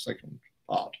Saruman in the second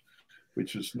part,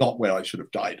 which was not where I should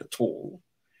have died at all.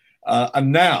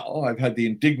 And now I've had the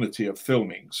indignity of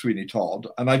filming Sweeney Todd,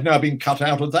 and I've now been cut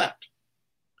out of that.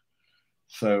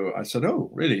 So I said, oh,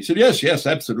 really? He said, yes,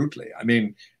 absolutely.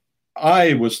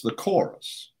 I was the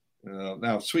chorus.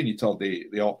 Now, Sweeney Todd,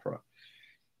 the opera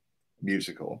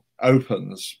musical,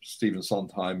 opens, Stephen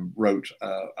Sondheim wrote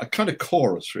a kind of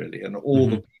chorus, really, and all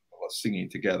the people are singing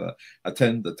together,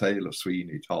 attend the tale of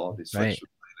Sweeney Todd, his flesh was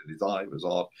red and his eye was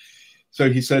odd. So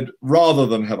he said, rather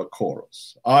than have a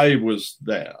chorus, I was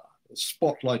there, a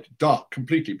spotlight, dark,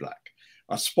 completely black,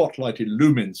 a spotlight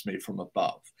illumines me from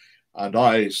above, and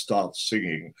I start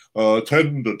singing,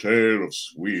 attend the tale of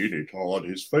Sweeney Todd,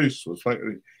 his face was like...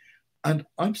 And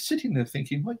I'm sitting there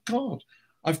thinking, my God,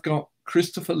 I've got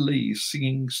Christopher Lee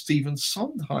singing Stephen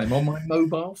Sondheim on my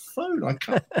mobile phone. I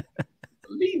can't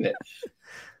believe it.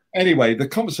 Anyway, the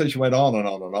conversation went on and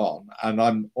on and on. And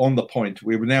I'm on the point,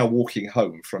 we were now walking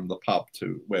home from the pub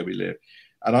to where we live.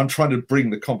 And I'm trying to bring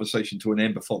the conversation to an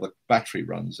end before the battery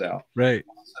runs out. Right.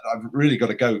 I said, I've really got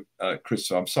to go,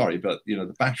 Christopher. I'm sorry, but,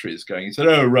 the battery is going. He said,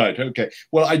 oh, right, okay.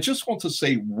 Well, I just want to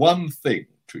say one thing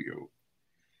to you.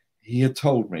 He had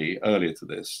told me earlier to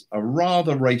this a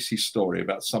rather racy story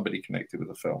about somebody connected with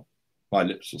the film. My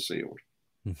lips are sealed.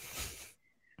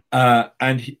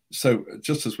 So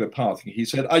just as we're parting, he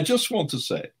said, I just want to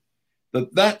say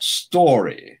that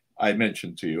story I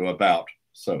mentioned to you about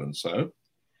so-and-so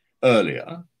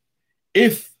earlier,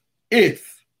 if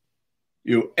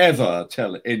you ever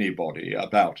tell anybody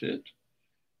about it,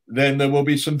 then there will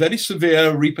be some very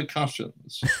severe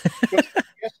repercussions.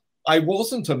 I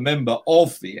wasn't a member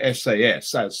of the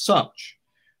SAS as such,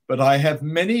 but I have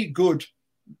many good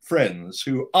friends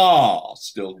who are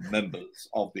still members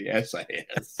of the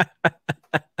SAS.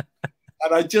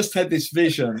 And I just had this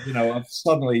vision, of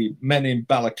suddenly men in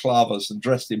balaclavas and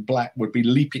dressed in black would be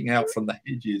leaping out from the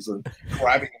hedges and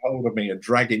grabbing hold of me and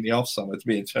dragging me off somewhere to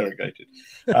be interrogated.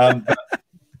 I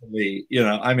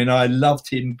loved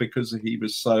him because he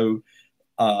was so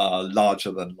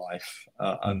larger than life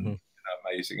and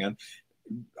amazing. And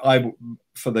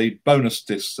for the bonus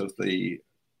discs of the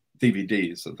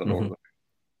DVDs of the Lord of the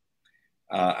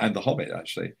Rings and the Hobbit,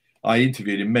 actually, I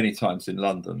interviewed him many times in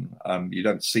London. You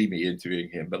don't see me interviewing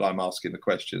him, but I'm asking the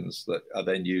questions that are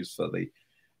then used for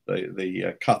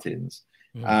the cut-ins.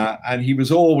 And he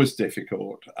was always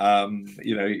difficult.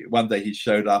 One day he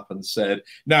showed up and said,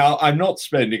 now, I'm not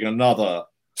spending another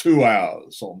 2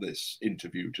 hours on this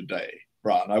interview today,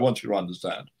 Brian. I want you to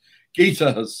understand.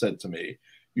 Gita has said to me,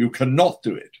 you cannot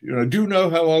do it. Do you know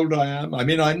how old I am?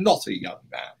 I'm not a young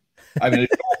man. I'm an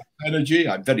energy.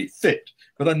 I'm very fit,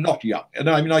 but I'm not young. And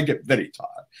I get very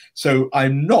tired. So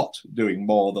I'm not doing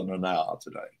more than an hour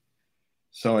today.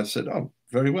 So I said, oh,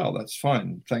 very well. That's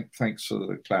fine. Thanks for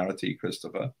the clarity,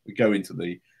 Christopher. We go into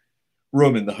the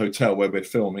room in the hotel where we're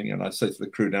filming. And I say to the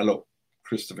crew, now, look,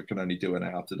 Christopher can only do an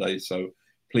hour today. So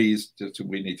please,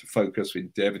 we need to focus. We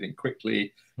need to do everything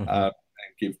quickly and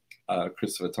give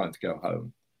Christopher time to go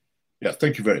home. Yeah,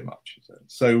 thank you very much.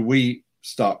 So we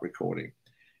start recording.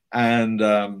 And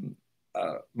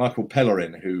Michael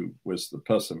Pellerin, who was the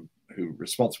person who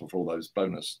responsible for all those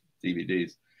bonus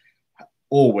DVDs,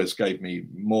 always gave me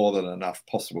more than enough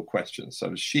possible questions.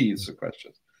 So sheaves of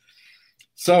questions.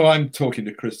 So I'm talking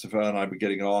to Christopher and I'm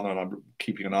getting on and I'm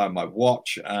keeping an eye on my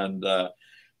watch. And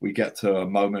we get to a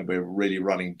moment where we're really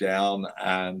running down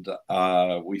and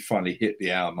we finally hit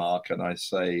the hour mark. And I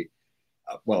say,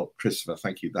 well, Christopher,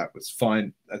 thank you. That was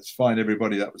fine. That's fine,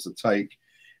 everybody. That was a take.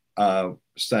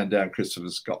 Stand down.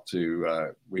 Christopher's got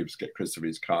to, we must get Christopher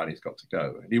his car and he's got to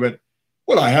go. And he went,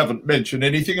 well, I haven't mentioned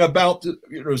anything about,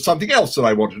 something else that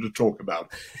I wanted to talk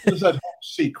about. There's that whole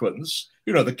sequence,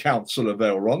 the Council of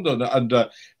Elrond and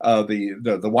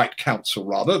the White Council,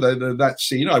 rather, that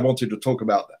scene. I wanted to talk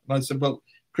about that. And I said, well,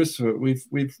 Christopher,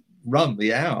 we've run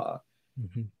the hour.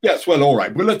 Yes, well, all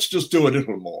right. Well, let's just do a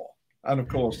little more. And of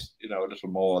course, a little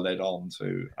more led on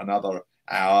to another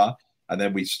hour. And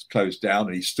then we closed down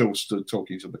and he still stood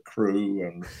talking to the crew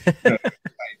and the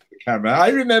camera. I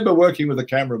remember working with a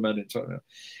cameraman in Tokyo.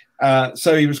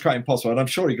 So he was quite impossible. And I'm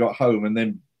sure he got home and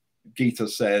then Gita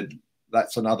said,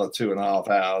 that's another 2.5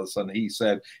 hours. And he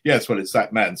said, yes, well, it's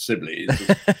that man, Sibley.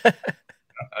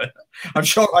 I'm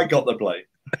sure I got the blame.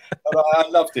 But I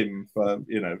loved him for,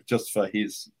 just for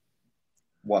his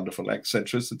wonderful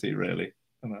eccentricity, really.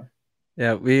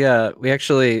 Yeah, we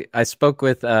actually I spoke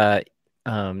with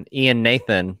Ian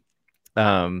Nathan,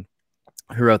 who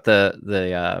wrote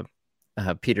the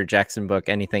Peter Jackson book,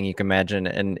 Anything You Can Imagine,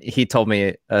 and he told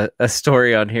me a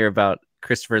story on here about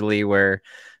Christopher Lee where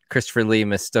Christopher Lee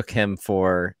mistook him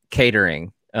for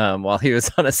catering while he was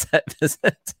on a set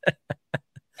visit.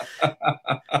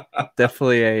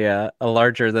 Definitely a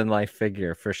larger than life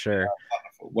figure for sure. Yeah,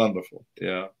 wonderful.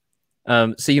 Yeah.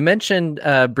 So you mentioned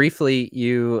briefly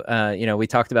we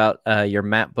talked about your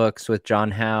map books with John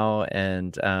Howe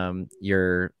and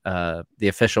your the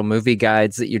official movie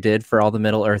guides that you did for all the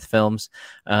Middle Earth films,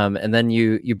 and then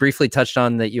you briefly touched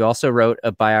on that you also wrote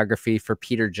a biography for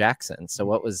Peter Jackson. So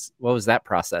what was that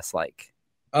process like?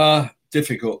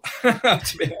 Difficult,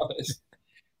 to be honest.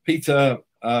 Peter,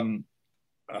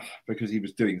 because he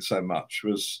was doing so much,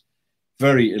 was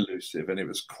very elusive, and it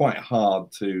was quite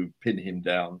hard to pin him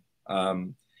down.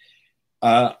 There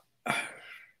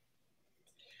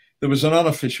was an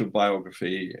unofficial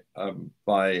biography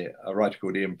by a writer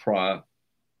called Ian Pryor,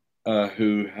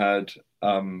 who had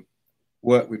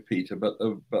worked with Peter, but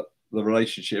the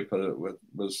relationship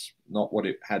was not what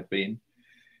it had been.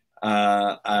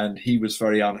 And he was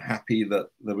very unhappy that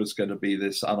there was going to be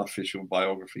this unofficial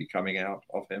biography coming out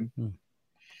of him.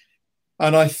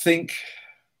 And I think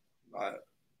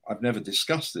I've never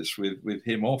discussed this with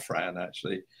him or Fran,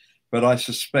 actually, but I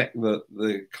suspect that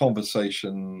the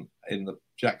conversation in the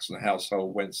Jackson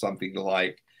household went something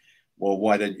like, well,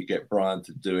 why don't you get Brian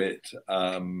to do it?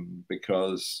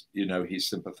 Because, he's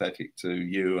sympathetic to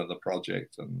you and the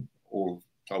project and all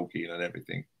Tolkien and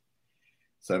everything.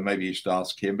 So maybe you should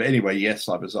ask him. But anyway, yes,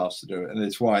 I was asked to do it. And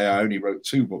it's why I only wrote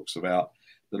 2 books about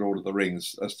the Lord of the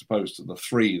Rings, as opposed to the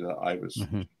 3 that I was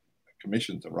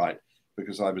commissioned to write,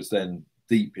 because I was then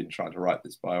deep in trying to write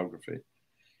this biography.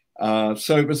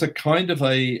 So it was a kind of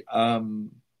a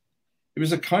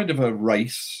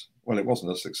race. Well, it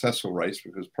wasn't a successful race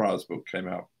because Pryor's book came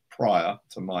out prior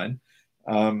to mine.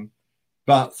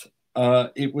 But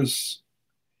it was,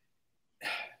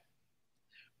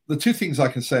 the 2 things I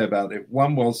can say about it.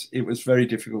 One was it was very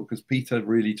difficult because Peter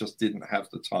really just didn't have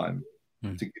the time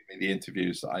to give me the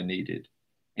interviews that I needed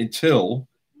until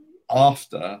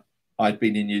after I'd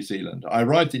been in New Zealand. I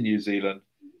arrived in New Zealand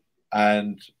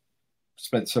and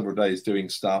spent several days doing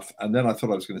stuff. And then I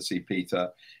thought I was going to see Peter.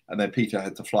 And then Peter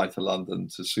had to fly to London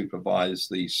to supervise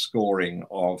the scoring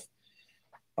of,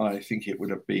 I think it would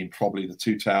have been probably the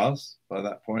 2 Towers by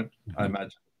that point, I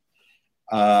imagine.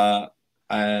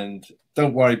 And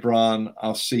don't worry, Brian,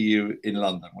 I'll see you in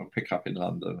London. We'll pick up in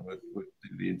London. We'll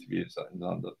do the interviews in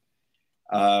London.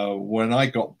 When I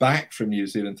got back from New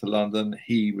Zealand to London,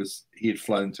 he had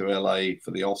flown to LA for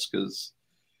the Oscars.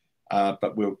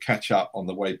 But we'll catch up on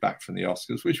the way back from the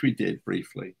Oscars, which we did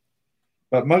briefly.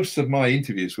 But most of my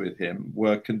interviews with him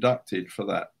were conducted for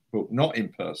that book, not in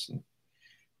person,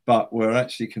 but were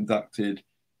actually conducted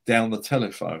down the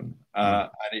telephone. And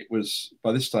it was,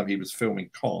 by this time he was filming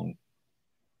Kong.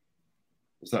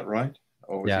 Was that right?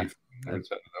 Or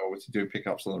was he doing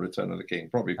pickups on the Return of the King?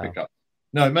 Probably pickups.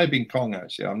 No, it may have been Kong,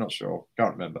 actually. I'm not sure.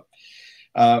 Can't remember.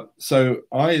 So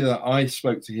either I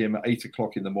spoke to him at 8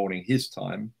 o'clock in the morning, his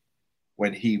time,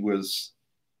 when he was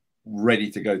ready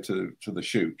to go to the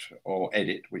shoot or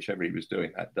edit, whichever he was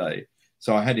doing that day.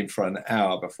 So I had him for an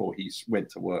hour before he went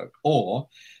to work. Or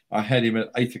I had him at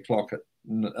 8 o'clock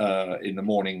in the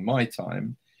morning, my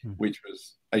time, which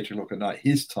was 8 o'clock at night,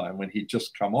 his time, when he'd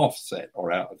just come off set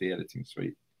or out of the editing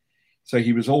suite. So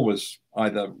he was always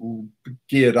either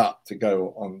geared up to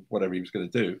go on whatever he was going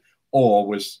to do, or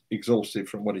was exhausted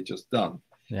from what he'd just done.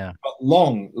 Yeah. But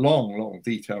long,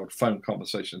 detailed phone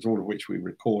conversations, all of which we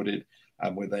recorded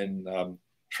and were then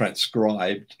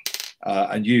transcribed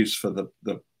and used for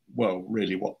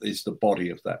really what is the body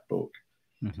of that book.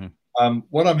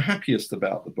 What I'm happiest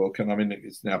about the book, and I mean,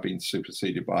 it's now been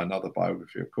superseded by another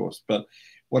biography, of course, but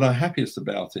what I'm happiest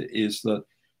about it is that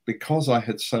because I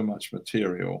had so much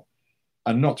material,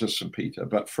 and not just from Peter,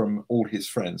 but from all his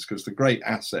friends, because the great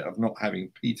asset of not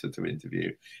having Peter to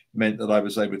interview meant that I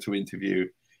was able to interview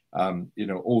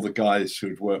all the guys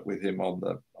who'd worked with him on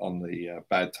the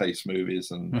Bad Taste movies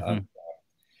and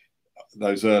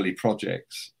those early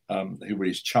projects, who were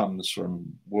his chums from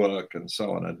work and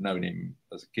so on. I'd known him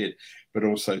as a kid, but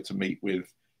also to meet with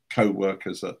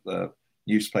co-workers at the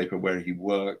newspaper where he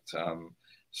worked,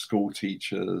 school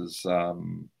teachers,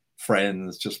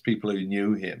 friends, just people who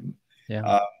knew him.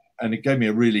 Yeah. And it gave me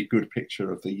a really good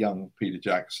picture of the young Peter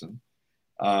Jackson.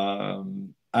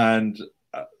 And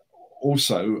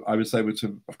also, I was able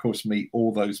to, of course, meet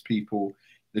all those people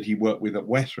that he worked with at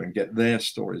Weta and get their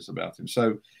stories about him.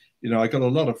 So, you know, I got a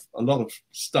lot of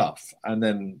stuff. And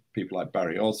then people like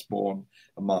Barry Osborne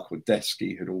and Mark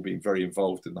Wadesky had all been very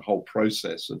involved in the whole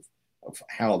process of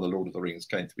how the Lord of the Rings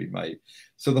came to be made.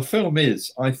 So the film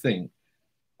is, I think,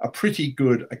 a pretty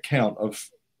good account of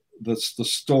the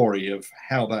story of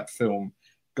how that film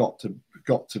got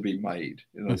to be made.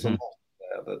 You know, there's a lot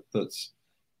there that's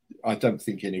I don't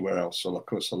think anywhere else. So of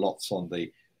course, a lot's on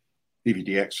the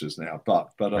DVD extras now,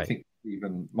 but right. I think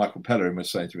even Michael Pellerin was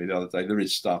saying to me the other day, there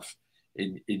is stuff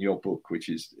in your book which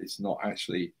is it's not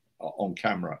actually on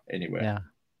camera anywhere.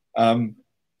 Yeah.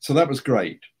 So that was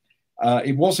great.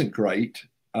 It wasn't great,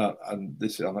 and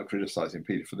this I'm not criticizing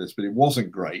Peter for this, but it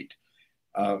wasn't great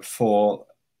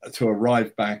to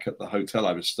arrive back at the hotel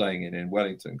I was staying in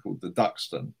Wellington called the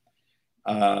Duxton.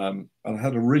 And I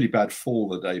had a really bad fall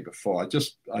the day before. I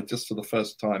just for the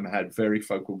first time had very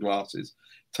focal glasses,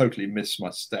 totally missed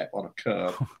my step on a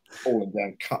curve, fallen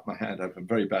down, cut my hand open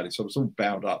very badly. So I was all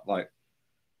bound up like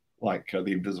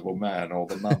the Invisible Man or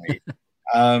the Mummy.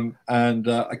 And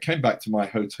I came back to my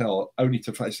hotel only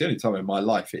to find, it's the only time in my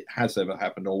life it has ever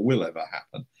happened or will ever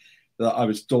happen, that I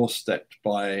was doorstepped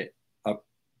by a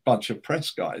bunch of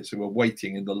press guys who were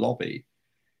waiting in the lobby.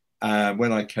 And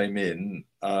when I came in,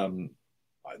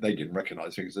 they didn't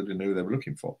recognize me because they didn't know who they were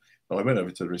looking for. But I went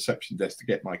over to the reception desk to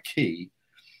get my key,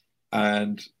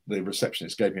 and the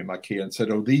receptionist gave me my key and said,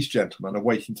 "Oh, these gentlemen are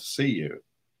waiting to see you."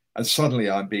 And suddenly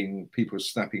people are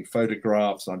snapping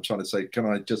photographs. And I'm trying to say, can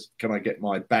I get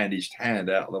my bandaged hand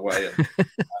out of the way? And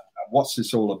what's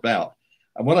this all about?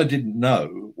 And what I didn't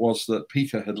know was that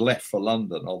Peter had left for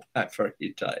London on that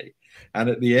very day. And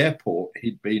at the airport,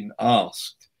 he'd been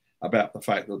asked about the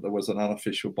fact that there was an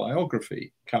unofficial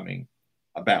biography coming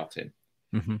about him.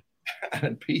 Mm-hmm.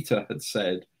 And Peter had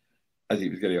said, as he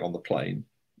was getting on the plane,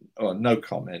 "Oh, no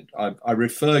comment. I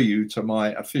refer you to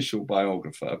my official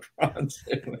biographer, Brian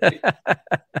Sibley."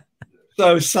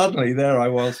 So suddenly there I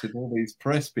was with all these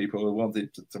press people who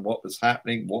wanted to what was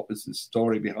happening, what was the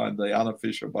story behind the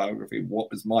unofficial biography, what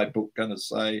was my book going to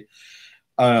say.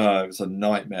 It was a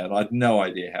nightmare, and I had no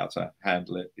idea how to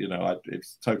handle it. You know, it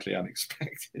was totally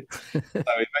unexpected. So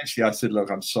eventually I said,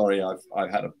 "Look, I'm sorry.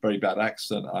 I've had a very bad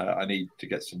accident. I need to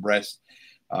get some rest.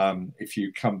 If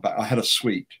you come back," I had a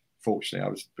suite.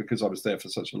 Fortunately, because I was there for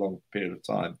such a long period of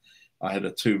time, I had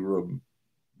a 2-room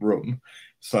room.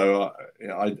 So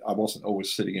I wasn't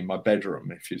always sitting in my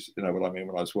bedroom, if you know what I mean,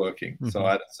 when I was working. Mm-hmm. So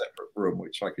I had a separate room,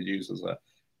 which I could use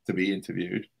to be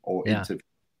interviewed or interviewed.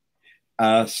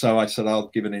 So I said, "I'll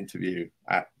give an interview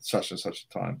at such and such a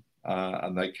time."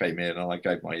 And they came in and I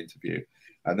gave my interview.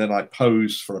 And then I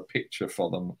posed for a picture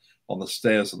for them on the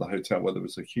stairs of the hotel where there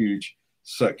was a huge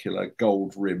circular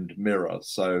gold-rimmed mirror.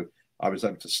 So I was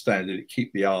able to stand in it,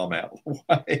 keep the arm out of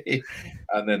the way.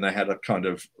 And then they had a kind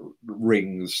of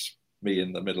rings, me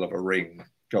in the middle of a ring,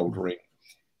 gold ring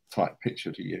type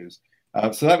picture to use.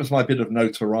 So that was my bit of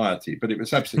notoriety, but it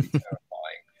was absolutely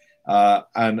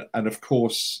terrifying. And of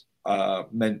course,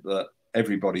 meant that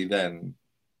everybody then,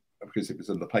 because it was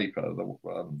in the paper,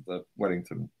 the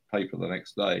Wellington paper the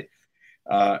next day,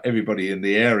 everybody in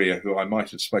the area who I might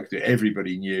have spoken to,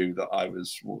 everybody knew that I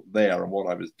was there and what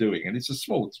I was doing. And it's a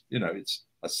small, you know, it's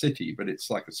a city, but it's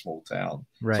like a small town.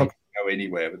 Right. So I couldn't go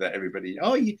anywhere without everybody.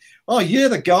 You're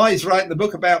the guys writing the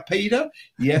book about Peter?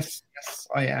 Yes,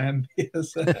 I am.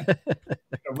 Yes. A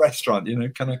restaurant, you know,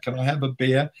 can I have a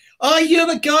beer? "Oh, you're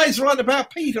the guys writing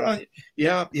about Peter, aren't you?"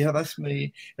 Yeah, that's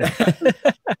me. I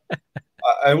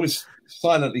always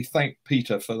silently thank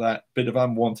Peter for that bit of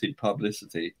unwanted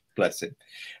publicity. Bless him.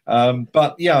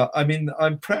 But yeah, I mean,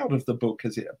 I'm proud of the book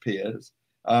as it appears.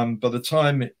 By the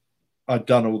time I'd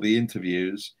done all the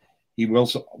interviews, he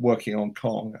was working on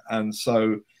Kong. And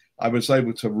so I was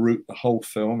able to route the whole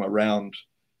film around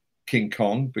King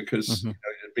Kong because mm-hmm. It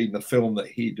had been the film that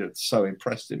he'd so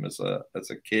impressed him as a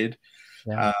kid.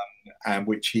 Yeah. And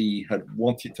which he had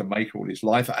wanted to make all his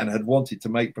life and had wanted to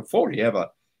make before he ever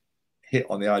hit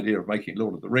on the idea of making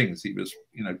Lord of the Rings. He was,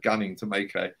 you know, gunning to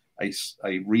make a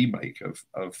remake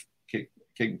of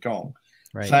King Kong.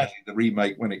 Right. Sadly, the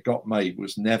remake, when it got made,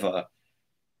 was never,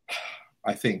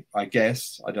 I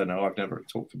don't know, I've never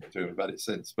talked to him about it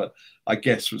since, but I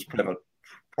guess was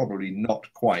probably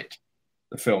not quite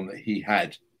the film that he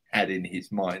had in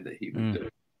his mind that he would do.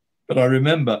 But I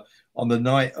remember on the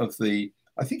night of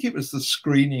I think it was the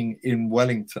screening in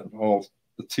Wellington of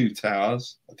The Two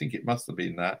Towers, I think it must have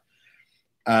been that,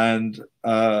 and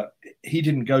he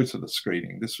didn't go to the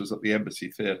screening. This was at the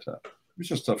Embassy Theatre. It was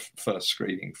just a first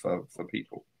screening for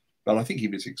people. But I think he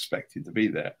was expected to be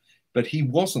there. But he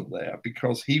wasn't there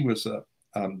because he was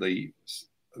the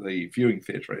viewing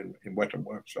theatre in Wetton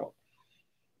Workshop,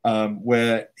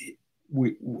 where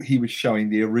he was showing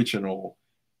the original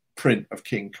print of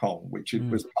King Kong, which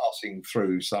was passing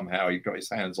through somehow. He got his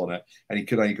hands on it, and he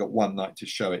could only got one night to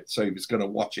show it, so he was going to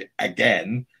watch it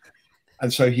again.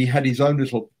 And so he had his own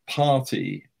little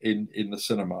party in the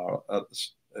cinema at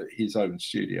his own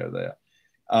studio there,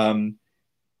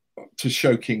 to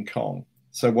show King Kong.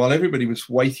 So while everybody was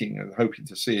waiting and hoping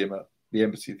to see him at the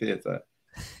Embassy Theatre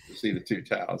to see the Two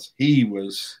Towers, he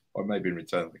was, or maybe in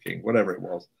Return of the King, whatever it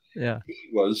was, he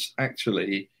was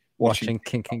actually watching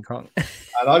King Kong.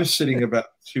 And I was sitting about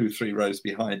 2 or 3 rows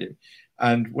behind him.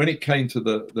 And when it came to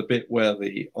the bit where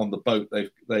on the boat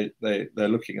they're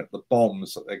looking at the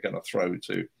bombs that they're going to throw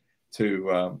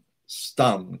to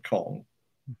stun Kong,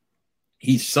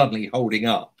 he's suddenly holding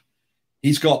up.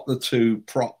 He's got the 2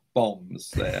 prop bombs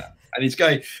there, and he's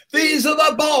going, "These are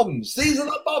the bombs. These are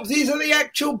the bombs. These are the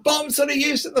actual bombs that are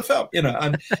used in the film." You know,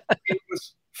 and it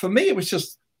was, for me, it was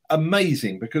just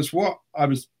amazing, because what I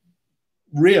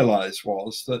realized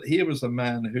was that here was a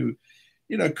man who,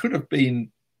 you know, could have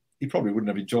been. He probably wouldn't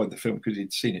have enjoyed the film because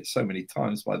he'd seen it so many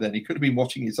times by then. He could have been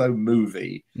watching his own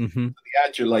movie, the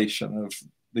adulation of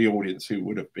the audience, who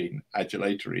would have been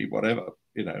adulatory, whatever,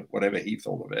 you know, whatever he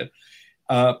thought of it.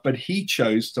 But he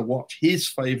chose to watch his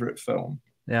favorite film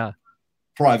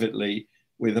privately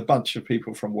with a bunch of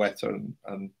people from Weta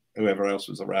and whoever else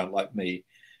was around, like me,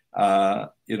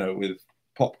 you know, with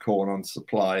popcorn on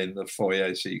supply in the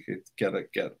foyer, so you could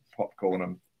get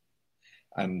popcorn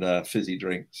and fizzy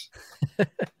drinks.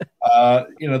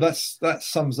 You know, that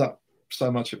sums up so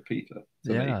much of Peter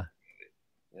to me.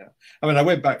 Yeah. I mean, I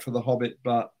went back for The Hobbit,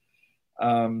 but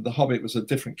The Hobbit was a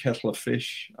different kettle of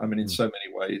fish. I mean, in so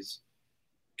many ways,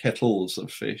 kettles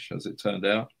of fish, as it turned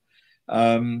out.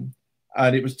 And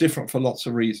it was different for lots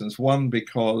of reasons. One,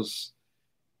 because,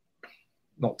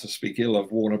 not to speak ill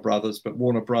of Warner Brothers, but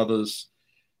Warner Brothers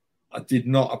did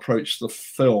not approach the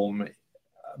film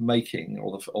making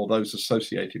or those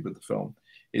associated with the film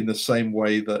in the same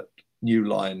way that New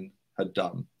Line had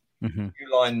done. New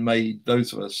Line made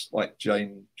those of us, like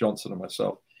Jane Johnson and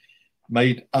myself,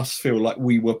 made us feel like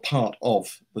we were part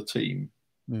of the team.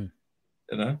 You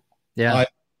know,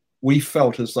 we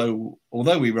felt as though,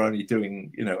 although we were only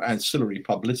doing, you know, ancillary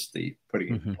publicity,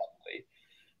 putting it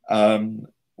bluntly,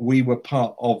 we were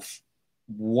part of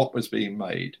what was being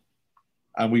made,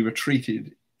 and we were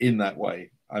treated in that way.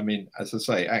 I mean, as I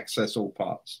say, access all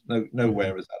parts.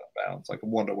 Nowhere is out of bounds. I could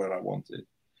wander where I wanted.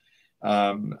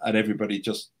 And everybody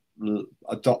just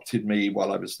adopted me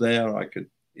while I was there. I could,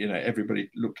 you know,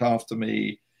 everybody looked after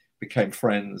me, became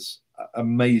friends,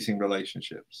 amazing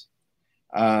relationships.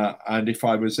 And if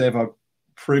I was ever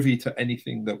privy to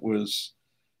anything that was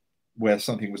where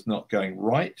something was not going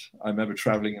right, I remember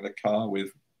traveling in a car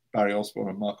with Barry Osborne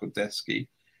and Mark Odesky,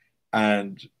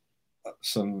 and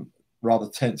some rather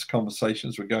tense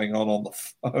conversations were going on the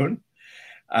phone.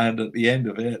 And at the end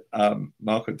of it,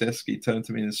 Mark Odesky turned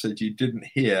to me and said, "You didn't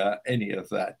hear any of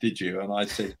that, did you?" And I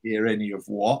said, "Hear any of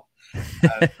what?"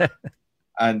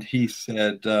 And he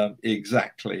said,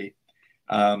 "Exactly."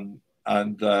 And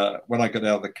when I got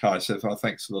out of the car, I said, "Oh,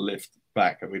 thanks for the lift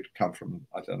back." And we'd come from,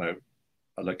 I don't know,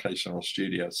 a location or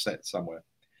studio set somewhere.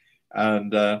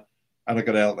 And I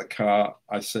got out of the car.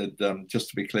 I said, "Just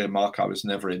to be clear, Mark, I was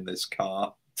never in this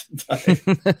car today."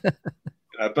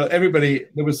 But everybody,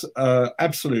 there was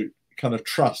absolute kind of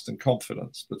trust and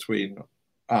confidence between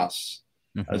us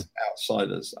as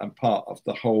outsiders and part of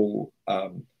the whole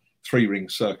 3-ring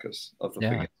circus of the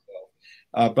thing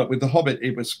itself. But with The Hobbit,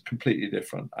 it was completely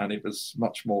different, and it was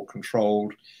much more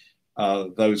controlled.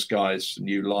 Those guys,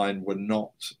 New Line, were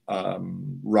not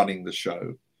running the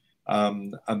show.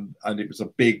 And it was a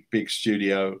big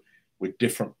studio with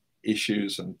different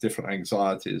issues and different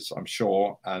anxieties, I'm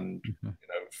sure, and you know,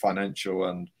 financial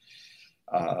and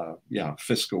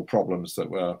fiscal problems that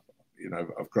were, you know,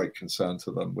 of great concern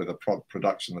to them, with a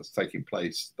production that's taking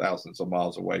place thousands of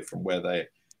miles away from where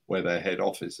their head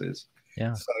office is.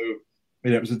 So, you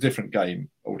know, it was a different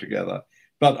game altogether.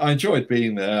 But I enjoyed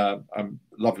being there.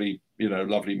 Lovely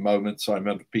moments. I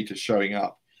remember Peter showing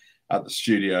up at the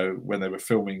studio when they were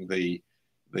filming the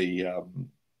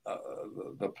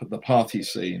party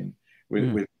scene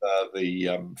with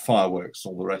the fireworks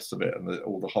and all the rest of it, and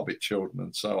all the Hobbit children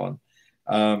and so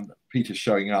on. Peter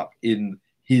showing up in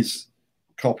his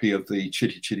copy of the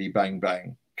Chitty Chitty Bang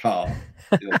Bang car,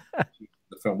 you know,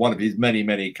 the film, one of his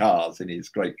many cars in his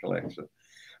great collection.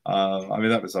 I mean,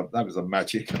 that was a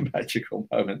magical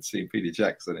moment, seeing Peter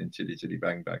Jackson in Chitty Chitty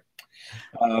Bang Bang.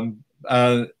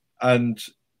 And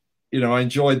you know, I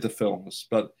enjoyed the films,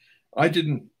 but I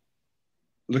didn't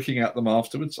looking at them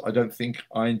afterwards, I don't think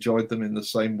I enjoyed them in the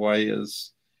same way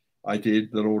as I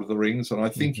did The Lord of the Rings. And I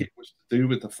think it was to do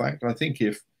with the fact, I think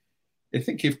if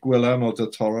Guillermo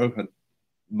del Toro had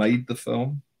made the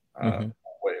film,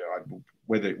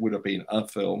 whether it would have been a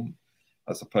film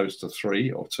as opposed to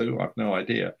 3 or 2, I've no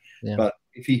idea. Yeah. But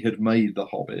if he had made The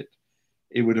Hobbit,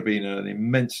 it would have been an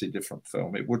immensely different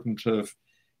film. It wouldn't have.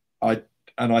 I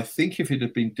think if it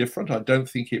had been different, I don't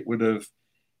think it would have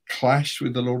clashed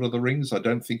with The Lord of the Rings. I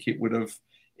don't think it would have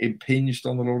impinged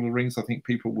on The Lord of the Rings. I think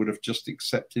people would have just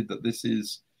accepted that this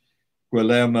is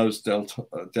Guillermo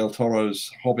del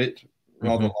Toro's Hobbit,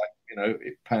 rather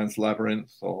like Pan's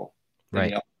Labyrinth or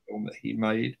any other film that he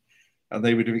made, and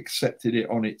they would have accepted it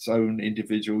on its own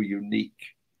individual,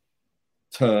 unique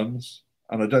terms.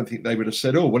 And I don't think they would have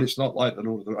said, "Oh, well, it's not like The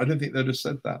Lord of the Rings." I don't think they'd have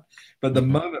said that. But the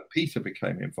moment Peter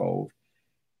became involved,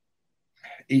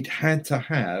 it had to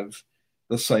have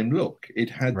the same look. It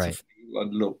had to feel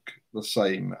and look the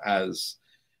same as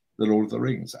The Lord of the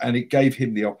Rings, and it gave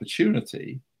him the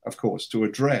opportunity, of course, to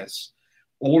address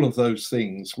all of those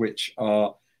things which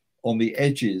are on the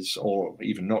edges, or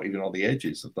even not even on the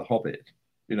edges of The Hobbit.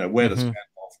 Where does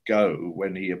Gandalf go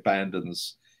when he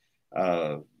abandons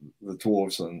the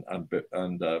dwarves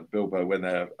and Bilbo when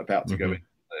they're about to go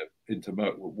into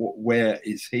Mirk? Where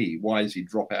is he? Why does he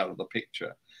drop out of the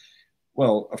picture?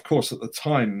 Well, of course, at the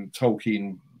time,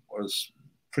 Tolkien was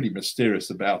pretty mysterious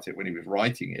about it when he was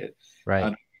writing it. Right.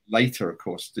 And later, of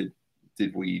course,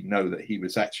 did we know that he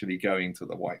was actually going to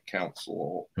the White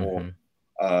Council or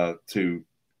to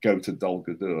go to Dol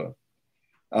Guldur.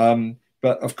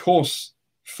 But of course,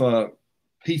 for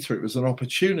Peter, it was an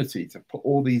opportunity to put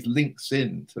all these links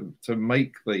in, to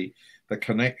make the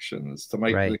connections, to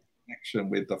make the connection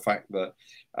with the fact that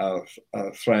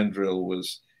Thranduil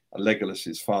was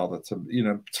Legolas's father,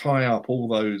 to tie up all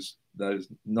those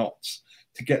knots,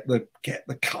 to get the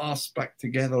cast back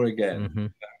together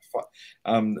again.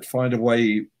 Find a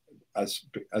way, as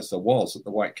there was at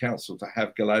the White Council, to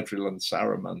have Galadriel and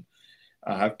Saruman,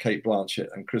 have Cate Blanchett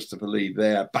and Christopher Lee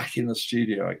there back in the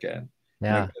studio again.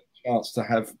 Yeah. A chance to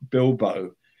have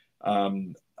Bilbo,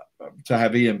 to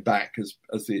have Ian back as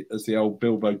the old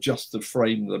Bilbo, just to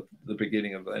frame the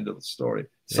beginning of the end of the story.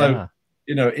 So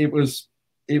it was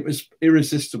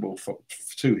irresistible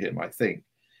to him, I think.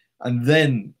 And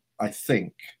then I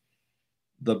think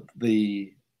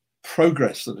the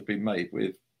progress that had been made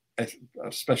with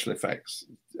special effects,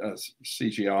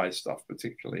 CGI stuff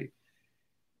particularly,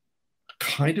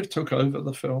 kind of took over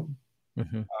the film.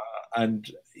 And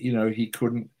he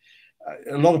couldn't.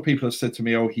 A lot of people have said to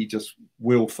me, "Oh, he just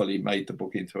willfully made the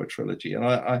book into a trilogy."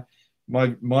 And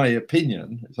my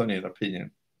opinion, it's only an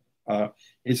opinion,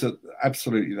 is that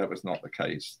absolutely that was not the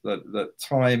case. That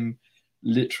time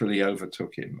literally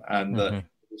overtook him, and that there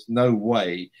was no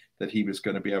way that he was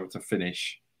going to be able to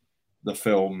finish the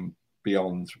film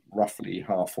beyond roughly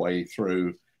halfway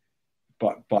through.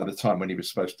 But by the time when he was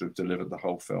supposed to have delivered the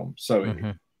whole film, so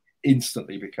it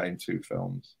instantly became 2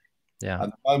 films. Yeah.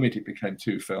 And the moment it became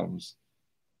 2 films,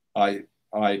 I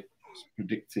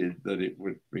predicted that it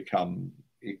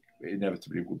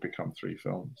inevitably would become 3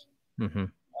 films.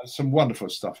 Some wonderful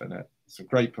stuff in it. Some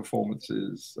great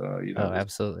performances.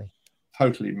 Absolutely.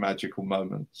 Totally magical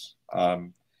moments.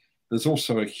 There's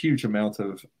also a huge amount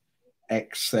of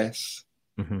excess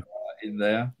in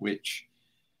there, which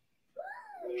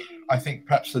I think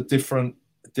perhaps a different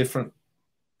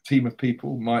team of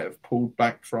people might have pulled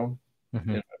back from.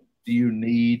 Do you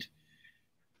need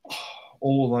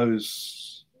all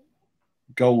those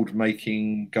gold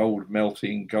making, gold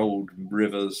melting, gold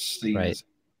rivers scenes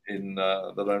in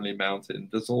The Lonely Mountain?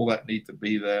 Does all that need to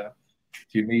be there?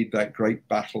 Do you need that great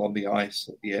battle on the ice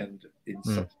at the end in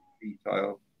such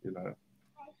detail?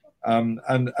 And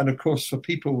of course, for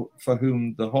people for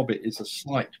whom The Hobbit is a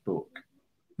slight book,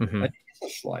 it is a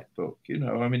slight book.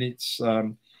 I mean, it's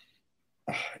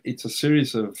a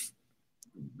series of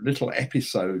little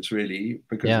episodes, really,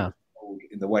 because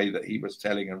in the way that he was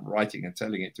telling and writing and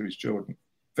telling it to his children,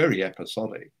 very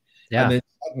episodic. And then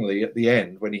suddenly at the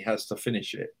end, when he has to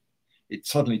finish it, it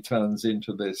suddenly turns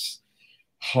into this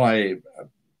high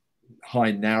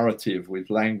narrative with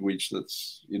language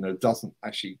that's doesn't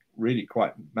actually really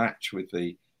quite match with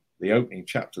the opening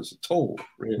chapters at all,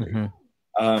 really.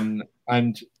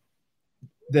 And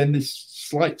then this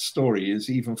slight story is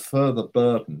even further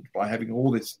burdened by having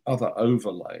all this other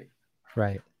overlay,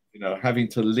 having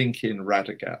to link in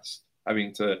Radagast,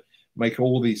 having to make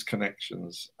all these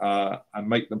connections and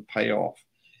make them pay off,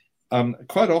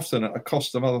 quite often at a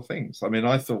cost of other things. I mean,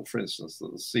 I thought, for instance,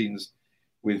 that the scenes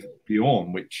with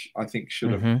Bjorn, which I think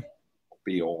should have been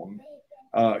Bjorn,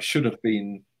 should have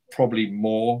been probably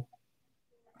more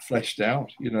fleshed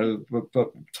out, you know,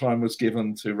 but time was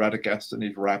given to Radagast and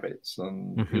his rabbits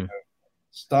and you know,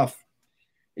 stuff.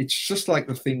 It's just like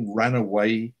the thing ran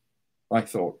away. I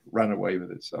thought ran away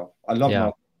with itself. I love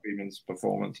Martin Freeman's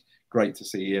performance. Great to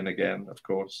see Ian again, of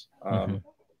course.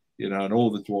 You know, and all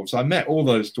the dwarves. I met all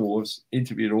those dwarves,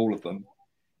 interviewed all of them,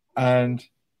 and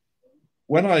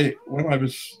when I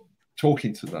was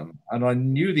talking to them, and I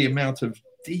knew the amount of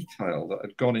detail that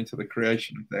had gone into the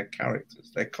creation of their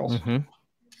characters, their costumes,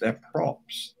 their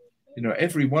props. You know,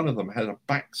 every one of them had a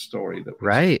backstory that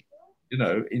was, you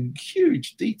know, in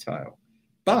huge detail.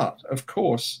 But of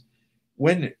course,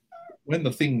 when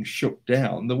the thing shook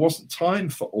down, there wasn't time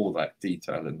for all that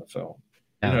detail in the film.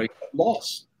 You know, it got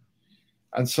lost.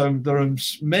 And so there are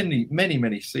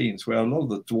many scenes where a lot of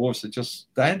the dwarves are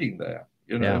just standing there,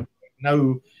 you know,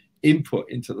 no input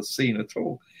into the scene at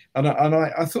all. And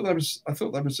I thought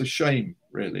that was a shame,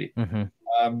 really.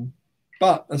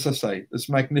 But as I say, there's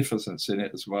magnificence in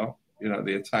it as well. You know,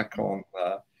 the attack on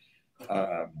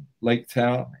Lake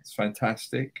Town, it's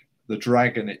fantastic. The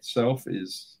dragon itself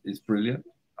is brilliant.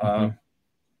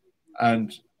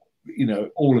 And you know,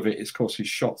 all of it is, of course, is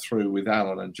shot through with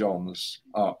Alan and John's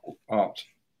art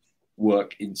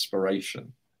work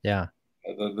inspiration. I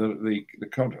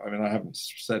mean, I haven't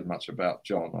said much about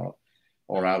John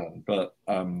or Alan, but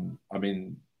I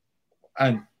mean,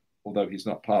 and although he's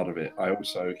not part of it, I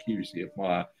also hugely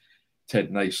admire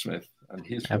Ted Naismith and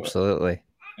his work. Absolutely.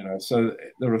 You know, so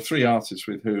there are three artists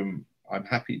with whom I'm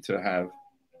happy to have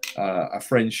a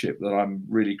friendship that I'm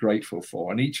really grateful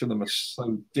for, and each of them are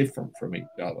so different from each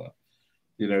other.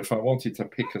 You know, if I wanted to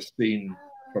pick a scene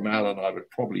from Alan, I would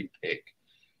probably pick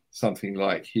something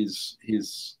like his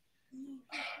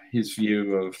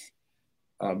view of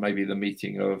maybe the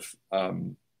meeting of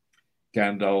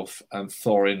Gandalf and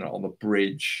Thorin on the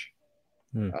bridge,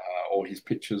 or his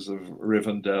pictures of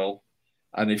Rivendell.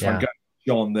 And if I'm going to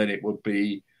John, then it would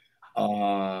be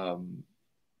Gandalf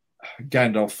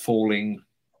falling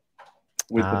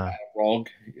with the Balrog.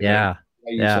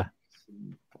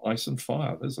 Ice and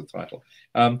Fire. There's a title.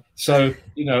 So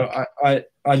you know, I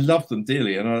love them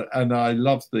dearly, and I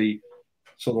love the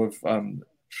sort of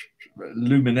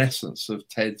luminescence of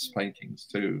Ted's paintings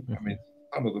too. I mean,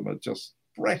 some of them are just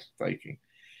breathtaking.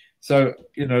 So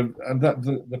you know, and that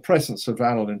the presence of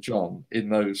Alan and John in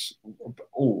those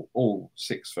all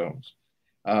six films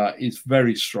is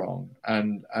very strong,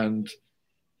 and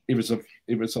it was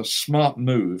a smart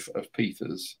move of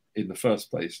Peter's in the first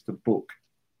place to book.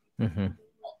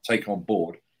 Take on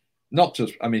board, not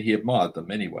just, I mean, he admired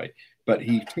them anyway, but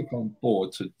he took on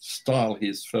board to style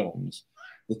his films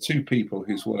the two people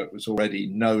whose work was already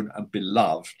known and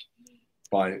beloved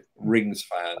by Rings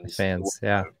fans.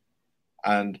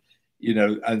 And you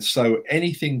know, and so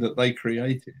anything they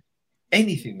created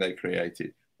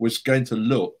was going to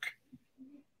look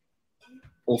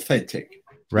authentic,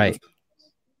 right?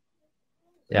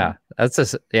 It's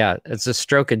a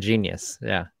stroke of genius.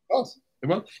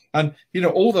 Well, and you know,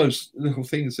 all those little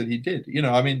things that he did, you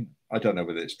know, I mean, I don't know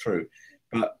whether it's true,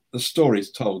 but the story's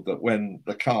told that when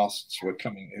the casts were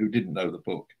coming, who didn't know the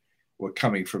book, were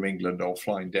coming from England or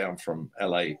flying down from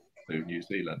LA to New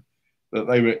Zealand, that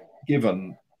they were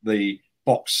given the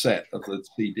box set of the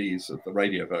CDs of the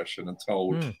radio version and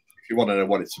told, if you want to know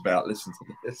what it's about, listen to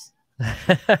this.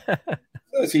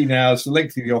 13 hours, the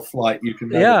length of your flight, you can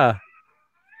know.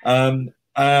 And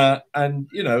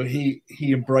you know, he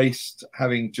embraced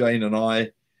having Jane and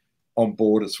I on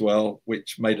board as well,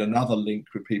 which made another link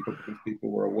with people, because people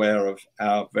were aware of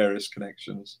our various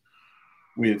connections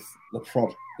with the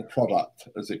product,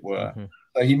 as it were.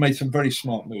 So he made some very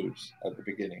smart moves at the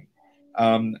beginning,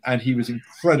 and he was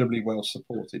incredibly well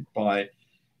supported by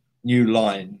New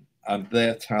Line and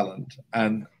their talent,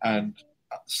 and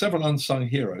several unsung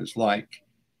heroes like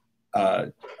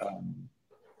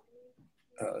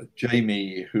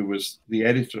Jamie, who was the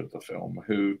editor of the film,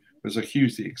 who was a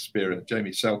hugely experienced, Jamie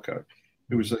Selko,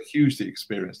 who was a hugely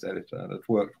experienced editor and had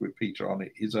worked with Peter on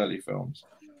his early films,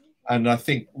 and I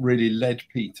think really led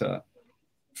Peter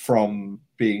from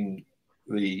being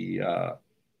the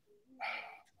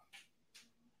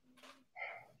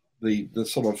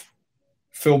sort of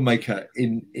filmmaker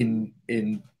in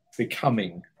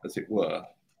becoming, as it were,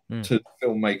 to the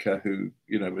filmmaker who,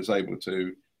 you know, was able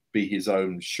to be his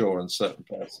own sure and certain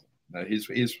person. You know,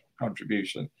 his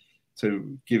contribution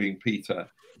to giving Peter,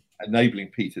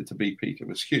 enabling Peter to be Peter,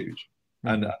 was huge.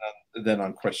 And then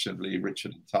unquestionably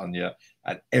Richard and Tanya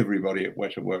and everybody at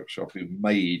Weta Workshop who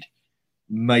made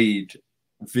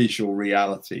visual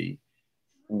reality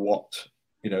what,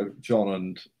 you know, John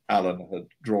and Alan had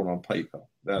drawn on paper.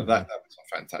 That was a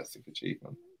fantastic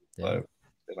achievement. So,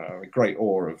 you know, a great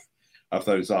awe of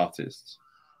those artists.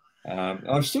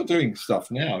 I'm still doing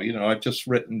stuff now. You know, I've just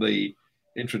written the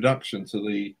introduction to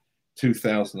the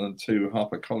 2002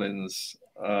 HarperCollins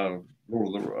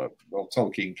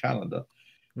Tolkien calendar,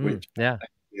 which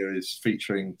is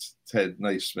featuring Ted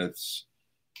Naismith's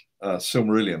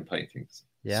Silmarillion paintings.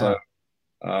 Yeah. So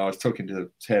I was talking to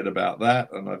Ted about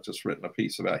that, and I've just written a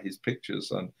piece about his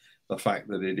pictures and the fact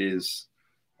that it is,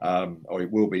 or it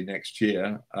will be next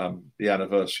year, the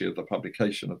anniversary of the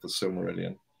publication of the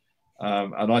Silmarillion.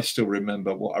 And I still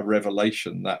remember what a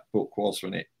revelation that book was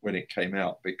when it came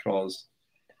out, because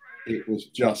it was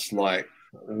just like,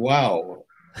 wow,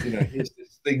 you know, here's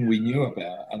this thing we knew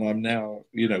about, and I'm now,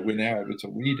 you know, we're now able to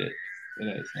read it. You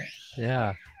know, it's like,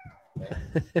 yeah.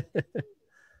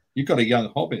 You've got a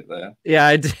young hobbit there. Yeah,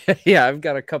 I do. Yeah, I've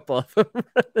got a couple of them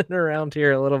running around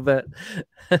here a little bit.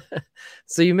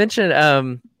 So you mentioned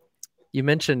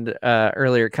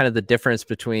earlier kind of the difference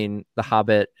between The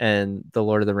Hobbit and The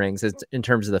Lord of the Rings in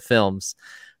terms of the films.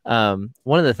 One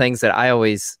of the things that I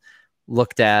always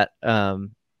looked at,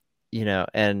 you know,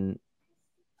 and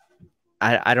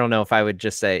I don't know if I would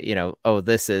just say, you know, oh,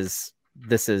 this is,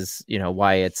 you know,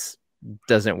 why it's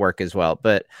doesn't work as well.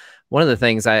 But one of the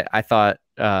things I thought,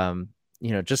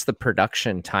 you know, just the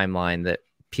production timeline that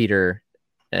Peter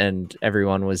and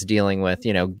everyone was dealing with,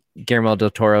 you know, Guillermo del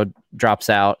Toro drops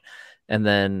out, and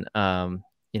then,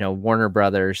 you know, Warner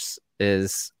Brothers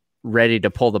is ready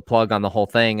to pull the plug on the whole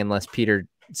thing unless Peter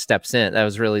steps in. That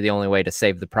was really the only way to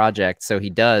save the project. So he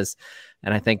does.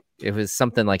 And I think it was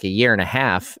something like a year and a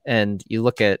half. And you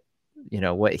look at, you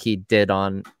know, what he did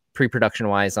on pre-production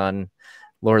wise on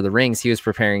Lord of the Rings, he was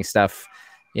preparing stuff,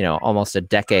 you know, almost a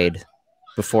decade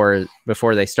before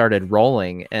they started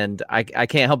rolling. And I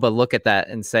can't help but look at that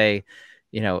and say,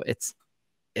 you know, it's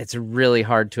really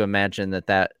hard to imagine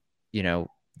that, you know,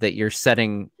 that you're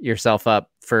setting yourself up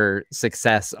for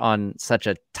success on such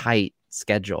a tight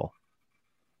schedule.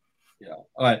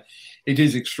 Yeah, it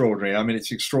is extraordinary. I mean,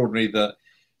 it's extraordinary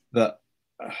that,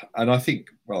 and I think,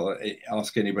 well,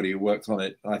 ask anybody who worked on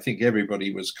it. I think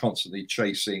everybody was constantly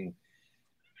chasing,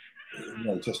 you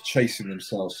know, just chasing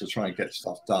themselves to try and get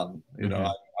stuff done. You know,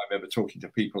 I remember talking to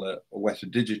people at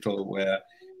Weta Digital where,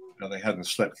 you know, they hadn't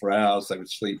slept for hours. They would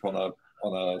sleep on a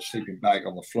sleeping bag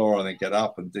on the floor and then get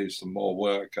up and do some more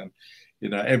work. And, you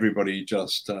know, everybody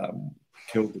just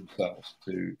killed themselves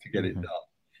to get it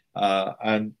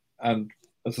done. And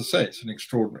as I say, it's an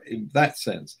extraordinary, in that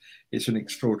sense, it's an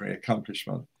extraordinary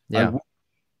accomplishment. Yeah.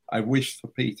 I wish for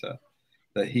Peter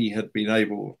that he had been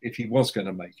able, if he was going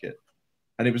to make it,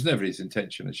 and it was never his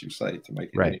intention, as you say, to make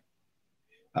it. Right.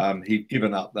 He'd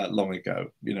given up that long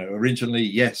ago. You know, originally,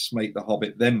 yes, make The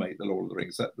Hobbit, then make The Lord of the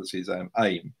Rings. That was his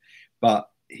aim. But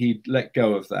he'd let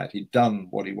go of that. He'd done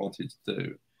what he wanted to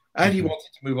do. And he wanted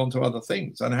to move on to other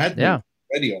things, and had moved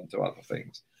already on to other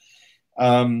things.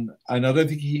 And I don't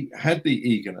think he had the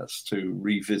eagerness to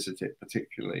revisit it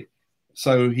particularly.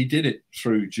 So he did it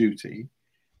through duty,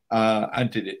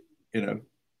 and did it, you know,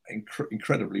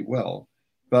 incredibly well.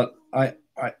 But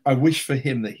I wish for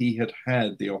him that he had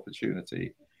had the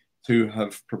opportunity to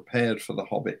have prepared for The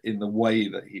Hobbit in the way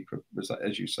that he was,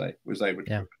 as you say, was able to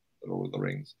prepare for Lord of the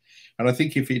Rings. And I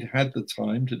think if he'd had the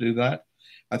time to do that,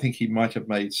 I think he might have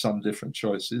made some different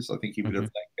choices. I think he would have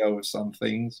let go of some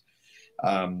things.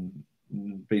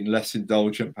 Been less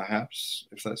indulgent, perhaps,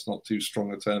 if that's not too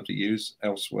strong a term to use,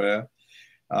 elsewhere.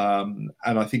 And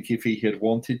I think if he had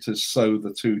wanted to sew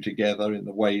the two together in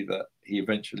the way that he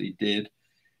eventually did,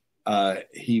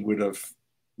 he would have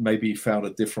maybe found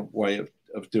a different way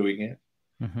of doing it.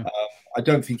 I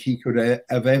don't think he could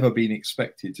have ever been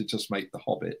expected to just make The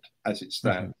Hobbit as it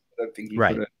stands. I don't think he could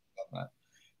have done that.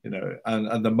 You know,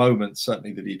 and the moment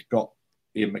certainly that he'd got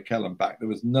Ian McKellen back, there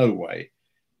was no way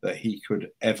that he could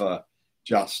ever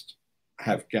just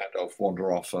have Gandalf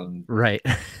wander off and you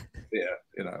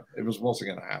know, it wasn't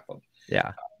going to happen.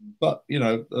 But you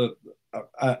know,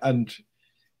 and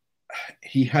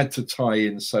he had to tie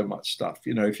in so much stuff.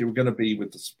 You know, if you were going to be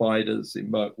with the spiders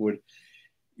in Mirkwood,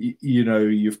 you know,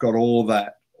 you've got all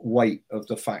that weight of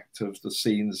the fact of the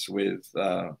scenes with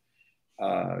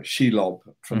Shelob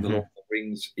from the Lord of the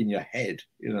Rings in your head.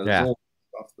 You know, there's all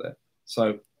that stuff there.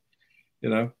 So, you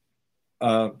know,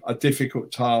 a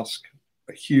difficult task,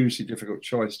 a hugely difficult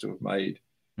choice to have made.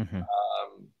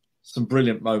 Some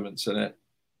brilliant moments in it.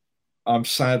 I'm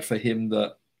sad for him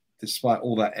that despite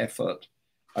all that effort,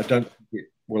 I don't think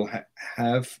it will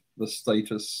have the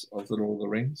status of the Lord of the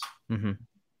Rings.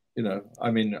 You know,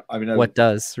 I mean, what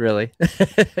does really?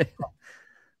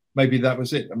 Maybe that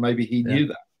was it, and maybe he knew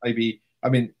that. Maybe,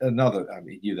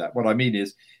 he knew that. What I mean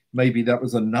is, maybe that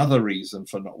was another reason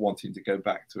for not wanting to go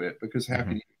back to it, because how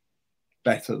can you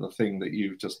better the thing that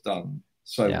you've just done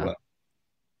so Yeah.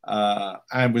 well,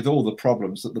 and with all the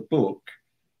problems that the book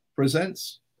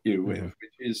presents you with,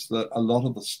 which is that a lot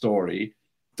of the story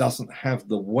doesn't have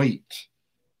the weight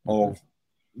of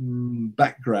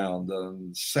background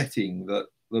and setting that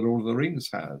Lord of the Rings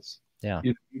has. Yeah.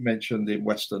 You mentioned in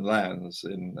Western Lands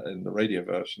in the radio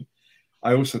version.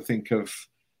 I also think of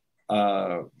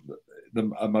a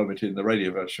moment in the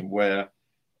radio version where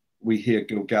we hear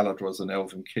Gil-galad was an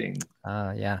elven king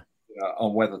Yeah.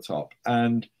 on Weathertop.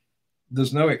 And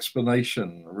there's no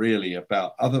explanation really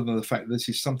about, other than the fact that this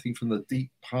is something from the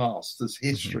deep past. There's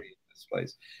history in this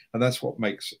place. And that's what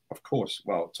makes, of course,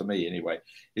 well, to me anyway,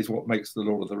 is what makes The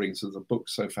Lord of the Rings as a book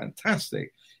so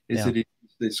fantastic, is that it's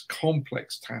this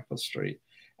complex tapestry.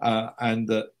 And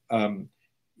that,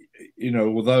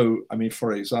 although, I mean,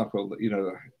 for example,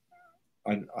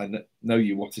 I know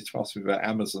you wanted to ask me about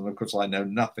Amazon. Of course, I know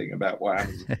nothing about what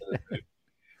Amazon do,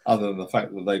 other than the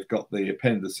fact that they've got the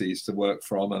appendices to work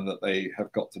from and that they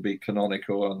have got to be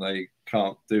canonical and they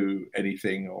can't do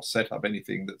anything or set up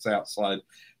anything that's outside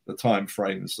the time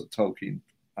frames that Tolkien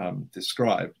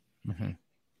described.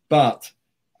 But,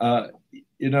 there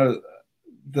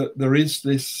is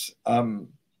this,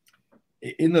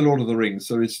 in The Lord of the Rings,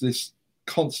 there is this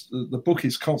the book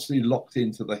is constantly locked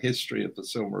into the history of the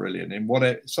Silmarillion in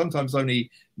what sometimes only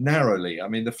narrowly. I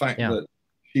mean, the fact that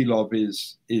Shelob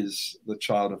is the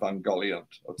child of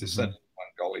Ungoliant, or descendant of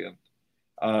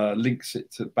Ungoliant, links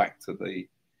it back to the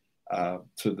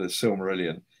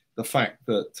Silmarillion. The fact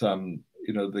that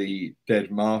the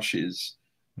Dead Marshes,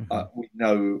 we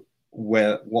know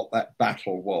what that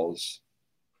battle was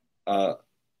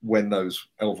when those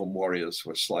elven warriors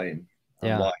were slain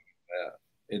and lying there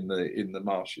in the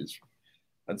marshes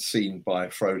and seen by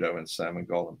Frodo and Sam and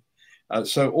Gollum.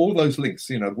 So all those links,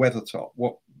 Weathertop,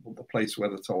 what the place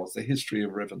Weathertop was, the history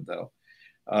of Rivendell,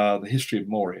 the history of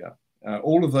Moria,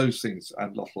 all of those things,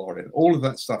 and Lothlorien, all of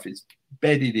that stuff is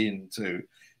bedded into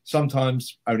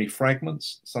sometimes only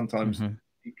fragments, sometimes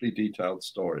deeply detailed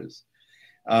stories.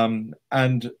 And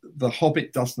The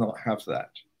Hobbit does not have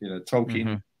that.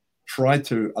 Tolkien tried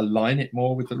to align it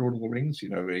more with The Lord of the Rings,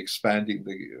 expanding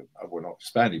not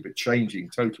expanding, but changing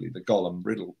totally the Gollum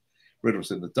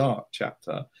Riddles in the Dark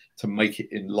chapter to make it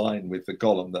in line with the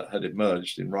Gollum that had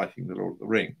emerged in writing The Lord of the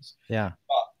Rings. Yeah.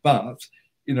 But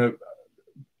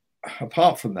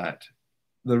apart from that,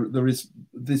 there is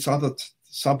this other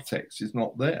subtext is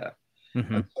not there.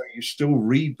 And so you still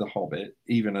read The Hobbit,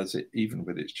 even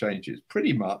with its changes,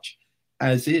 pretty much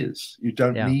as is. You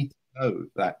don't need to know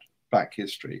that back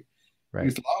history. Right.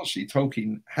 Because largely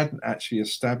Tolkien hadn't actually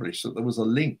established that there was a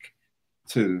link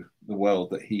to the world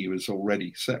that he was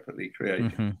already separately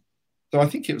creating. So I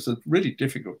think it was a really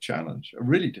difficult challenge.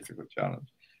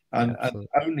 And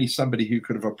only somebody who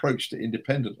could have approached it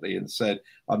independently and said,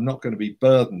 I'm not going to be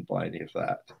burdened by any of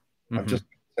that. I'm just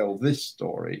going to tell this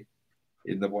story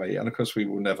in the way. And of course, we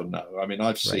will never know. I mean,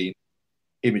 I've seen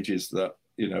images that,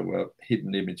 were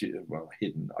hidden images. Well,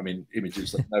 hidden, I mean,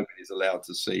 images that nobody's allowed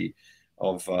to see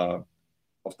of the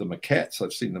maquettes.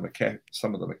 I've seen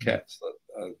some of the maquettes that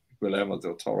Guillermo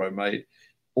del Toro made.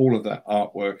 All of that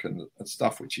artwork and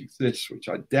stuff which exists, which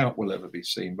I doubt will ever be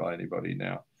seen by anybody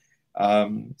now.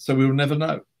 So we will never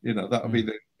know. That will be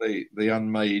the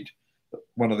unmade,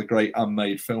 one of the great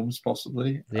unmade films,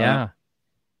 possibly. Yeah.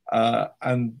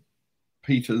 And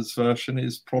Peter's version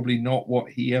is probably not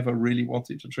what he ever really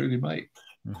wanted to truly make.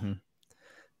 But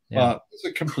there's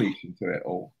a completion to it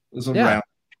all. There's a round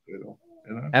to it all.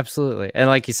 Absolutely. And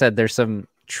like you said, there's some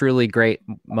truly great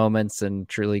moments and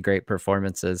truly great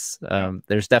performances.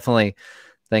 There's definitely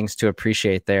things to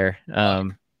appreciate there.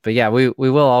 But yeah, we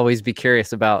will always be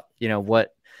curious about,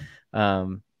 what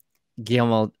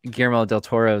Guillermo del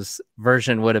Toro's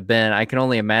version would have been. I can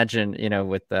only imagine,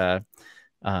 with the,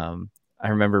 I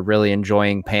remember really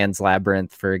enjoying Pan's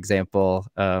Labyrinth, for example,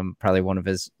 probably one of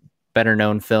his better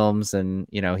known films. And,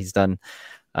 he's done,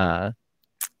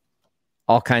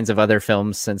 all kinds of other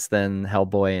films since then,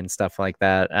 Hellboy and stuff like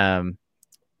that.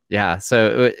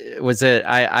 So was it,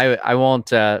 I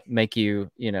won't make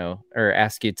you, or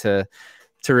ask you to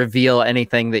reveal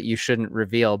anything that you shouldn't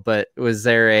reveal, but was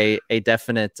there a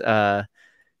definite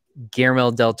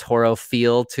Guillermo del Toro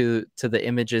feel to the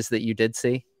images that you did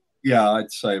see? Yeah,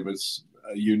 I'd say it was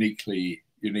uniquely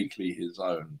his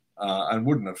own, and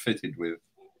wouldn't have fitted with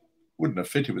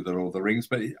The Lord of the Rings,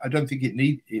 but I don't think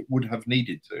it would have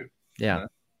needed to. Yeah. The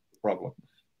problem.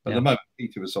 But the moment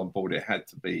Peter was on board, it had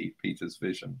to be Peter's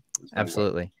vision.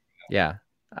 Absolutely. Yeah.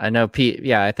 I know Pete.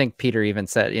 Yeah. I think Peter even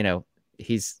said,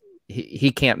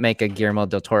 he can't make a Guillermo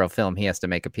del Toro film. He has to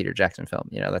make a Peter Jackson film.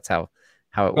 That's how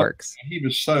how it But works. he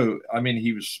was so, I mean,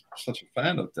 he was such a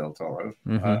fan of Del Toro,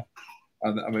 and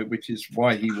I mean, which is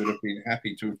why he would have been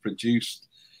happy to have produced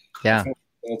a Yeah, film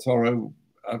Del Toro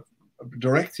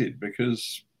directed,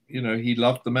 because he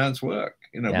loved the man's work.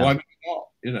 yeah, Why would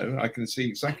he not? I can see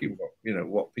exactly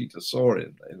what Peter saw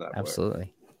in that work.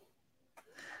 absolutely.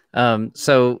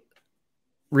 So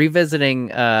revisiting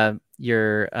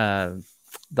your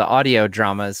the audio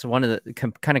dramas, one of the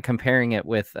kind of comparing it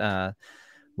with the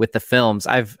films.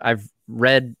 I've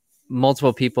read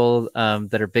multiple people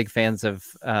that are big fans of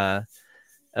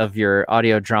your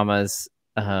audio dramas.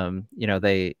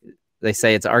 They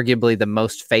say it's arguably the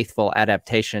most faithful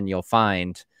adaptation you'll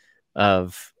find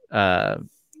of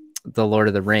the Lord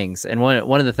of the Rings. And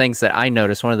one of the things that I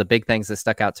noticed, one of the big things that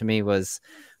stuck out to me was,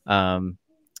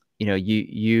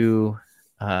 you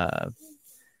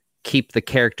keep the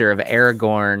character of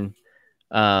Aragorn.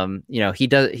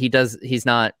 He's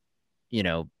not,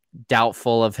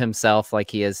 doubtful of himself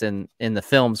like he is in the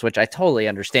films, which I totally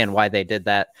understand why they did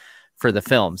that for the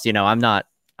films. I'm not,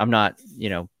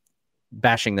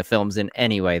 bashing the films in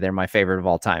any way. They're my favorite of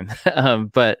all time.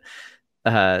 But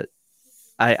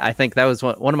I think that was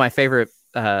one of my favorite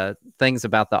things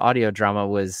about the audio drama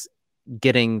was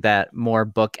getting that more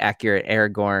book accurate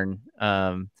Aragorn.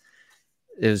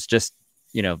 It was just,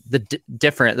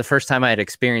 different. The first time I had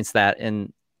experienced that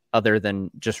in other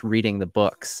than just reading the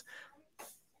books.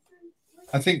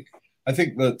 I think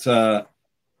that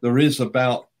there is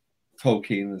about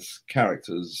Tolkien's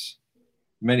characters,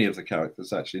 many of the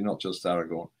characters actually, not just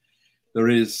Aragorn, there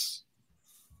is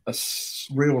a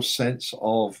real sense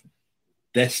of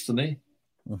destiny.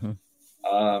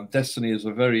 Destiny is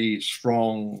a very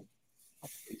strong,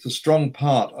 it's a strong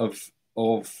part of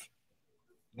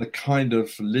the kind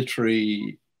of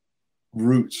literary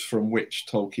roots from which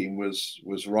Tolkien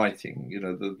was writing.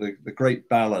 The great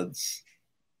ballads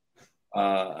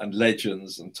and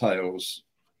legends and tales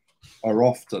are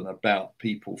often about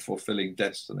people fulfilling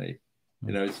destiny.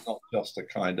 It's not just a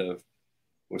kind of,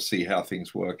 we'll see how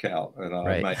things work out, and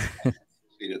I may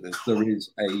see that there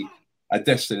is a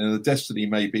destiny, and the destiny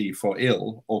may be for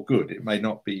ill or good. It may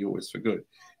not be always for good,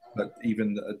 but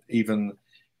even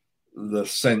the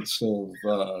sense of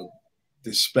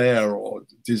despair or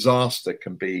disaster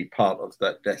can be part of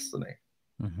that destiny.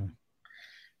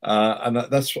 And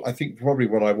that's, I think, probably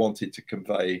what I wanted to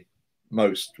convey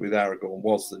most with Aragorn,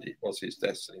 was that it was his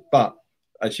destiny. But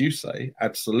as you say,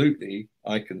 absolutely,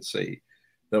 I can see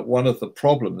that one of the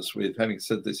problems with, having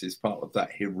said this is part of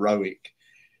that heroic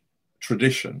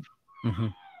tradition,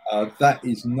 that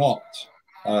is not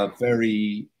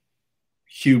very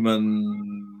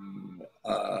human,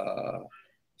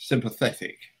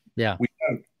 sympathetic. Yeah.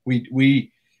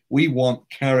 We want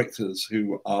characters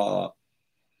who are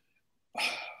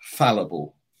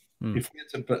fallible. If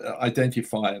we're to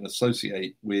identify and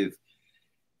associate with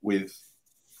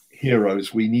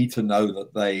heroes, we need to know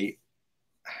that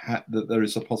that there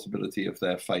is a possibility of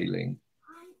their failing,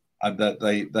 and that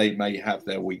they may have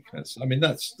their weakness. I mean,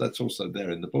 that's also there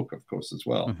in the book, of course, as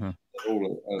well.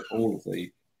 All of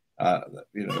the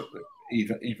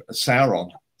even Sauron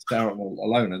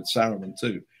alone, and Saruman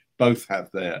too, both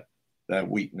have their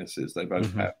weaknesses. They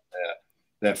both have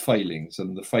their failings,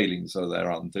 and the failings are their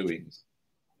undoings.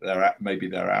 Maybe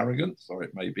their arrogance, or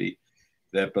it may be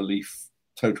their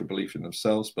total belief in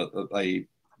themselves, but that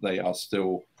they are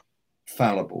still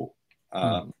fallible.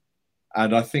 And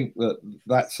I think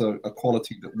that's a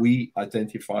quality that we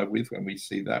identify with when we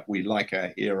see that. We like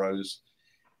our heroes,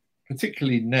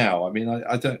 particularly now. I mean,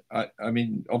 I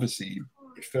mean, obviously,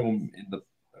 film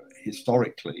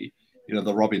historically,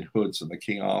 the Robin Hoods and the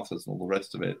King Arthurs and all the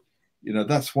rest of it,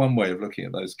 that's one way of looking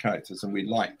at those characters, and we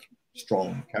like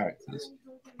strong characters.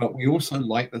 But we also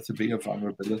like there to be a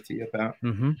vulnerability about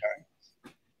characters.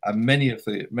 And many of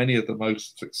the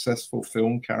most successful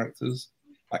film characters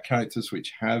are characters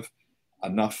which have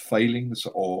enough failings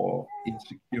or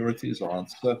insecurities or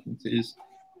uncertainties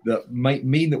that might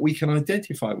mean that we can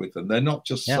identify with them. They're not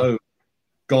just so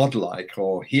godlike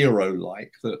or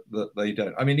hero-like that they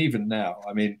don't. I mean, even now,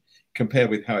 compare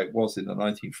with how it was in the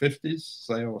 1950s,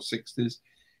 say, or 60s,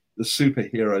 the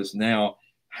superheroes now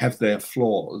have their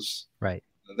flaws. Right.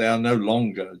 They are no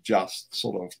longer just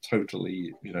sort of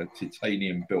totally,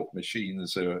 titanium-built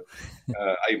machines who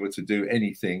are able to do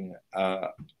anything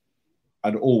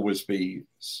and always be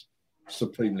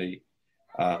supremely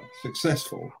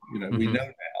successful. We know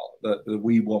now that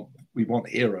we want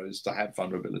heroes to have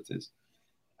vulnerabilities,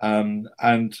 and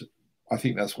I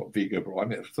think that's what Viggo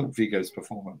brought. I thought Viggo's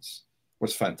performance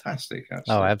was fantastic,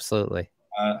 actually. Oh, absolutely.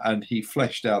 And he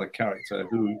fleshed out a character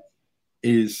who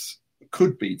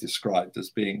could be described as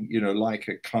being, like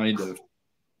a kind of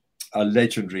a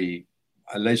legendary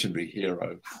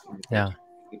hero Yeah. in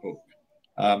the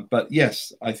book. But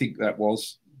yes, I think that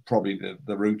was probably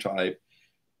the route I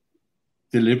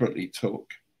deliberately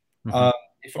took.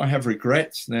 If I have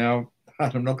regrets now,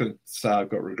 I'm not going to say I've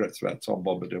got regrets about Tom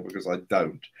Bombadil, because I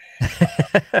don't.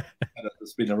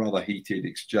 There's been a rather heated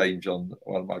exchange on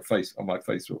my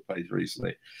Facebook page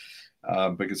recently,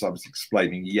 because I was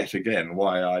explaining yet again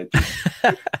why I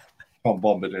did Tom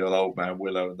Bombadil, Old Man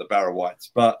Willow, and the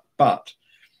Barrow-wights. But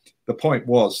the point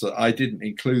was that I didn't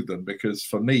include them because,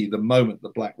 for me, the moment the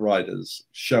Black Riders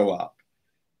show up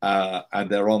and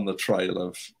they're on the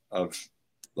trail of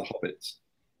the hobbits,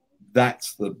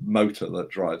 that's the motor that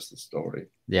drives the story.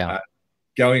 Yeah.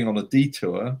 Going on a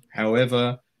detour,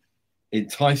 however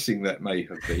enticing that may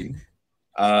have been,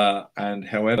 and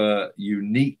however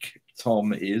unique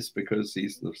Tom is, because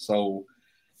he's the sole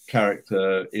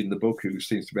character in the book who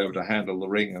seems to be able to handle the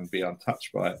ring and be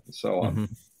untouched by it, and so on.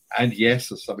 And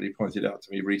yes, as somebody pointed out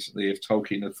to me recently, if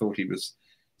Tolkien had thought he was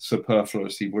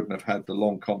superfluous, he wouldn't have had the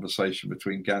long conversation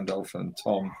between Gandalf and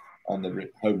Tom on the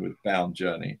homeward bound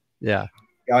journey. Yeah.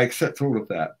 I accept all of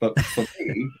that. But for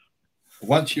me,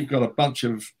 once you've got a bunch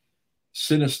of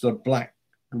sinister black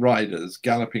riders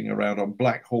galloping around on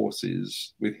black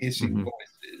horses with hissing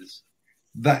voices,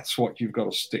 that's what you've got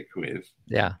to stick with.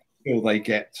 Yeah. Until they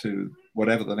get to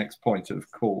whatever the next point of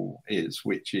call is,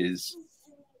 which is,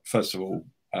 first of all,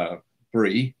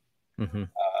 Bree,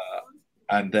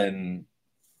 and then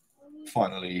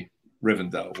finally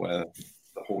Rivendell, where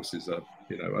the horses are,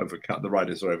 overcome. The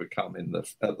riders are overcome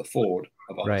at the ford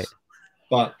of ice. Right.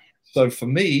 But so for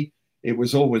me, it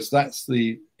was always that's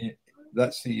the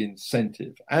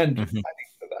incentive, and adding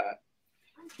to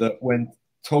that when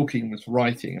Tolkien was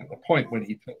writing, at the point when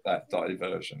he took that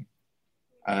diversion,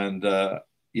 and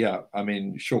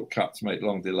shortcuts make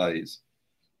long delays,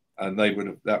 and that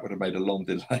would have made a long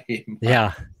delay in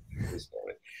the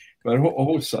story. But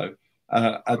also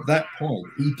at that point,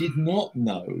 he did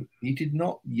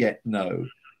not yet know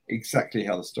exactly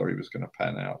how the story was going to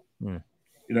pan out.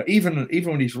 Even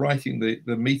when he's writing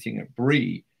the meeting at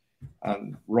Bree,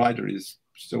 and Ryder is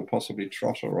still possibly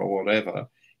Trotter or whatever,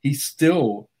 he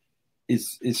still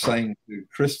is saying to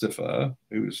Christopher,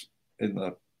 who's in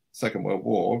the Second World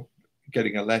War,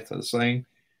 getting a letter saying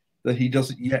that he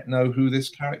doesn't yet know who this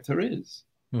character is.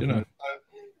 And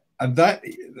that,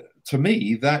 to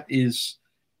me, that is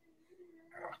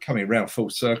coming around full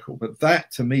circle. But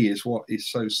that, to me, is what is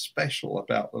so special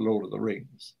about The Lord of the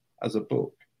Rings as a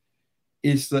book,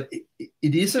 is that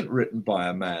it isn't written by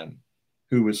a man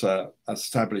who was an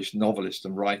established novelist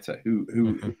and writer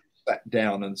who sat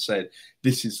down and said,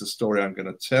 this is the story I'm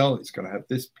going to tell. It's going to have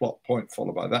this plot point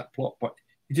followed by that plot point.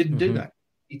 He didn't do that.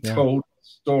 He told the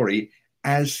story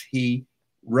as he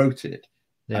wrote it.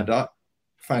 And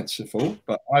fanciful,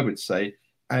 but I would say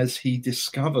as he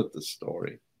discovered the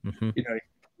story.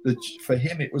 For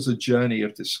him, it was a journey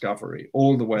of discovery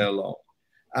all the way along.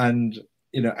 And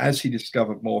as he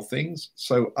discovered more things,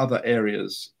 so other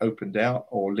areas opened out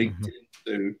or linked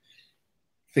into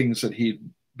things that he'd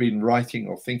been writing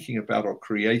or thinking about or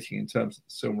creating in terms of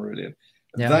the Silmarillion.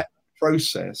 That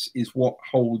process is what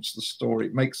holds the story,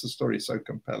 makes the story so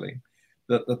compelling,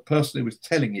 that the person who was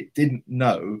telling it didn't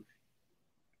know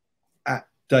at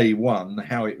day one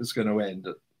how it was going to end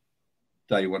at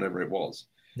day whatever it was.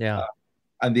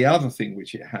 And the other thing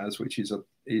which it has, which it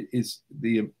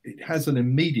has an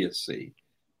immediacy,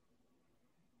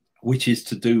 which is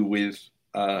to do with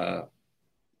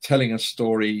telling a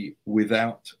story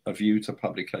without a view to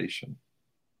publication.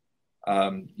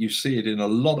 You see it in a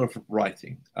lot of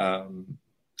writing.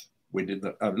 We did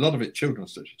a lot of it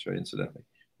children's literature, incidentally.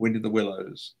 Wind in the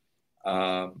Willows,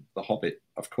 The Hobbit,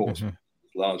 of course,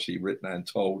 largely written and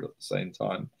told at the same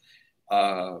time.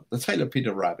 The Tale of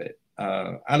Peter Rabbit,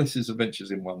 Alice's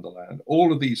Adventures in Wonderland.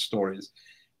 All of these stories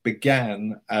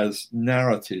began as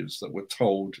narratives that were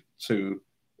told to,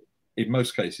 in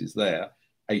most cases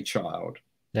a child.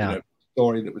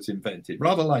 Story that was invented,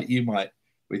 rather like you might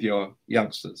with your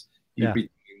youngsters. You'd be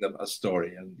telling them a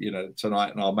story, and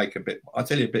tonight, and I'll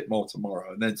tell you a bit more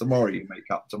tomorrow, and then tomorrow you make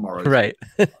up tomorrow. Right.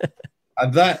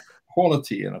 And that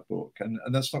quality in a book, and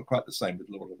that's not quite the same with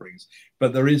Lord of the Rings,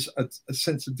 but there is a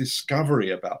sense of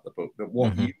discovery about the book, that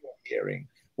what you are hearing,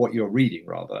 what you're reading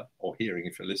rather, or hearing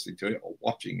if you're listening to it, or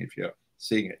watching if you're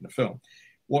seeing it in a film,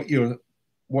 what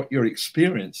you're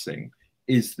experiencing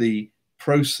is the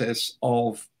process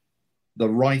of the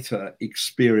writer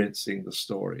experiencing the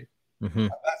story.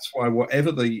 And that's why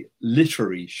whatever the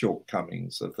literary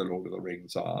shortcomings of The Lord of the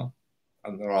Rings are,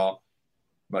 and there are,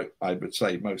 I would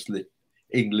say most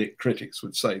English critics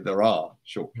would say there are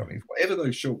shortcomings, whatever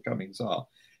those shortcomings are,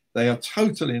 they are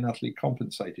totally and utterly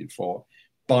compensated for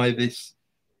by this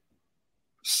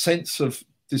sense of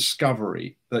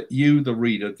discovery that you, the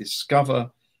reader,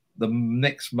 discover the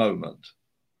next moment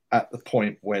at the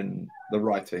point when the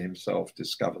writer himself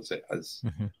discovers it as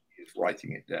he's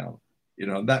writing it down. You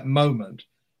know, that moment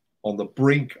on the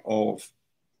brink of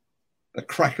the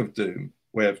crack of doom,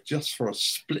 where just for a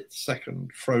split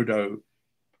second, Frodo,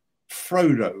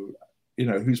 you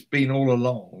know, who's been all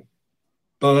along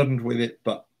burdened with it,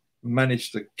 but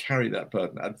managed to carry that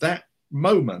burden. At that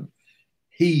moment,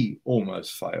 he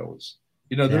almost fails.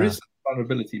 You know, there is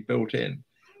vulnerability built in,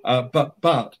 but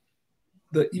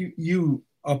that you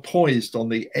are poised on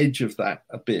the edge of that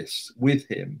abyss with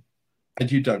him, and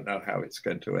you don't know how it's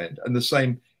going to end. And the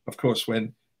same, of course,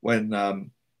 when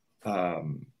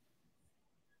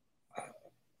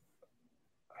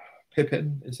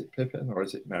Pippin, is it Pippin or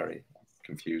is it Merry? I'm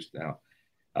confused now.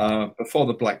 Before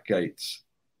the Black Gates,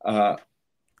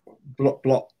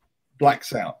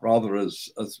 blacks out rather as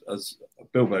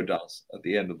Bilbo does at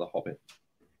the end of The Hobbit.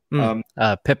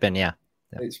 Pippin, yeah.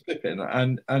 It's Pippin,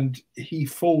 and he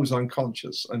falls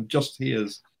unconscious and just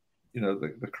hears, you know,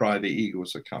 the cry, the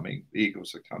eagles are coming, the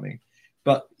eagles are coming.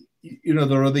 But, you know,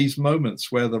 there are these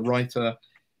moments where the writer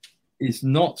does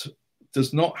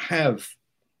not have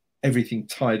everything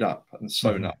tied up and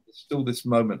sewn up. There's still this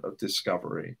moment of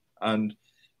discovery. And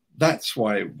that's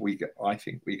why I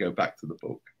think we go back to the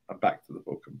book and back to the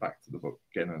book and back to the book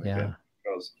again and again.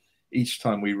 Because each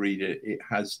time we read it, it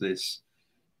has this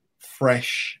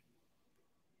fresh,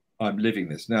 I'm living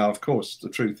this. Now, of course, the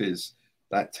truth is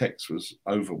that text was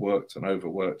overworked and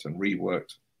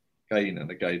reworked again and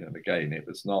again and again. It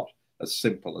was not as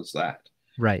simple as that.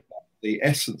 Right. The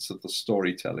essence of the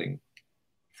storytelling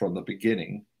from the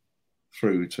beginning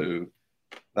through to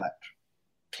that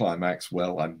climax,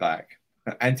 well, I'm back,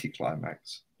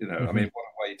 anticlimax, you know, I mean, what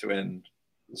a way to end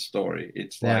the story.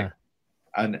 It's like,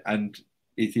 and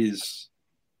it's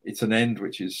an end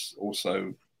which is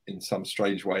also in some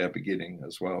strange way a beginning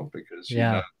as well, because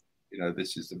you know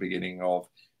this is the beginning of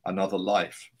another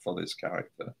life for this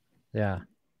character. I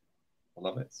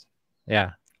love it.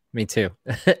 Me too.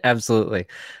 Absolutely.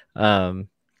 Well,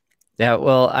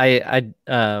 I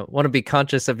want to be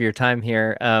conscious of your time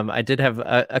here. I did have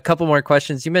a couple more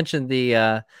questions. You mentioned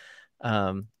the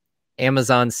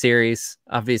Amazon series.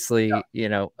 Obviously, you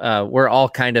know, we're all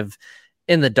kind of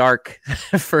in the dark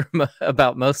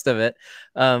about most of it.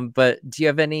 But do you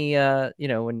have any, you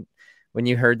know, when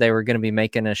you heard they were going to be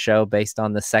making a show based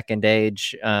on the Second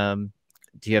Age, do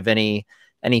you have any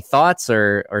thoughts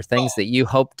or things that you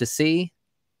hope to see?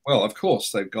 Well, of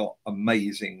course, they've got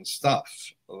amazing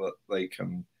stuff that they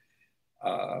can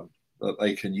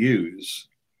use.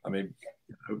 I mean,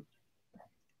 you know,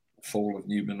 Fall of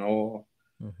Numenor,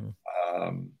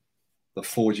 the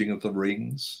Forging of the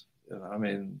Rings. You know, I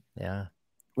mean,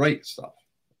 great stuff.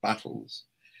 Battles,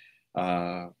 you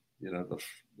know,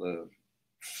 the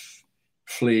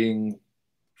fleeing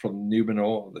from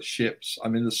Numenor, the ships. I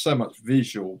mean, there's so much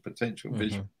potential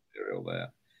visual material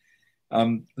there.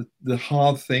 The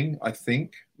hard thing, I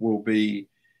think, will be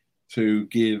to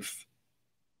give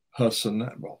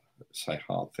say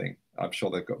hard thing. I'm sure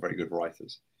they've got very good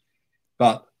writers,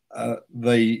 but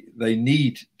they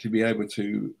need to be able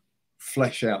to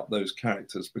flesh out those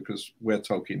characters, because where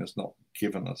Tolkien has not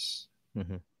given us, you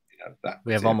know, that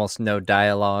we have almost no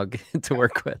dialogue to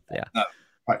work with. No,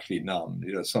 practically none.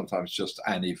 You know, sometimes just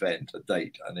an event, a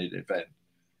date, an event.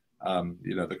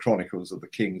 You know, the Chronicles of the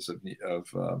Kings of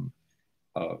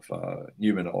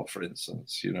Numenor, for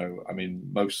instance. You know, I mean,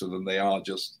 most of them, they are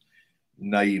just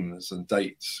names and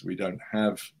dates. We don't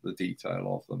have the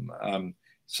detail of them.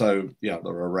 So yeah,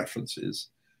 there are references,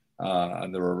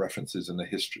 and there are references in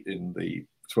the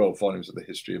 12 volumes of the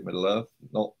history of Middle Earth,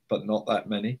 but not that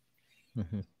many.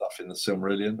 Stuff in the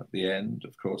Silmarillion at the end,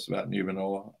 of course, about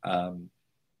Numenor.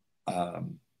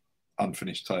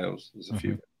 Unfinished Tales, there's a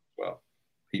few as well,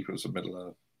 Peoples of Middle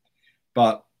Earth,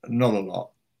 but not a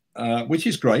lot, which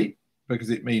is great, because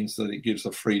it means that it gives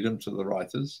the freedom to the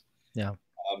writers.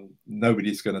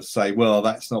 Nobody's going to say, well,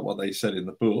 that's not what they said in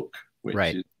the book, which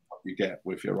is what you get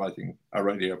if you're writing a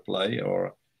radio play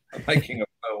or making a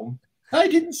film. I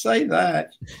didn't say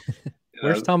that.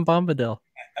 Where's Tom Bombadil?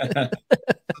 They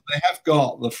have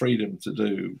got the freedom to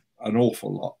do an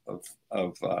awful lot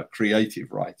of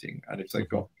creative writing, and if they've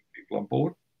got people on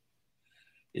board,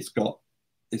 it's got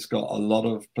a lot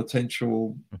of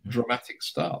potential dramatic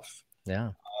stuff.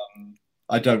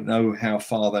 I don't know how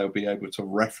far they'll be able to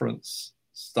reference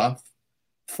stuff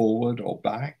forward or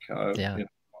back. You know,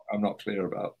 I'm not clear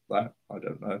about that. I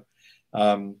don't know.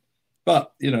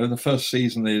 But you know, the first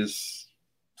season is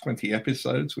 20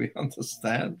 episodes, we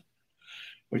understand,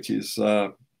 which is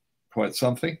quite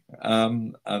something.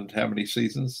 And how many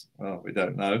seasons? Well, we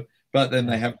don't know. But then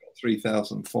they have got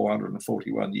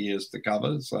 3,441 years to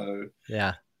cover, so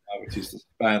yeah, which is the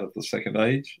span of the Second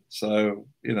Age. So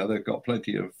they've got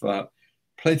plenty of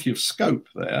scope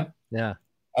there. Yeah.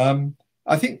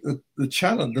 I think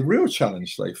the real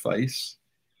challenge they face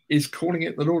is calling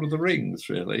it the Lord of the Rings,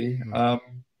 really. And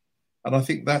I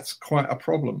think that's quite a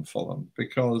problem for them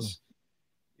because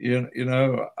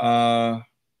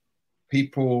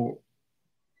people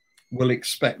will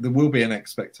expect, there will be an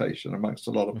expectation amongst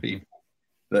a lot of people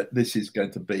that this is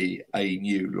going to be a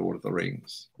new Lord of the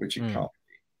Rings, which it can't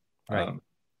be. Right.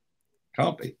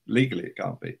 Can't be. Legally, it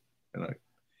can't be.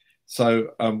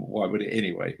 So why would it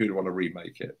anyway? Who'd want to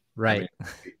remake it? Right. I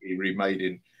mean, it'd be remade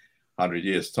in 100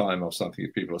 years' time or something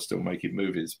if people are still making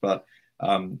movies. But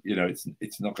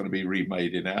it's not going to be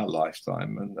remade in our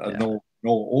lifetime, and nor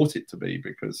ought it to be,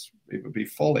 because it would be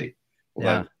folly.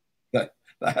 Although that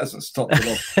hasn't stopped a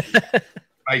lot of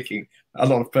making a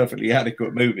lot of perfectly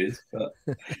adequate movies, but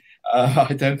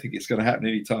I don't think it's going to happen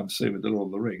anytime soon with the Lord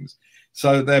of the Rings.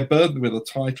 So they're burdened with a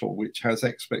title which has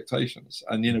expectations,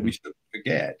 and we shouldn't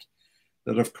forget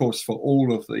that, of course, for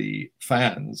all of the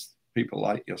fans, people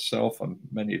like yourself and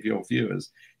many of your viewers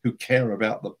who care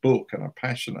about the book and are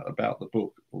passionate about the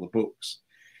book or the books,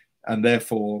 and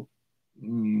therefore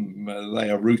they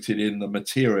are rooted in the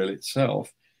material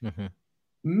itself.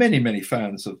 Many, many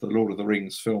fans of the Lord of the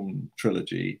Rings film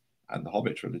trilogy and the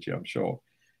Hobbit trilogy, I'm sure,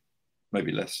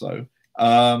 maybe less so,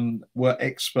 were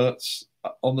experts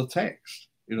on the text.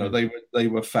 They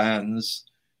were fans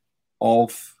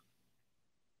of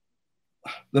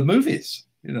the movies.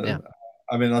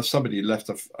 I mean, somebody left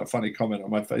a funny comment on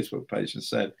my Facebook page and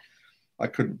said, I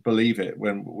couldn't believe it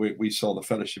when we saw the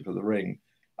Fellowship of the Ring.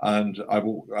 And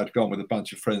I'd gone with a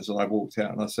bunch of friends and I walked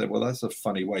out and I said, well, that's a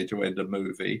funny way to end a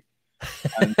movie.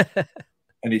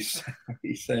 And he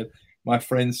said, my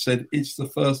friend said, it's the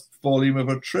first volume of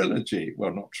a trilogy.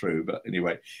 Well, not true, but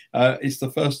anyway, it's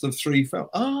the first of 3 films.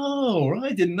 Oh,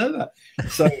 I didn't know that.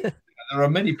 So there are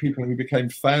many people who became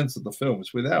fans of the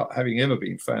films without having ever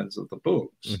been fans of the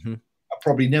books. I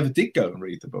probably never did go and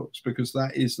read the books because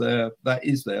that is their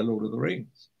Lord of the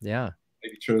Rings. Yeah.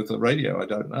 Maybe true of the radio, I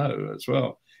don't know as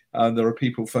well. And there are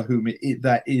people for whom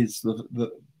that is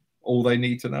all they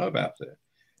need to know about it.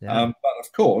 But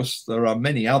of course, there are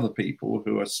many other people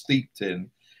who are steeped in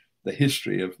the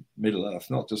history of Middle Earth,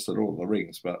 not just the Lord of the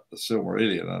Rings, but the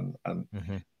Silmarillion and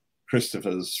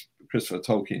Christopher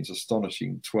Tolkien's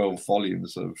astonishing 12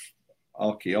 volumes of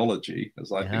archaeology,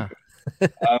 as I think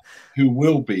of, who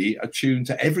will be attuned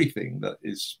to everything that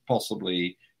is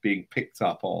possibly being picked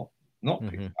up or not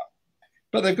picked up.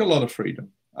 But they've got a lot of freedom.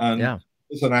 And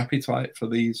there's an appetite for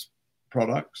these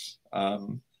products,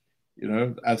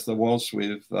 as there was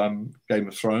with Game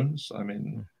of Thrones. I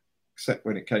mean, except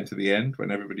when it came to the end,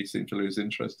 when everybody seemed to lose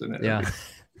interest in it. Yeah.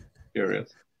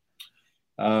 Curious.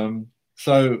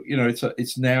 So,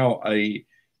 it's now a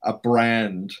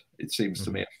brand, it seems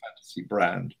to me, a fantasy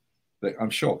brand that I'm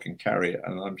sure can carry it.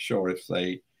 And I'm sure if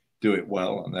they do it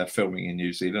well and they're filming in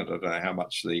New Zealand, I don't know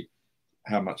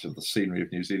how much of the scenery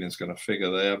of New Zealand is going to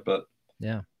figure there, but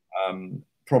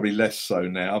probably less so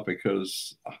now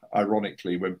because,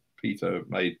 ironically, when Peter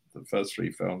made the first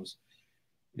 3 films,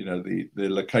 the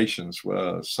locations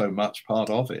were so much part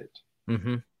of it. I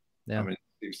mean, it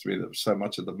seems to me that so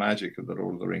much of the magic of the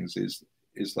Lord of the Rings is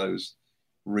those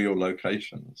real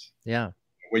locations. Yeah.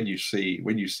 When you see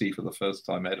for the first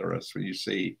time Edoras, when you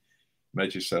see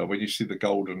Medusel, when you see the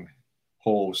Golden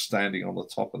Hall standing on the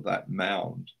top of that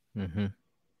mound,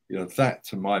 that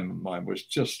to my mind was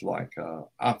just like a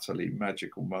utterly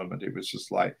magical moment. It was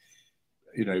just like,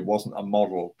 it wasn't a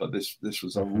model, but this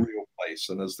was a real place.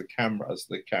 And as the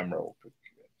camera or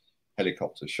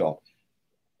helicopter shot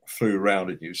flew around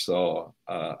and you saw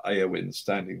Eowyn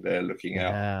standing there looking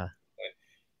out.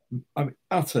 I mean,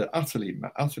 utterly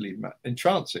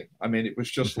entrancing. I mean, it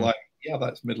was just like,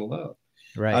 that's Middle Earth.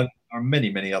 Right. And there are many,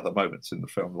 many other moments in the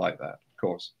film like that, of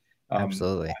course.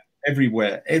 Absolutely.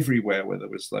 Everywhere where there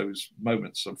was those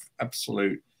moments of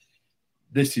absolute,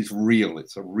 this is real,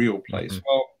 it's a real place.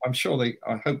 Well, I'm sure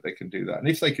I hope they can do that. And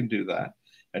if they can do that,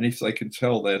 and if they can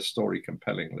tell their story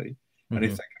compellingly, and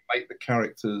if they can make the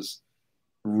characters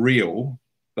real,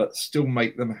 but still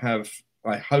make them have,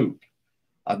 I hope,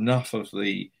 enough of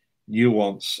the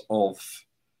nuance of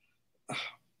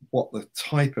what the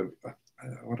type of,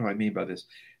 what do I mean by this?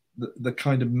 The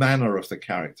kind of manner of the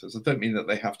characters. I don't mean that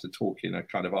they have to talk in a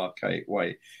kind of archaic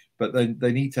way, but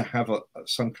they need to have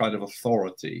some kind of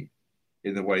authority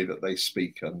in the way that they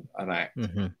speak and act.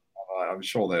 I'm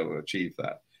sure they will achieve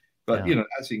that. But Yeah. you know,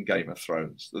 as in Game of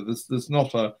Thrones,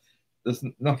 there's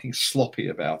nothing sloppy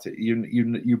about it.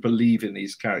 You believe in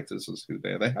these characters as who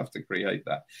they are. They have to create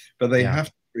that, but they Yeah. have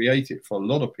to create it for a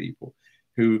lot of people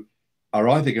who are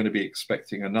either going to be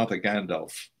expecting another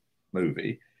Gandalf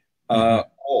movie,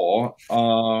 or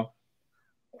are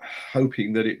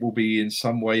hoping that it will be in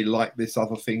some way like this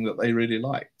other thing that they really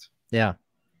liked. Yeah.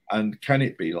 And can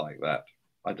it be like that?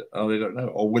 I don't know.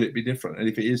 Or will it be different? And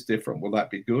if it is different, will that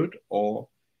be good? Or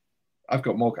I've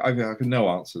got more. I've got no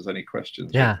answers. Any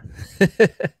questions? Yeah.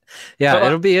 Yeah. But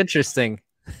It'll be interesting.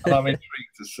 and I'm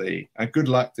intrigued to see. And good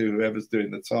luck to whoever's doing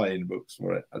the tie-in books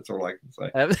for it. That's all I can say.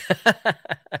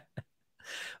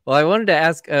 Well, I wanted to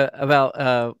ask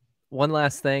about one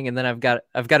last thing, and then I've got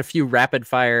a few rapid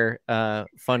fire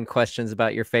fun questions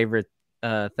about your favorite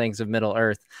things of Middle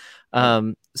Earth.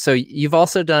 So you've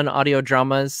also done audio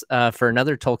dramas for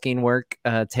another Tolkien work,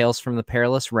 Tales from the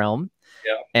Perilous Realm.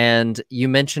 Yeah. And you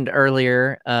mentioned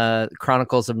earlier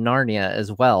Chronicles of Narnia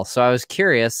as well. So I was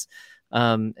curious,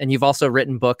 and you've also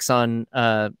written books on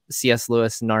C.S.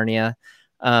 Lewis, Narnia.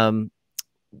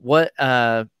 What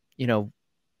you know,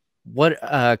 what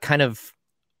kind of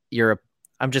your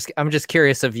I'm just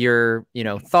curious of your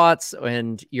thoughts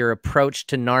and your approach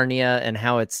to Narnia and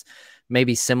how it's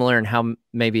maybe similar and how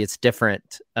maybe it's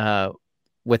different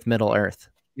with Middle Earth.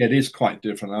 Yeah, it is quite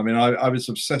different. I mean, I was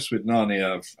obsessed with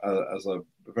Narnia as a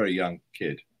very young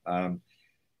kid.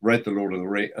 Read the Lord of the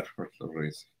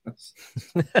Rings.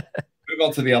 Move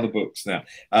on to the other books now.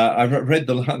 I read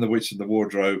The Lion, the Witch, and the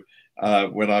Wardrobe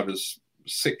when I was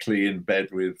sickly in bed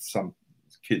with some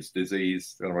kid's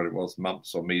disease. I don't know what it was,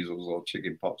 mumps or measles or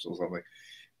chicken pox or something.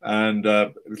 And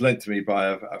it was lent to me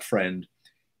by a friend.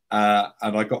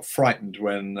 And I got frightened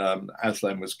when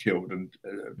Aslan was killed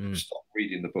and stopped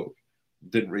reading the book.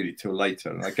 Didn't read it till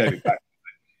later. And I gave it back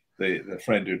to the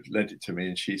friend who lent it to me.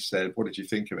 And she said, "What did you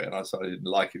think of it?" And I said, "I didn't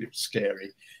like it. It was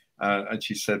scary." And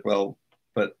she said, "Well,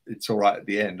 but it's all right at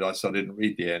the end." I said, "I didn't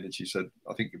read the end." And she said,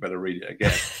 "I think you better read it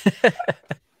again."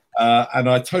 And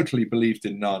I totally believed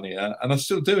in Narnia. And I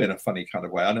still do in a funny kind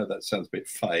of way. I know that sounds a bit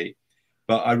fey,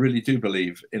 but I really do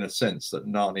believe in a sense that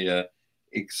Narnia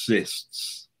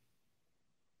exists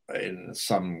in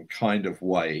some kind of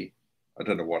way. I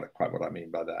don't know quite what I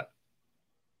mean by that.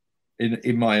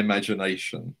 In my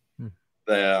imagination,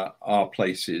 there are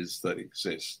places that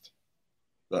exist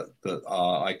that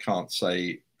are, I can't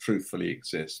say truthfully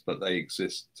exist, but they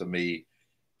exist to me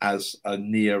as a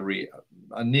near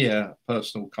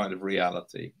personal kind of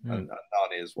reality, and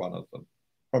Narnia is one of them.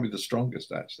 Probably the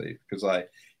strongest, actually, because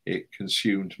it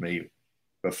consumed me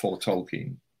before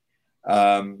Tolkien.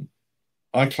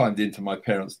 I climbed into my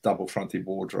parents' double-fronted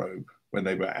wardrobe when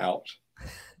they were out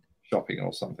shopping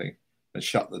or something and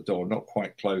shut the door, not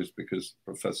quite closed because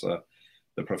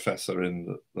the professor in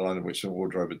The Lion, the Witch, and the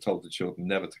Wardrobe had told the children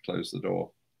never to close the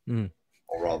door.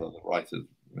 Or rather, the writer,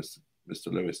 Mr.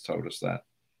 Lewis, told us that.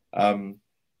 And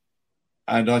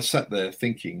I sat there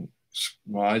thinking,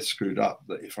 my eyes screwed up,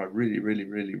 that if I really, really,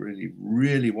 really, really,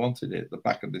 really wanted it, the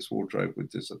back of this wardrobe would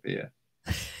disappear.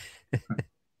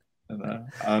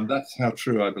 That's how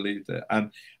true I believed it.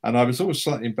 And I was always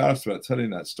slightly embarrassed about telling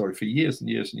that story for years and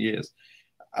years and years,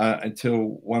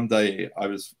 until one day I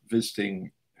was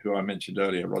visiting who I mentioned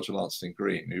earlier, Roger Lansing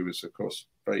Green, who was, of course,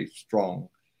 very strong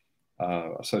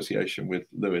association with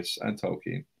Lewis and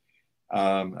Tolkien,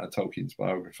 Tolkien's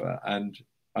biographer. And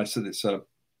I said, "It's a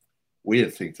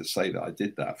weird thing to say that I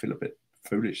did that. I feel a bit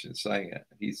foolish in saying it."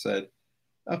 And he said,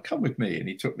 "Oh, come with me." And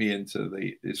he took me into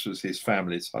this was his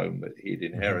family's home that he'd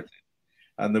inherited.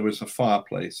 And there was a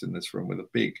fireplace in this room with a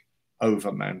big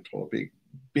overmantel, a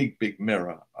big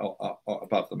mirror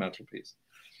above the mantelpiece.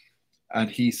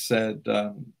 And he said,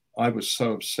 "I was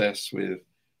so obsessed with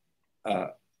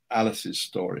Alice's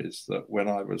stories that when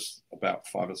I was about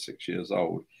 5 or 6 years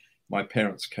old, my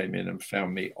parents came in and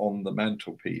found me on the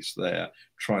mantelpiece there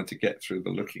trying to get through the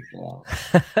looking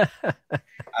glass."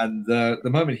 And the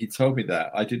moment he told me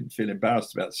that, I didn't feel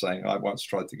embarrassed about saying I once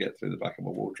tried to get through the back of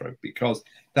a wardrobe, because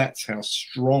that's how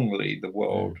strongly the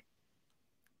world,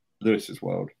 Lewis's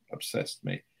world, obsessed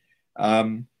me.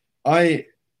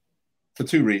 For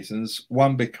two reasons.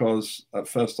 One, because at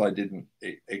first I didn't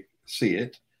see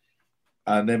it.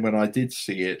 And then when I did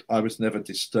see it, I was never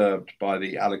disturbed by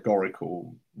the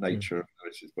allegorical nature of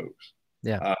Lewis's books.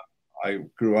 Yeah. I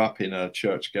grew up in a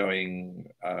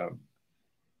church-going,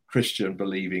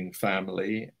 Christian-believing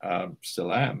family,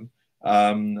 still am.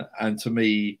 And to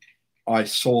me, I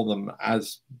saw them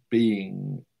as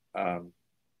being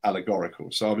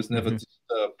allegorical. So I was never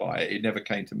disturbed by it. It never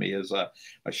came to me as a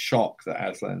shock that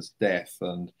Aslan's death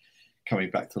and coming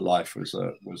back to life was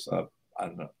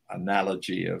an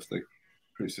analogy of the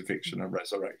crucifixion and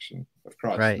resurrection of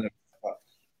Christ. Right.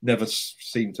 Never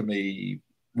seemed to me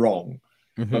wrong.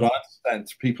 But I understand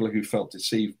to people who felt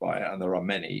deceived by it, and there are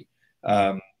many,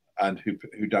 and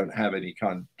who don't have any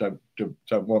kind, don't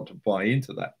want to buy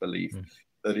into that belief,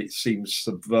 that it seems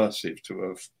subversive to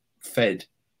have fed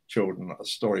children a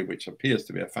story which appears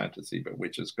to be a fantasy, but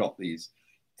which has got these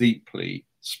deeply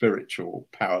spiritual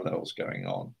parallels going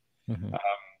on.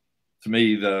 To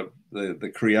me,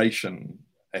 the creation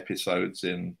episodes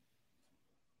in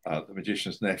The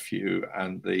Magician's Nephew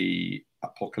and the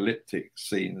apocalyptic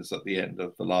scenes at the end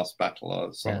of the last battle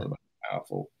are some of the most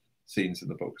powerful scenes in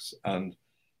the books, and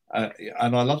I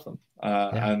love them.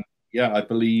 And I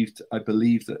believed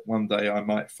that one day I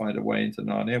might find a way into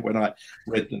Narnia. When I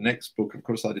read the next book, of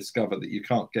course, I discovered that you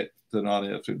can't get to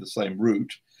Narnia through the same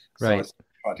route. So I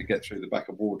tried to get through the back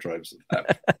of wardrobes of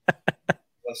that.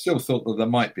 I still thought that there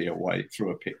might be a way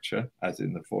through a picture, as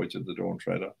in The Voyage of the Dawn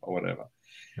Treader or whatever.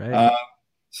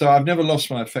 So I've never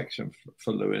lost my affection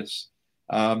for Lewis.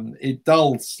 It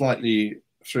dulled slightly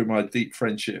through my deep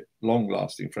friendship,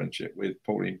 long-lasting friendship with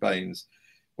Pauline Baynes,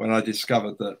 when I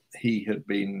discovered that he had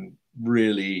been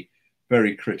really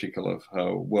very critical of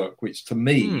her work, which to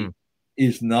me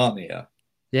is Narnia.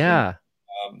 Yeah,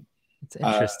 it's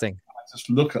interesting. I just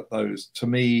look at those. To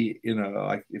me,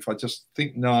 if I just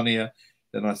think Narnia,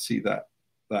 then I see that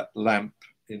lamp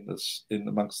in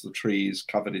amongst the trees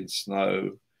covered in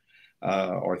snow,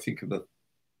 or I think of the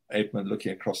Edmund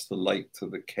looking across the lake to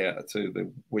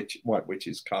the White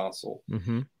Witch's castle,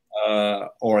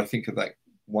 or I think of that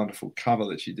wonderful cover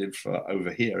that she did for over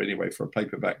here anyway, for a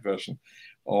paperback version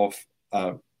of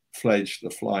Fledge the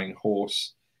Flying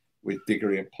Horse, with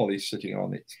Diggory and Polly sitting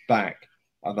on its back,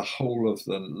 and the whole of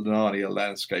the Narnia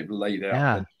landscape laid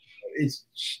out. It's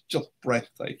just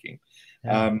breathtaking.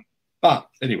 But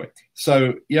anyway,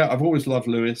 so I've always loved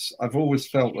Lewis. I've always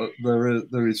felt that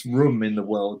there is room in the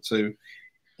world to,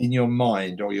 in your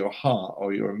mind or your heart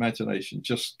or your imagination,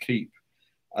 just keep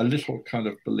a little kind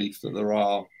of belief that there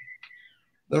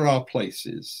are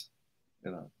places,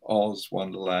 Oz,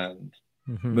 Wonderland,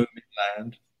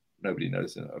 Moominland. Nobody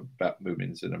knows about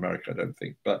Moomins in America, I don't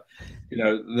think. But,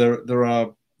 there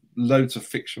are loads of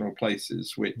fictional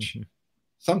places which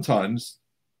sometimes,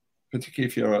 particularly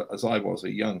if you're, as I was,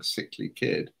 a young, sickly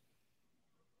kid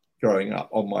growing up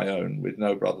on my own with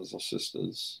no brothers or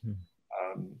sisters,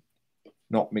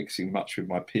 not mixing much with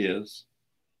my peers,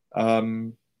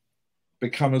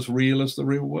 become as real as the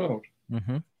real world.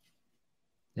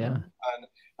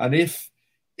 And if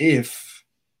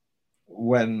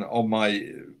when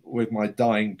with my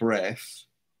dying breath,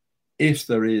 if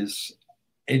there is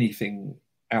anything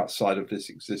outside of this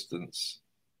existence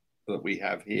that we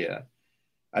have here,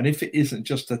 and if it isn't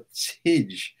just a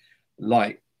tidge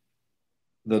like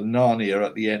the Narnia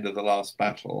at the end of the last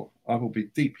battle, I will be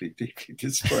deeply, deeply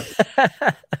distressed.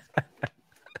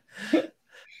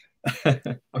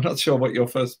 I'm not sure what your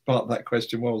first part of that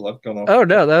question was. I've gone off. Oh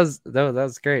no, that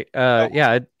was great. Well,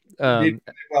 they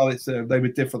were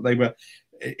different. They were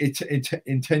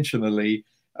intentionally.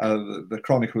 The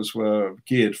chronicles were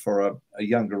geared for a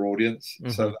younger audience,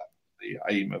 so that's the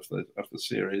aim of the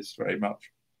series very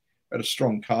much. We had a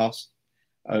strong cast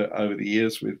over the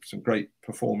years with some great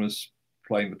performers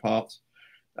playing the parts.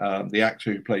 The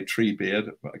actor who played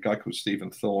Treebeard, a guy called Stephen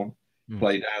Thorne,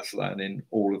 played Aslan in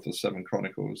all of the 7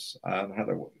 Chronicles and had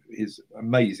his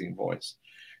amazing voice.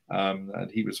 And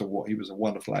he was a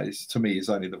wonderful actor. To me, he's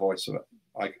only the voice of it.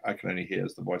 I can only hear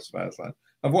as the voice of Aslan.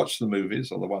 I've watched the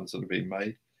movies, or the ones that have been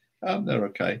made. They're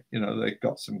okay. They've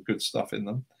got some good stuff in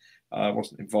them. I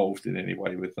wasn't involved in any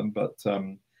way with them, but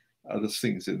there's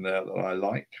things in there that I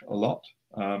like a lot.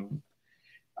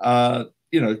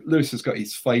 Lewis has got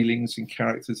his failings in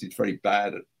characters. He's very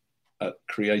bad at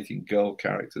creating girl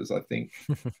characters, I think,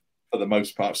 for the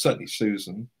most part. Certainly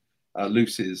Susan.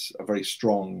 Lucy's a very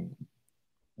strong,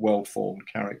 well-formed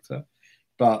character.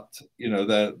 But,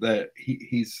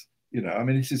 he's,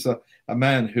 this is a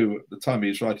man who, at the time he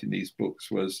was writing these books,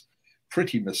 was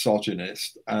pretty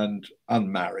misogynist and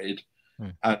unmarried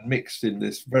and mixed in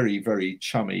this very, very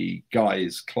chummy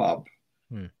guys club.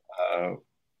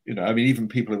 Even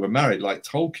people who were married, like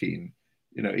Tolkien,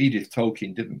 Edith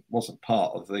Tolkien wasn't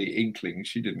part of the Inklings.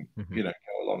 She didn't, go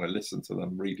along and listen to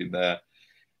them reading their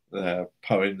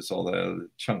poems or their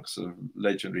chunks of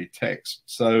legendary text.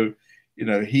 So,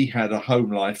 he had a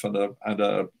home life and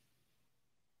a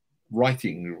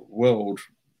writing world,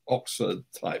 Oxford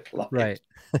type life. Right.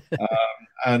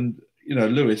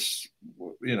 Lewis,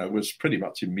 was pretty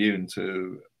much immune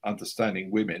to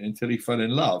understanding women until he fell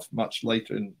in love much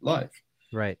later in life.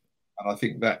 Right. And I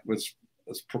think that was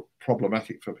as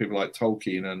problematic for people like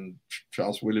Tolkien and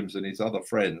Charles Williams and his other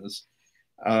friends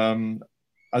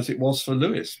as it was for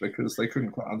Lewis, because they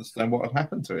couldn't quite understand what had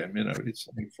happened to him. It's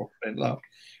something for in love.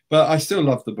 But I still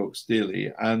love the books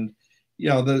dearly, and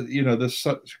there's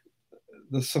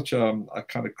such a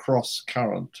kind of cross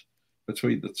current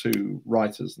between the two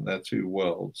writers and their two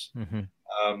worlds.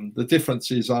 The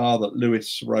differences are that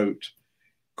Lewis wrote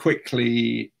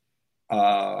quickly,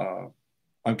 I'm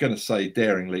going to say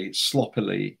daringly,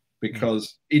 sloppily,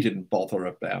 because he didn't bother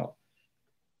about,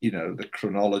 the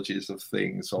chronologies of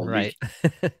things. Or right.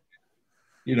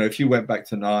 if you went back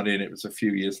to Narnia and it was a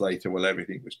few years later, well,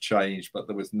 everything was changed, but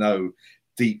there was no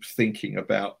deep thinking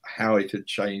about how it had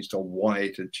changed or why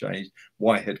it had changed.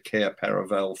 Why had Cair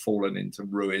Paravel fallen into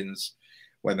ruins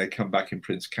when they come back in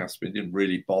Prince Caspian? Didn't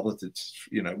really bother to,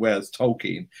 whereas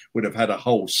Tolkien would have had a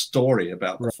whole story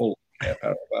about the fall of Cair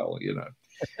Paravel,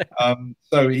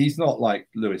 so he's not like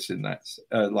Lewis in that,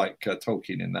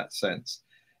 Tolkien in that sense.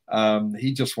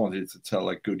 He just wanted to tell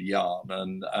a good yarn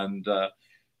and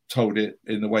told it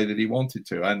in the way that he wanted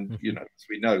to. And, as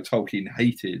we know, Tolkien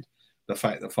hated the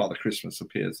fact that Father Christmas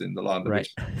appears in The Land of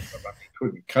Witches. He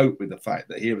couldn't cope with the fact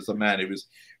that here was a man who was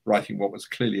writing what was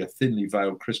clearly a thinly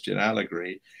veiled Christian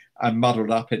allegory, and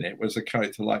muddled up in it was a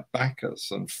character like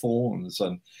Bacchus and fauns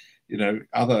and,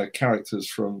 other characters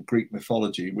from Greek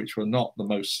mythology, which were not the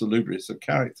most salubrious of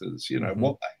characters.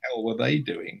 What the hell were they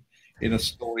doing in a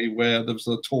story where there was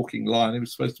a talking lion who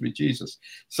was supposed to be Jesus?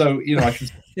 So, I can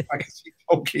see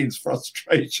Tolkien's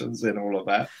frustrations in all of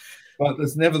that. But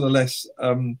there's nevertheless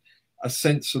a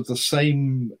sense of the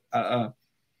same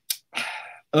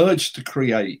urge to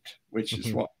create, which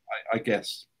is what I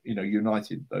guess,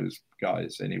 united those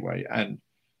guys anyway, and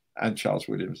Charles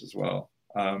Williams as well.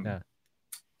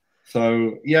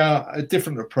 So, a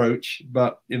different approach,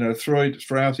 but,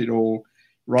 throughout it all,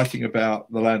 writing about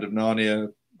the Land of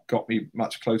Narnia got me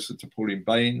much closer to Pauline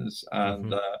Baynes,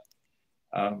 and,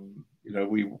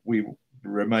 we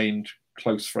remained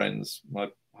close friends. My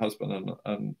husband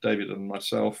and David and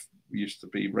myself used to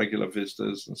be regular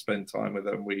visitors and spend time with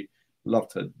her, and we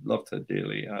loved her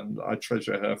dearly, and I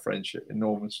treasure her friendship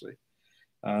enormously.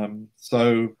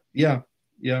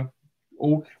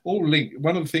 All linked.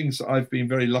 One of the things that I've been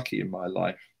very lucky in my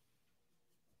life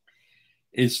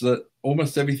is that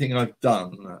almost everything I've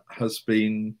done has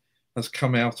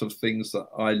come out of things that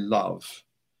I love.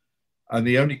 And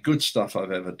the only good stuff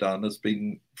I've ever done has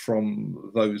been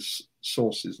from those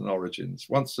sources and origins.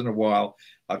 Once in a while,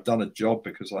 I've done a job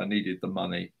because I needed the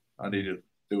money. I needed to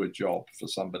do a job for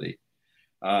somebody,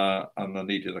 and I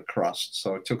needed a crust.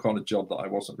 So I took on a job that I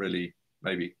wasn't really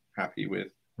maybe happy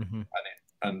with,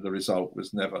 and the result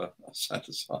was never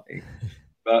satisfying.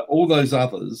 But all those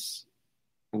others,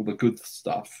 all the good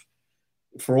stuff,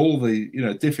 for all the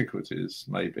difficulties,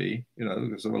 maybe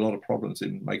because there were a lot of problems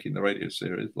in making the radio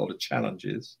series, a lot of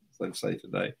challenges, as they say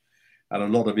today, and a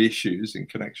lot of issues in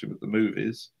connection with the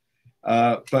movies.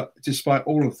 But despite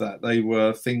all of that, they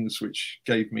were things which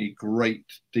gave me great,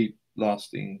 deep,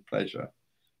 lasting pleasure.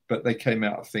 But they came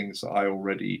out of things that I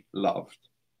already loved.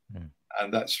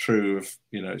 And that's true of,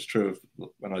 it's true of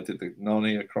when I did the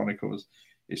Narnia Chronicles.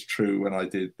 It's true when I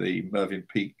did the Mervyn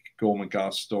Peake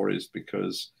Gormenghast stories,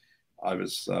 because I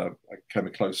became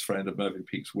a close friend of Mervyn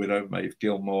Peake's widow, Maeve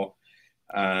Gilmore.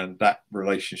 And that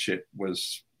relationship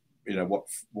was,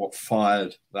 what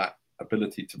fired that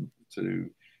ability to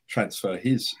transfer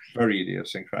his very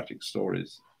idiosyncratic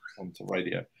stories onto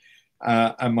radio.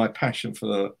 And my passion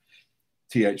for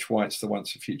T.H. White's The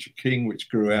Once and Future King, which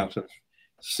grew out of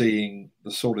seeing The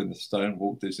Sword in the Stone,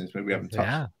 Walt Disney's movie. We haven't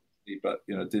touched it, but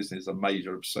Disney's a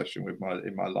major obsession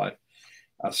in my life.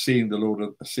 Seeing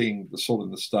The Sword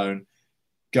in the Stone,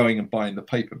 going and buying the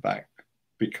paperback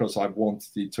because I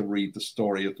wanted to read the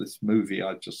story of this movie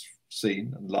I'd just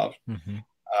seen and loved,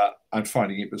 and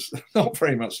finding it was not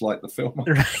very much like the film,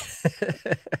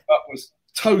 but was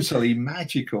totally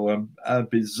magical and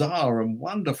bizarre and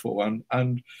wonderful,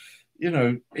 and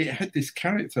it had this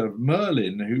character of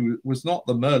Merlin, who was not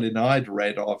the Merlin I'd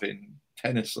read of in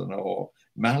Tennyson or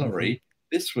Malory.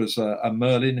 This was a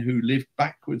Merlin who lived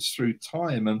backwards through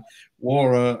time and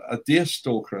wore a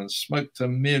deerstalker and smoked a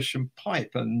meerschaum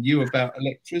pipe and knew about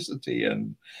electricity.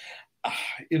 And,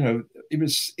 it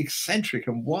was eccentric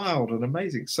and wild and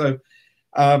amazing. So,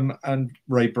 and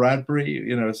Ray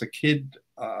Bradbury, as a kid,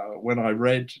 when I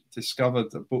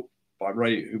discovered the book by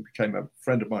Ray, who became a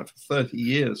friend of mine for 30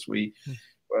 years. We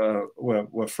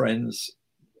were friends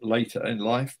later in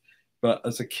life. But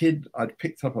as a kid, I'd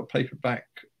picked up a paperback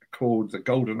called The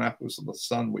Golden Apples of the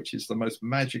Sun, which is the most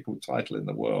magical title in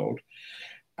the world.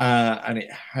 And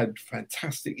it had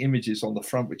fantastic images on the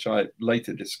front, which I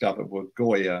later discovered were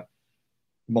Goya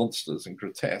monsters and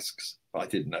grotesques. But I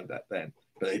didn't know that then,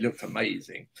 but they looked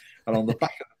amazing. And on the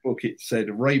back of the book, it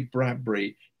said, Ray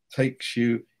Bradbury takes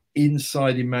you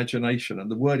inside imagination. And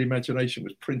the word imagination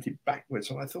was printed backwards.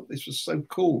 And I thought this was so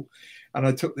cool. And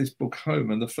I took this book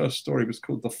home, and the first story was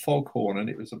called The Foghorn, and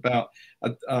it was about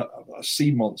a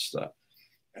sea monster.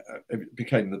 It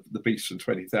became the Beast from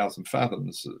 20,000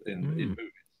 Fathoms in movies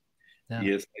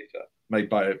years later, made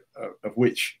by, of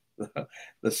which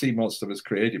the sea monster was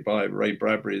created by Ray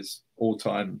Bradbury's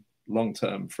all-time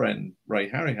long-term friend, Ray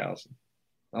Harryhausen,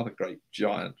 another great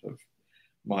giant of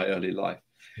my early life.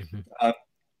 And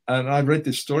I read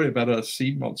this story about a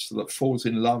sea monster that falls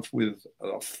in love with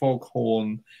a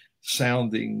foghorn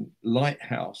sounding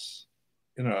lighthouse,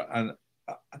 you know, and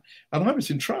I was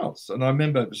entranced. And I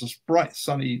remember it was a bright,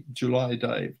 sunny July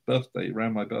day, birthday,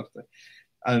 around my birthday.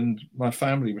 And my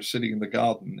family was sitting in the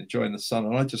garden enjoying the sun.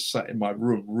 And I just sat in my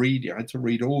room reading. I had to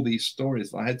read all these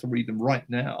stories. And I had to read them right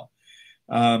now.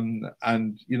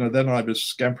 And, you know, then I was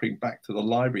scampering back to the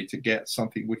library to get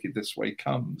Something Wicked This Way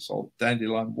Comes, or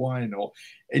Dandelion Wine, or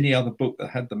any other book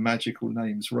that had the magical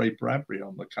names Ray Bradbury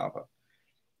on the cover.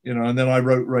 You know, and then I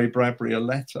wrote Ray Bradbury a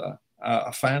letter,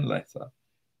 a fan letter.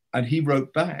 And he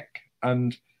wrote back,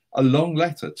 and a long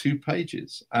letter, 2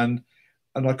 pages. And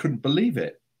I couldn't believe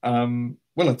it.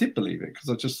 Well, I did believe it, because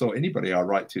I just thought anybody I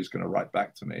write to is going to write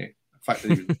back to me. The fact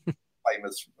that he was a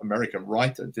famous American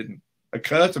writer didn't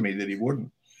occur to me that he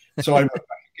wouldn't. So I wrote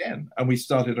back again, and we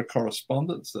started a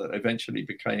correspondence that eventually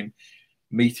became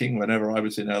meeting whenever I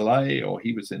was in LA or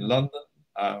he was in London.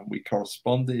 We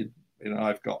corresponded. You know,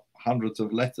 I've got hundreds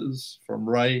of letters from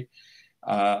Ray.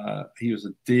 He was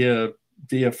a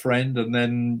dear friend. And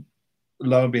then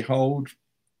lo and behold,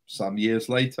 some years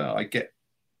later, I get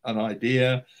an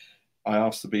idea. I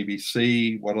asked the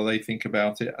BBC, what do they think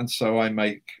about it? And so I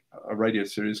make a radio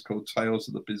series called Tales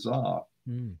of the Bizarre.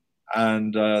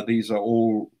 And these are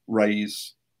all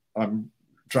Ray's, I'm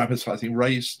dramatizing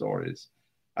Ray's stories.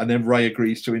 And then Ray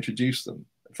agrees to introduce them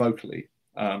vocally.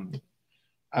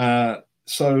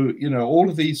 So, you know, all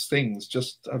of these things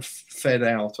just have fed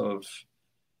out of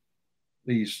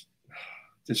these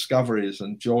discoveries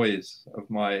and joys of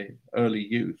my early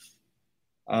youth.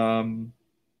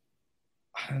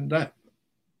 And that,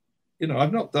 you know,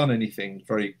 I've not done anything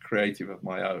very creative of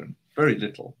my own, very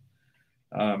little.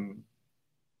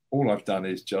 All I've done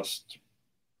is just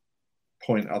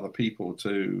point other people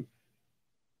to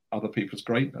other people's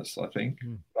greatness, I think.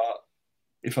 But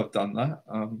if I've done that,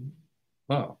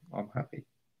 well, I'm happy.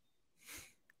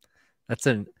 That's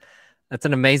an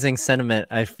amazing sentiment,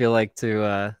 I feel like,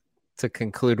 to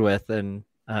conclude with. And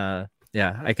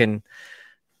yeah, I can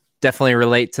definitely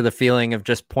relate to the feeling of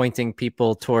just pointing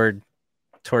people toward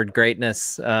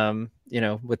greatness, you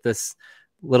know, with this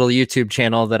little YouTube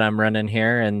channel that I'm running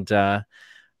here. And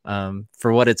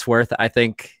for what it's worth, I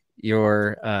think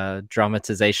your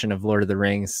dramatization of Lord of the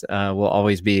Rings will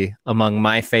always be among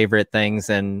my favorite things.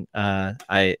 And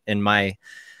in my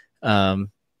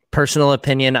personal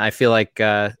opinion, I feel like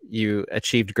you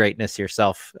achieved greatness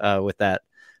yourself with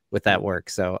that work.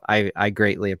 So I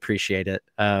greatly appreciate it.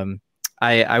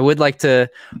 I would like to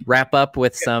wrap up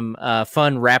with some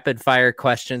fun rapid fire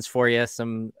questions for you.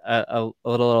 Some a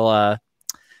little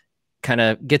kind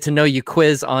of get to know you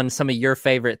quiz on some of your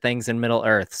favorite things in Middle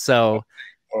Earth. So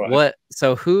right.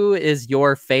 So who is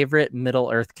your favorite Middle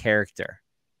Earth character?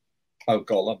 Oh,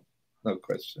 Gollum, no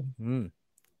question.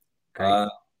 Great.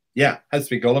 Yeah, has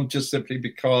to be Gollum, just simply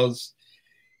because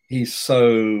he's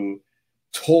so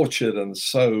tortured and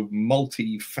so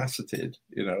multifaceted,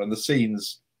 you know, and the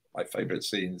scenes, my favorite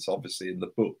scenes, obviously in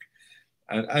the book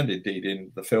and indeed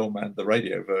in the film and the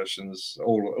radio versions,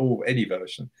 or any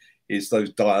version, is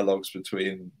those dialogues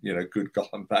between, you know, good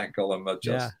Gollum, bad Gollum are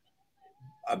just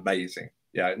amazing.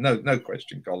 Yeah, no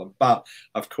question, Gollum. But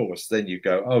of course, then you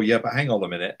go, oh yeah, but hang on a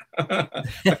minute.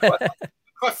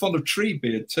 Quite fond of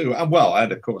Treebeard too, and well,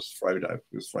 and of course Frodo,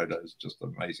 because Frodo is just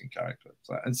an amazing character.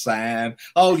 So, and Sam.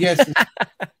 Oh yes,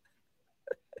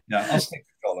 yeah, I'll stick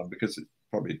with Gollum because it's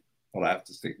probably what I have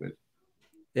to stick with.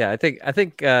 Yeah, I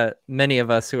think many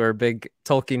of us who are big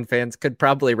Tolkien fans could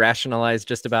probably rationalize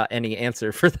just about any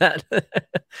answer for that.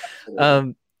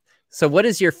 So what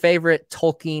is your favorite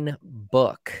Tolkien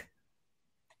book?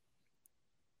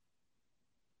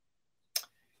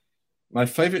 My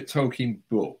favorite Tolkien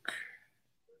book,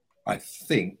 I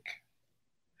think,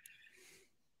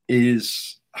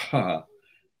 is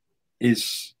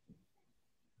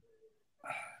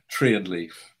Tree and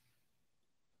Leaf.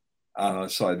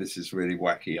 Sorry, this is really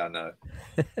wacky, I know.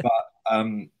 But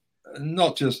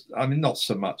not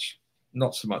so much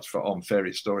not so much on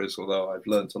fairy stories, although I've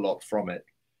learned a lot from it,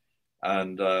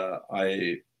 and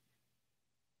I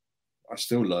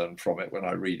still learn from it when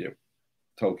I read it.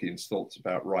 Tolkien's thoughts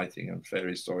about writing and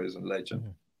fairy stories and legend.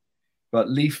 Mm. But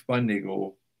Leaf by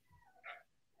Niggle,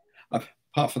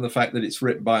 apart from the fact that it's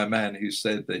written by a man who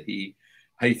said that he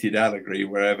hated allegory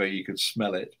wherever he could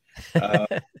smell it,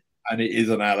 and it is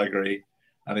an allegory,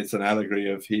 and it's an allegory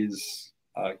of his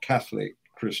Catholic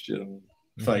Christian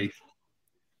faith,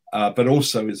 but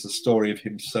also is the story of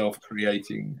himself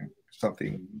creating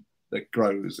something that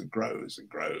grows and grows and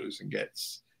grows and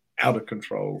gets out of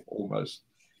control almost,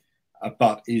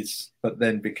 but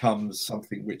then becomes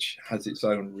something which has its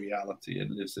own reality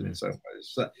and lives in its own ways.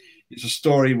 So it's a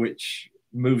story which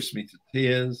moves me to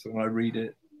tears when I read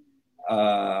it.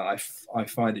 I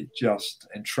find it just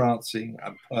entrancing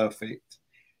and perfect.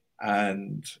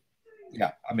 And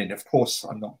yeah, I mean, of course,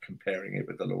 I'm not comparing it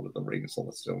with The Lord of the Rings or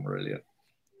the Silmarillion,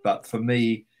 but for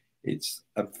me, it's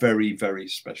a very, very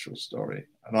special story.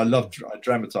 And I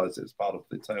dramatized it as part of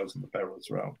the Tales of the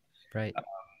Perilous Realm. Right.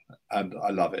 And I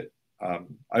love it.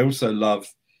 I also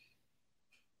love,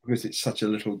 because it's such a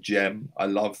little gem, I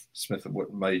love Smith and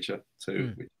Wotton Major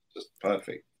too, which is just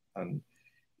perfect. And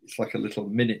it's like a little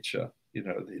miniature, you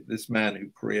know, this man who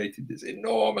created this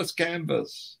enormous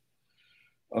canvas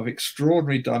of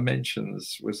extraordinary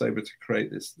dimensions was able to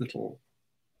create this little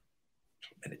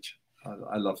miniature.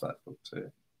 I love that book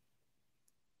too.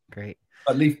 Great.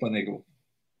 But Leaf by Niggle.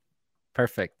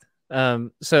 Perfect.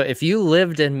 So if you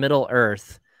lived in Middle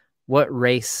Earth, what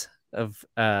race of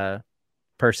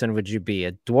person would you be?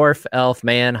 A dwarf, elf,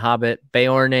 man, hobbit,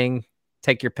 Beorning?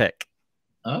 Take your pick.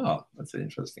 Ah, that's an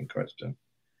interesting question.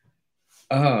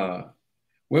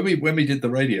 When we did the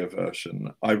radio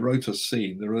version, I wrote a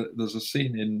scene. There's a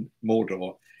scene in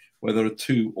Mordor where there are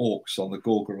two orcs on the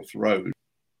Gorgoroth Road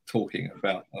talking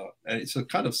about, and it's a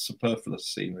kind of superfluous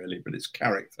scene really, but it's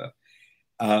character.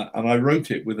 And I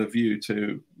wrote it with a view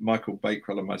to Michael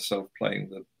Bakewell and myself playing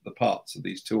the parts of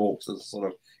these two orcs as a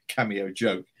sort of cameo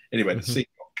joke. Anyway, the scene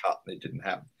got cut and it didn't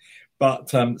happen. But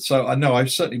so I know I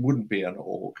certainly wouldn't be an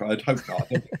orc. I'd hope not. I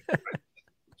don't think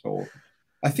at all.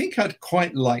 I think I'd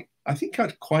quite like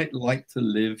to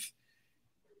live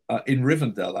in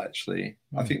Rivendell, actually.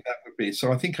 I think that would be,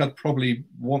 so I think I'd probably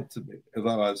want to be,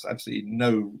 although there's absolutely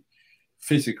no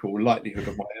physical likelihood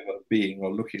of my ever being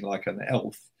or looking like an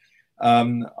elf.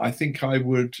 I think I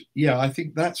would, yeah, I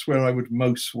think that's where I would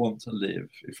most want to live,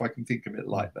 if I can think of it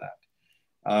like that.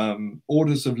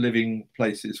 Orders of living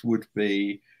places would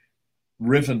be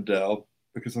Rivendell,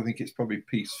 because I think it's probably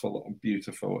peaceful and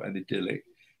beautiful and idyllic.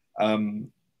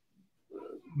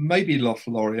 Maybe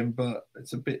Lothlorien, but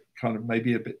it's a bit kind of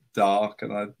maybe a bit dark,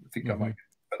 and I think I might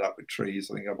get fed up with trees.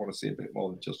 I think I want to see a bit more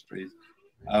than just trees.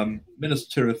 Minas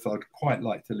Tirith I'd quite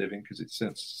like to live in because it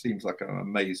seems like an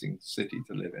amazing city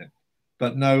to live in.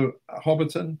 But no,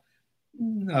 Hobbiton,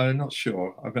 no, not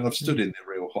sure. I mean, I've stood in the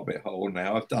real Hobbit hole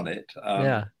now. I've done it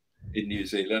in New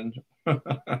Zealand.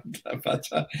 But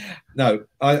no,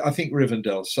 I think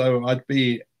Rivendell. So I'd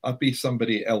be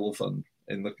somebody elven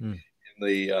in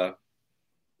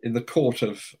the court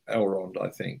of Elrond, I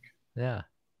think. Yeah.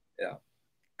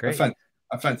 Great.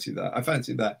 I fancy that. I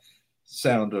fancy that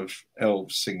sound of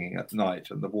elves singing at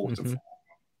night and the waterfall,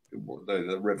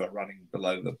 the river running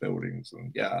below the buildings,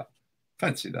 and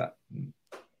fancy that.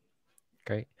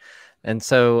 Great. And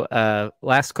so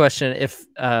last question, if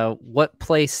what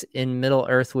place in Middle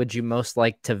Earth would you most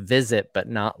like to visit but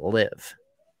not live?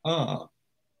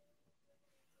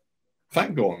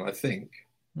 Fangorn, I think.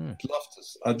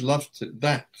 I'd love to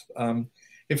that.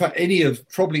 In fact,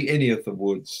 probably any of the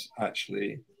woods,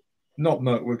 actually. Not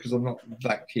Mirkwood, because I'm not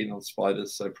that keen on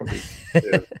spiders, so probably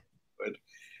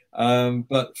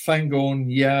but Fangorn,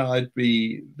 yeah, I'd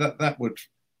be that would,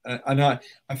 and I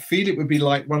feel it would be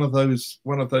like one of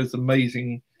those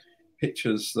amazing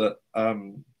pictures that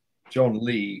John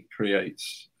Lee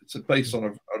creates. It's based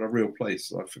on a real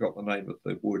place. I forgot the name of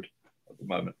the wood at the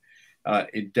moment,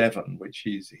 in Devon, which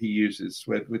he uses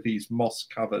with these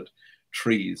moss-covered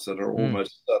trees that are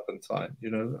almost serpentine.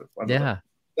 You know,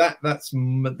 that's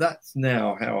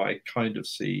now how I kind of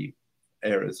see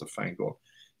areas of Fangorn.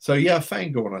 So yeah,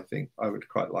 Fangorn, I think I would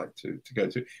quite like to go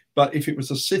to. But if it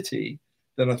was a city,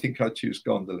 then I think I'd choose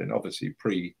Gondolin, obviously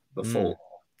pre the fall.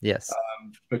 Yes,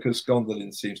 because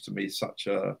Gondolin seems to me such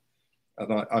a,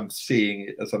 and I'm seeing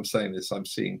it as I'm saying this, I'm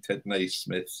seeing Ted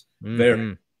Naismith's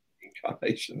very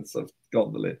incarnations of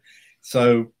Gondolin.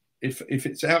 So if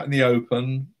it's out in the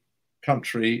open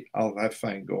country, I'll have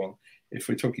Fangorn. If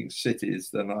we're talking cities,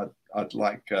 then I'd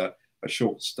like a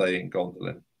short stay in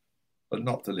Gondolin, but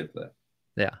not to live there.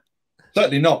 Yeah.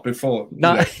 Certainly not before.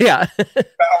 Not yeah.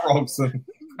 Balrogs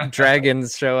and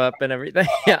dragons show up and everything.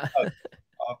 Yeah.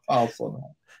 I'll pass on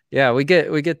that. Yeah, we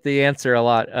get the answer a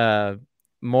lot.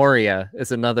 Moria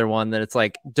is another one that it's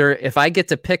like, if I get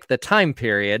to pick the time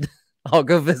period, I'll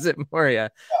go visit Moria.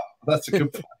 Yeah, that's a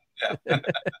good point. Yeah.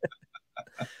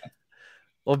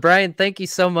 Well, Brian, thank you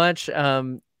so much.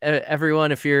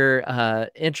 Everyone, if you're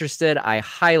interested, I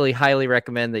highly, highly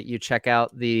recommend that you check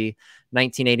out the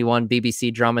 1981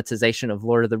 BBC dramatization of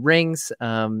Lord of the Rings.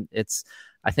 It's,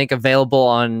 I think, available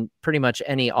on pretty much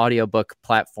any audiobook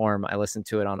platform. I listen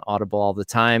to it on Audible all the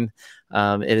time.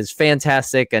 It is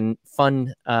fantastic and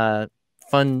fun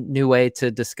new way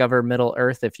to discover Middle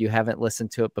Earth if you haven't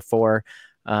listened to it before.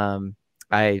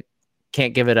 I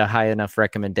can't give it a high enough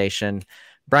recommendation.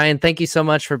 Brian, thank you so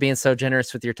much for being so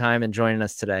generous with your time and joining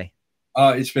us today.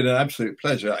 It's been an absolute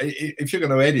pleasure. If you're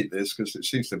going to edit this, because it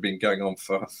seems to have been going on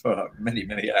for many,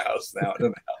 many hours now. I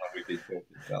don't know how long we've been talking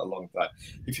about, a long time.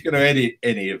 If you're going to edit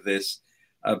any of this,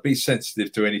 be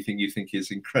sensitive to anything you think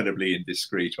is incredibly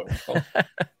indiscreet or it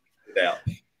out.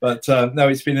 But no,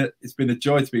 it's been a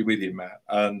joy to be with you, Matt,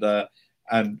 and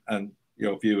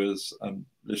your viewers and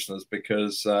listeners,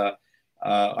 because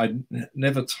I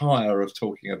never tire of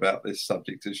talking about this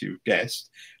subject, as you've guessed,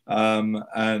 and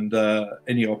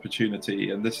any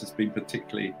opportunity, and this has been a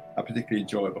particularly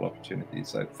enjoyable opportunity,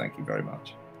 so thank you very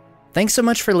much. Thanks so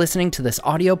much for listening to this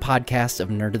audio podcast of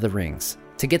Nerd of the Rings.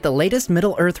 To get the latest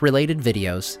Middle-earth related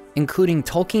videos, including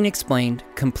Tolkien Explained,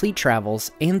 complete travels,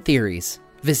 and theories,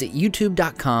 visit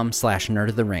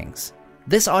youtube.com/nerdoftherings.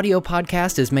 This audio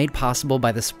podcast is made possible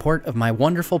by the support of my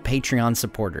wonderful Patreon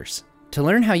supporters. To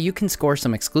learn how you can score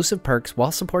some exclusive perks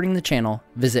while supporting the channel,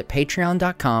 visit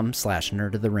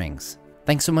patreon.com/nerdoftherings.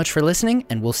 Thanks so much for listening,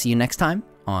 and we'll see you next time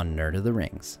on Nerd of the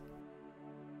Rings.